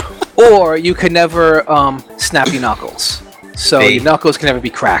 Or you could never snap your knuckles. So B. your knuckles can never be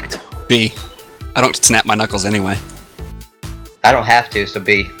cracked. B. I don't snap my knuckles anyway. I don't have to, so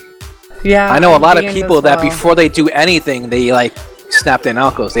B. Yeah. I know a I'm lot of being people as that well. before they do anything, they like snap their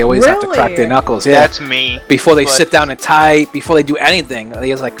knuckles. They always have to crack their Really? knuckles. Yeah. That's me. Before they but- sit down and type, before they do anything, they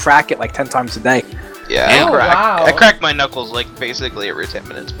just like crack it like 10 times a day. Yeah, Oh, wow. I crack my knuckles like basically every 10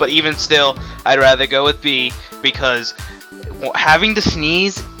 minutes. But even still, I'd rather go with B because having to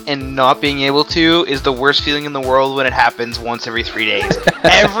sneeze and not being able to is the worst feeling in the world when it happens once every 3 days.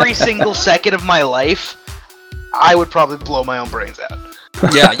 Every single second of my life, I would probably blow my own brains out.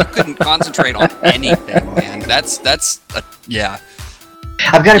 Yeah, you couldn't concentrate on anything, man. That's yeah.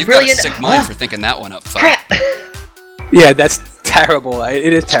 I've got a You've brilliant. got a sick mind for thinking that one up. Fuck. Crap! Yeah, that's terrible.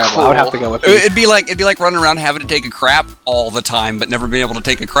 It is terrible. I would have to go with B. It'd be like running around having to take a crap all the time, but never being able to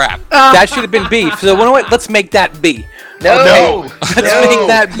take a crap. That should have been B. So you know what? Let's make that B. No! Let's make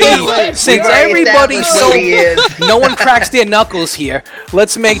that B. Since everybody's established so what he is. no one cracks their knuckles here.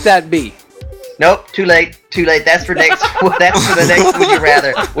 Let's make that B. Nope, too late. Too late. That's for next. That's for the next. Would you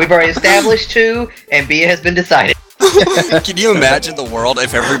rather? We've already established 2, and B has been decided. Can you imagine the world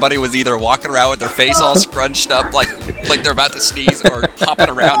if everybody was either walking around with their face all scrunched up like they're about to sneeze, or hopping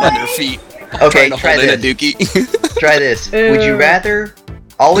around on their feet Okay, trying to try hold in a this. dookie? Try this. Would you rather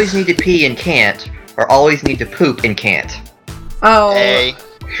always need to pee and can't, or always need to poop and can't? Oh. A.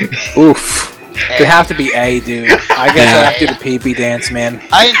 Oof. It'd have to be A, dude. I guess I'd have to do the pee-pee dance, man.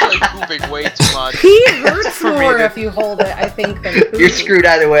 I enjoy pooping way too much. Pee hurts more if you hold it, I think, than pooping. You're screwed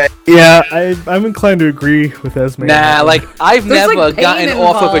either way. Yeah, I'm inclined to agree with Esme. Nah, like I've There's, never like, pain gotten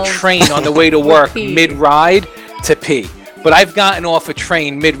off of a involved train on the way to work pee. mid-ride to pee. But I've gotten off a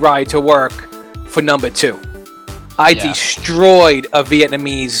train mid-ride to work for number 2. I destroyed a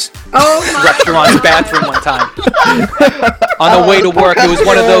Vietnamese restaurant's bathroom one time. On the way to work, it was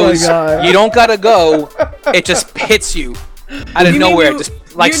one of those, you don't gotta go, it just hits you out of nowhere,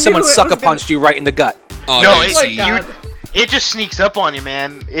 just like someone sucker punched you right in the gut. Oh, No, no, it just sneaks up on you,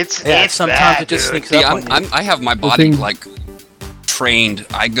 man. It's sometimes bad, it just dude. sneaks up on you. I have my body like trained.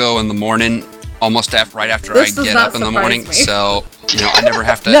 I go in the morning, almost right after This I does get not up in the surprise morning. me. So I never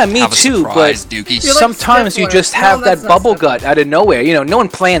have to Yeah, me have a too, surprise, but Dookie. You're like sometimes you Stifler. just No, have that's that not bubble Stifler. gut out of nowhere. No one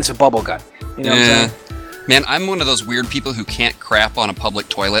plans a bubble gut. You know what I'm saying? Man, I'm one of those weird people who can't crap on a public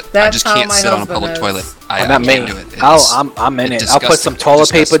toilet. I That's just how can't my sit on a husband public is. toilet. Oh, I not me. can't do it. I'm in it. I'll put some toilet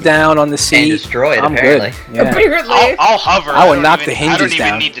paper down on the seat. And destroy it, I'm apparently. good. Yeah. Apparently. I'll hover. I would don't knock even- the hinges I don't even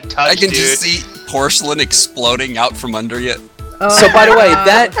down. need to touch, I can dude. just see porcelain exploding out from under you. So by the way,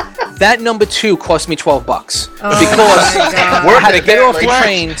 that number 2 cost me $12 because I had to get off the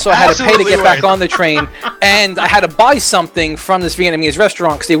train, so I had to pay to get back on the train, and I had to buy something from this Vietnamese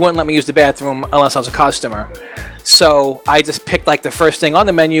restaurant because they wouldn't let me use the bathroom unless I was a customer. So I just picked like the first thing on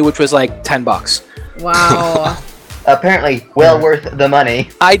the menu, which was like $10. Wow. Apparently, well worth the money.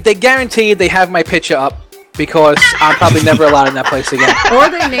 They guaranteed they have my picture up because I'm probably never allowed in that place again. Or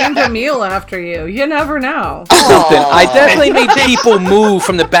they named a meal after you. You never know. Something. I definitely made people move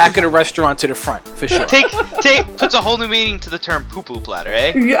from the back of the restaurant to the front for sure. Puts a whole new meaning to the term poo-poo platter,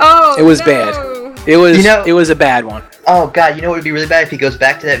 eh? Oh, It was no. bad. It was a bad one. Oh god, you know what would be really bad if he goes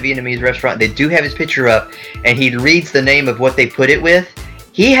back to that Vietnamese restaurant, they do have his picture up, and he reads the name of what they put it with.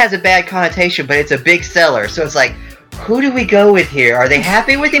 He has a bad connotation, but it's a big seller, so it's like, who do we go with here? Are they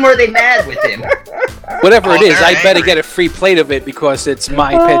happy with him or are they mad with him? Whatever it is, I better get a free plate of it because it's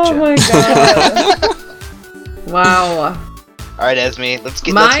my picture. Oh my god. Wow. All right, Esme, let's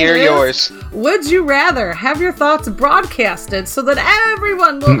Mine hear is, yours. Would you rather have your thoughts broadcasted so that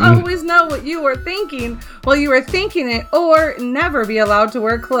everyone will always know what you are thinking while you are thinking it, or never be allowed to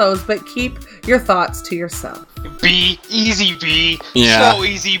wear clothes but keep your thoughts to yourself? B, easy B. Yeah. So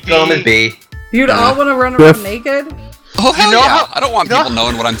easy B. Going with B. You'd all want to run around naked? Oh, hell know yeah. how- I don't want people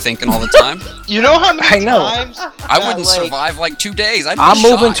knowing what I'm thinking all the time. You know how many times I wouldn't survive like 2 days. I'd be I'm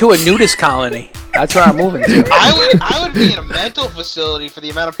moving shot. to a nudist colony. That's where I'm moving to. I would be in a mental facility for the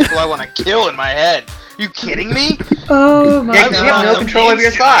amount of people I want to kill in my head. You kidding me? Oh my Yeah, 'cause you have no control over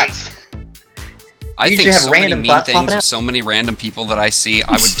your thoughts. I You think just have so many random mean thoughts things popping with up. so many random people that I see,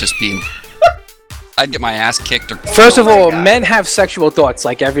 I would just be... I'd get my ass kicked or... First of all, men have sexual thoughts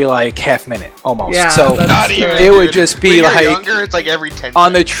like every half minute, almost. Yeah, so that's Not true. even. it would dude. just When be you're like younger, it's like every 10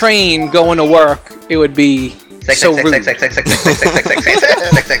 on the train going to work. It would be so rude. Damn,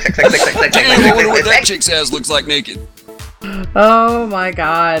 I wonder what that chick's ass looks like naked. Oh my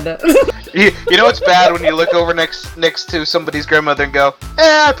god. You know what's bad when you look over next to somebody's grandmother and go,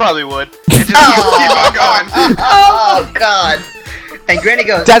 I probably would. And just keep on going. Oh god. And Granny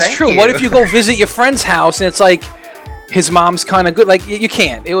goes, That's "Thank true. What if you go visit your friend's house and it's like his mom's kind of good? Like you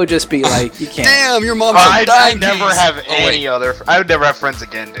can't. It would just be like you can't. Damn, your mom's I'd never have any other. I would never have friends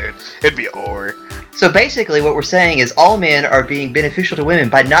again, dude. It'd be over. So basically, what we're saying is all men are being beneficial to women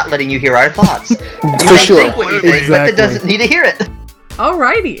by not letting you hear our thoughts. You may sure. think what you think, but it doesn't need to hear it.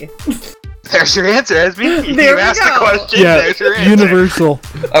 Alrighty. There's your answer, Esme. There You we asked the go. question. Yeah, There's your answer. universal.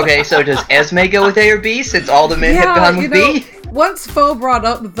 Okay, so does Esme go with A or B since all the men have gone with B? Once Fo brought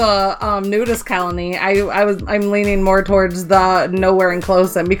up the nudist colony, I'm leaning more towards the no wearing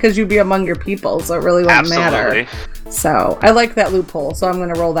clothes then, because you'd be among your people, so it really wouldn't Absolutely. matter. So I like that loophole, so I'm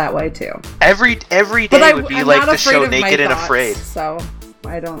gonna roll that way too. Every day would be I'm like not the afraid show of my Naked and thoughts, Afraid. So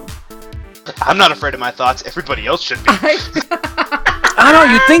I don't. I'm not afraid of my thoughts. Everybody else should be. I don't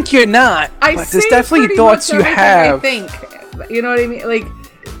know. You think you're not, I but there's say definitely pretty thoughts much you everything have. I think. You know what I mean? Like.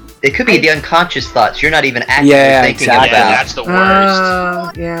 It could be the unconscious thoughts you're not even actively Yeah, thinking exactly. about. That's the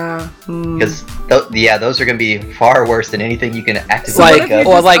worst. Yeah. Because those are going to be far worse than anything you can actively Like think of.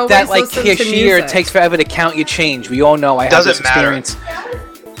 or like that always like listen to cashier. It music? takes forever to count your change. We all know I have Doesn't this matter. experience.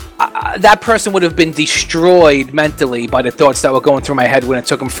 That person would have been destroyed mentally by the thoughts that were going through my head when it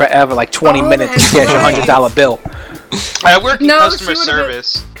took them forever, like 20 minutes to cash a $100 bill. I work in No, customer she would've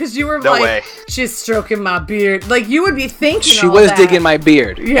service. Because you were No like, way. she's stroking my beard. Like you would be thinking. She all was that. digging my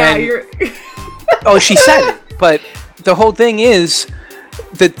beard. Yeah, and- you're. Oh, she said it. But the whole thing is,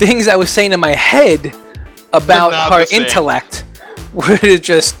 the things I was saying in my head about Not her the same. intellect were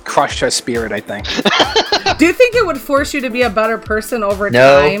just crushed her spirit, I think. Do you think it would force you to be a better person over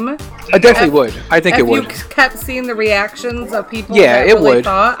No. time? I definitely would. I think it would. If you kept seeing the reactions of people Yeah, that it really would.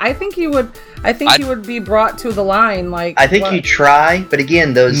 thought, I think you would. I think you would be brought to the line. Like I think what? you try, but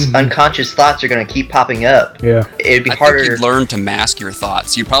again, those unconscious thoughts are going to keep popping up. Yeah. It'd be I harder. think you'd learn to mask your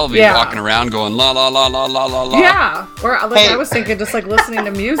thoughts. You'd probably Yeah. be walking around going la la la la la la la. Yeah, or like I was thinking, just like listening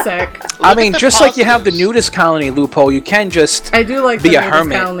to music. I mean, just like you have the nudist colony loophole, you can just I do like be the a nudist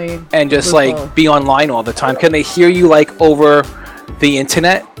hermit colony and just loophole. like be online all the time. Can they hear you like over the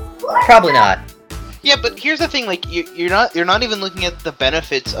internet? Probably not. Yeah, but here's the thing: like you're not even looking at the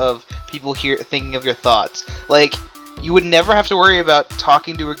benefits of people here thinking of your thoughts. Like you would never have to worry about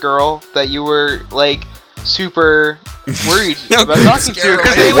talking to a girl that you were like super worried about talking to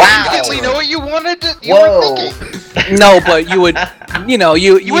because they would instantly know what you wanted to. You were thinking. No, but you would,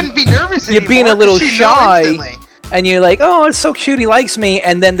 you wouldn't be nervous. You're being a anymore little 'cause you know shy, instantly. and you're like, "Oh, it's so cute. He likes me."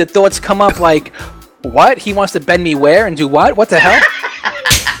 And then the thoughts come up like, "What? He wants to bend me where and do what? What the hell?"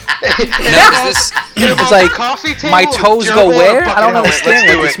 It's like my toes go where? I don't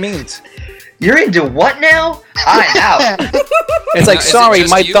understand what this means. You're into what now? I'm out. It's like, Now, is it sorry,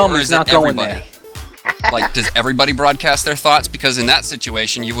 just my you, thumb or is it not going everybody? there. Like, does everybody broadcast their thoughts? Because in that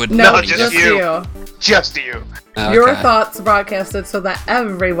situation, you would No, know. just you. Just you. Your Okay. thoughts broadcasted so that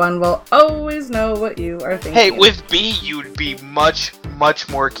everyone will always know what you are thinking. Hey, with B, you'd be much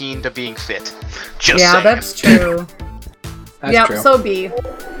more keen to being fit. Just yeah, saying. that's true. That's yep. true. So B.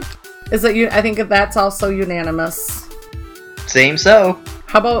 Is it you? I think that's also unanimous. Seems so.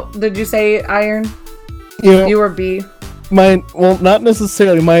 How about? Did you say Iron? Yeah. You were B. Well, not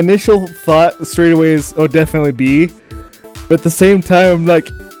necessarily. My initial thought straight away is, oh, definitely B. But at the same time, I'm like,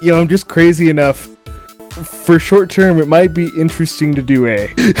 I'm just crazy enough. For short term, it might be interesting to do A.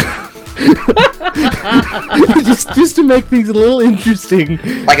 just to make things a little interesting.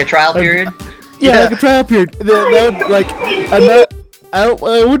 Like a trial period? Yeah, like a trial period. That would, like, I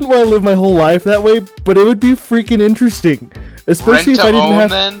wouldn't want to live my whole life that way, but it would be freaking interesting. Especially Rent if I to didn't own, have.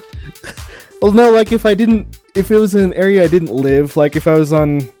 then? Well, no, like if it was in an area I didn't live, like if I was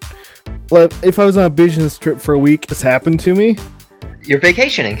on a business trip for a week, this happened to me. You're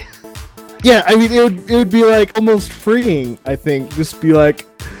vacationing. Yeah, I mean it would be like almost freeing. I think just be like,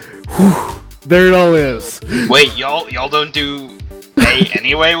 whew, there it all is. Wait, y'all don't do A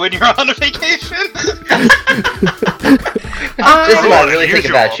anyway when you're on a vacation? This is what I really think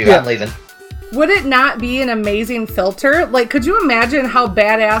about you. Yeah. I'm leaving. Would it not be an amazing filter? Like, could you imagine how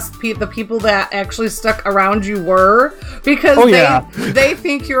badass the people that actually stuck around you were? Because they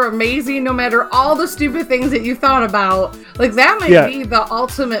think you're amazing no matter all the stupid things that you thought about. Like, that might be the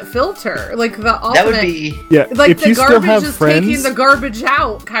ultimate filter. Like, the ultimate... That would be... Yeah, like, if the you still garbage have is friends... taking the garbage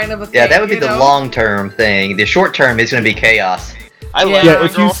out kind of a thing. Yeah, that would be you the know? long-term thing. The short-term is going to be chaos. Yeah,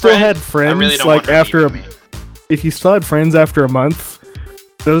 if you still had friends, like if you still had friends after a month,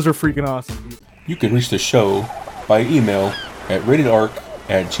 those are freaking awesome. You can reach the show by email at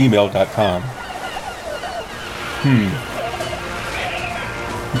ratedark@gmail.com.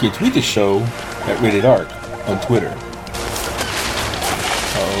 You can tweet the show at ratedark on Twitter.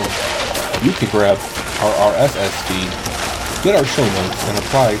 You can grab our RSS feed, get our show notes, and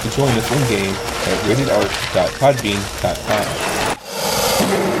apply to join us in-game at ratedark.podbean.com.